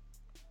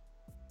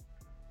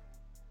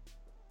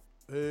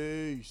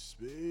 Peace.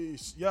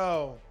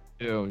 Yo,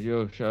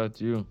 shout out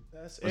to you.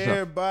 That's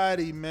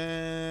everybody,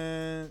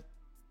 man.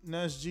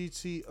 That's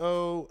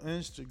GTO,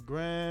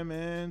 Instagram,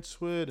 and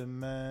Twitter,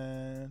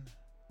 man.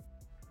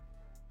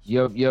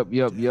 Yup. You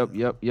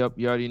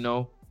already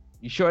know.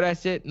 You sure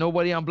that's it?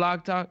 Nobody on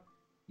Blog Talk?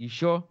 You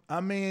sure?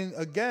 I mean,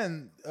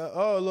 again,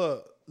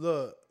 look.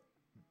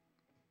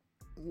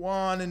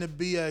 Juan and the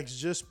BX,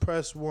 just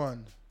press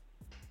 1.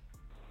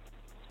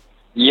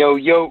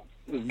 Yo.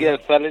 What's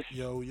good, fellas?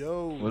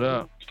 Yo. What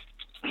up?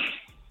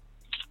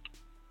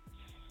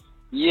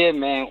 Yeah,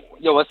 man.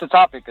 Yo, what's the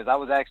topic? Because I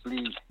was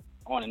actually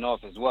on and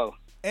off as well.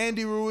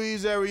 Andy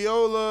Ruiz,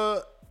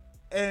 Arreola,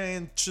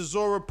 and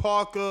Chisora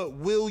Parker.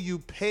 Will you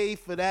pay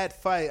for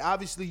that fight?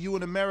 Obviously, you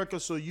in America,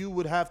 so you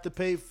would have to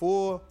pay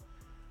for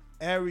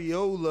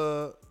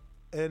Arreola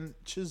and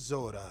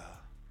Chisora.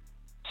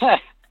 And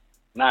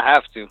I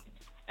have to,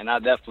 and I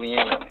definitely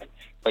am.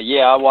 But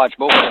yeah, I watch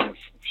both of them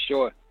for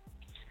sure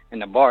in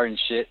the bar and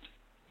shit.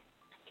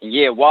 And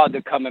yeah,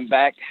 Wilder coming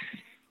back,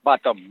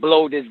 about to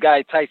blow this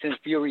guy Tyson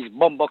Fury's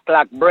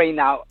bumbleclock brain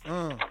out.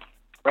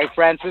 Right,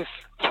 Francis?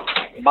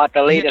 About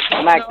to lay the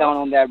smackdown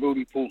on that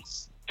Rudy Poo.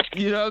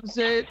 You know what I'm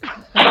saying?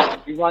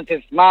 He runs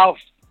his mouth.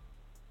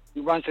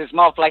 He runs his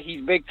mouth like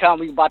he's big time.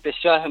 We about to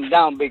shut him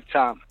down big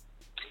time.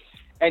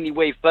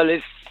 Anyway,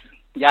 fellas,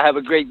 y'all have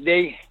a great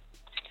day.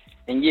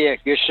 And yeah,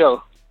 good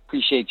show.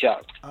 Appreciate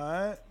y'all. All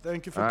right.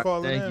 Thank you for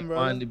calling in, bro.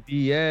 On the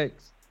BX.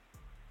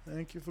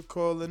 Thank you for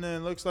calling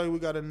in. Looks like we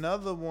got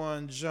another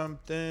one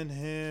jumped in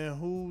here.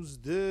 Who's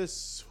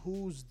this?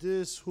 Who's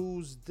this?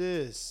 Who's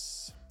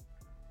this?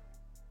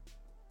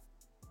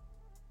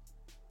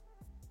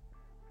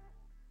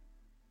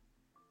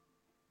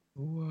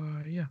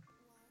 Yeah.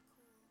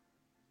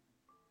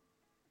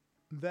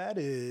 That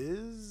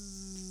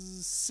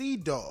is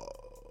C-Dog.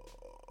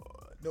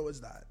 No,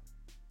 it's not.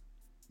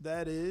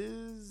 That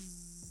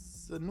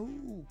is a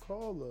new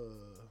caller.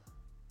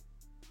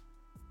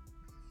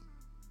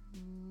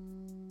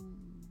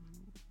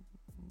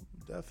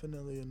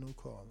 Definitely a new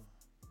caller.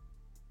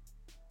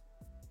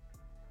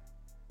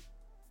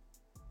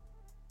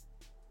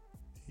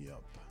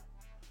 Yup.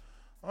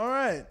 All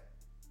right.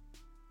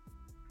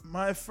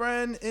 My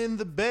friend in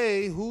the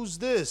Bay, who's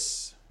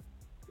this?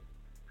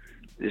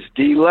 It's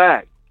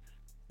D-Lac.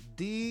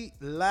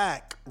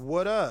 D-Lac,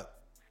 what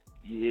up?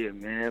 Yeah,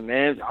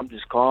 man. I'm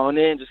just calling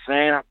in, just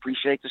saying I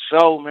appreciate the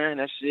show, man.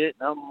 That's it.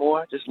 Nothing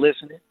more. Just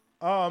listening.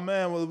 Oh,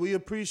 man. Well, we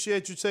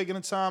appreciate you taking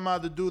the time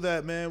out to do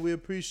that, man. We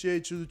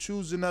appreciate you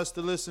choosing us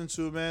to listen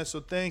to, man.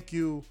 So thank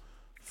you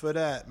for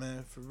that,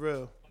 man. For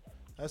real.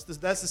 That's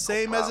the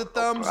same as a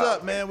thumbs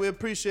up, man. We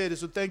appreciate it.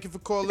 So thank you for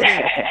calling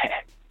in.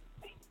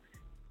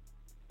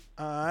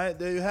 All right.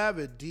 There you have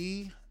it.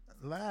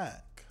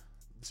 D-Lac.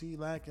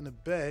 D-Lac in the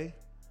Bay.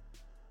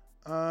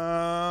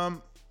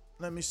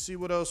 Let me see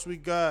what else we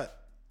got.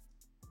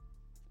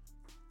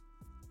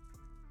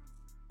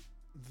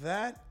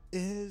 That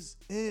is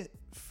it,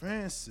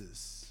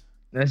 Francis.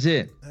 That's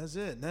it. That's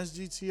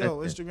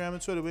GTO. That's Instagram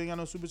and Twitter. We ain't got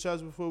no super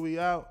chats before we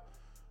out.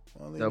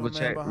 Double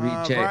check,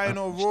 recheck.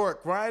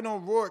 Ryan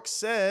O'Rourke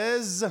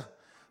says,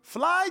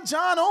 fly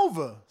John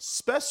over.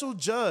 Special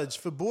judge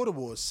for Border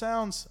Wars.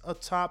 Sounds a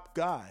top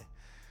guy.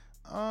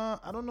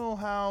 I don't know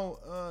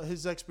how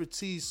his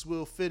expertise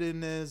will fit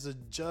in as a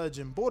judge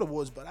in Border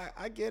Wars, but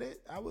I get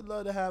it. I would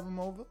love to have him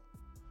over.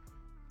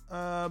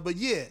 But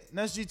yeah,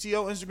 that's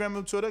GTO, Instagram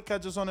and Twitter.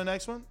 Catch us on the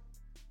next one.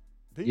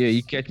 Peace. Yeah,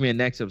 you catch me at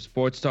Next Up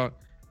Sports Talk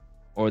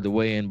or the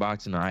Way In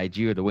Boxing on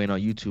IG or the Way In on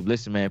YouTube.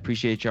 Listen, man,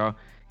 appreciate y'all.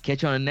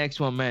 Catch you on the next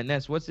one, man.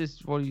 Ness, what's this?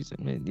 What do you say,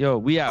 man? Yo,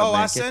 we out,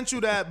 man. I sent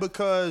you that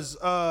because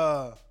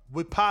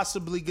we're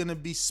possibly going to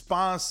be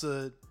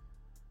sponsored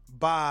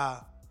by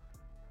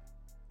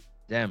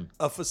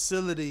a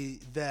facility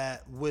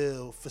that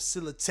will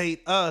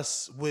facilitate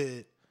us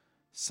with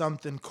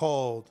something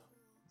called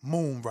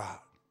Moon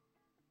Rock.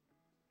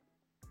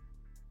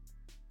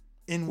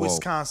 In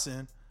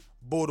Wisconsin,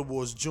 Border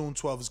Wars, June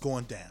 12th is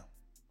going down.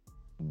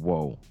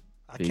 Whoa.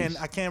 I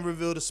can't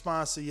reveal the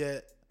sponsor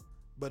yet,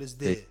 but it's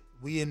there.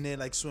 We in there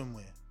like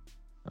swimwear.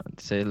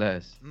 Say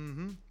less.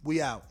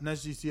 We out.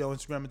 Next GTO,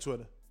 Instagram and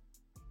Twitter.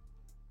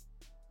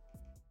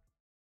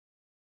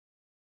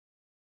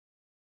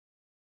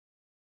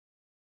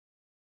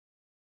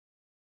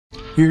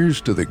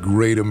 Here's to the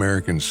great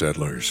American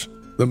settlers,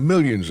 the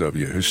millions of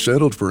you who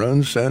settled for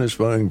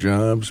unsatisfying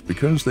jobs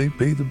because they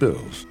pay the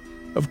bills.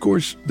 Of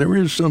course, there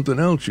is something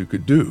else you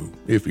could do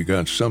if you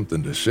got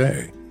something to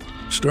say.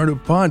 Start a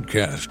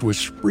podcast with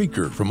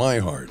Spreaker from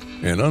iHeart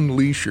and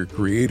unleash your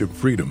creative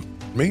freedom.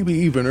 Maybe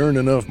even earn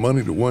enough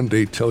money to one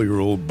day tell your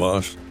old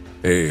boss,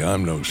 hey,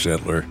 I'm no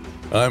settler,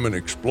 I'm an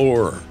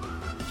explorer.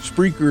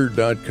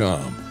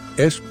 Spreaker.com,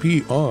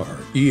 Spreaker.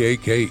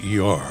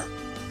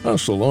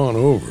 Hustle on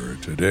over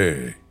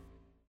today.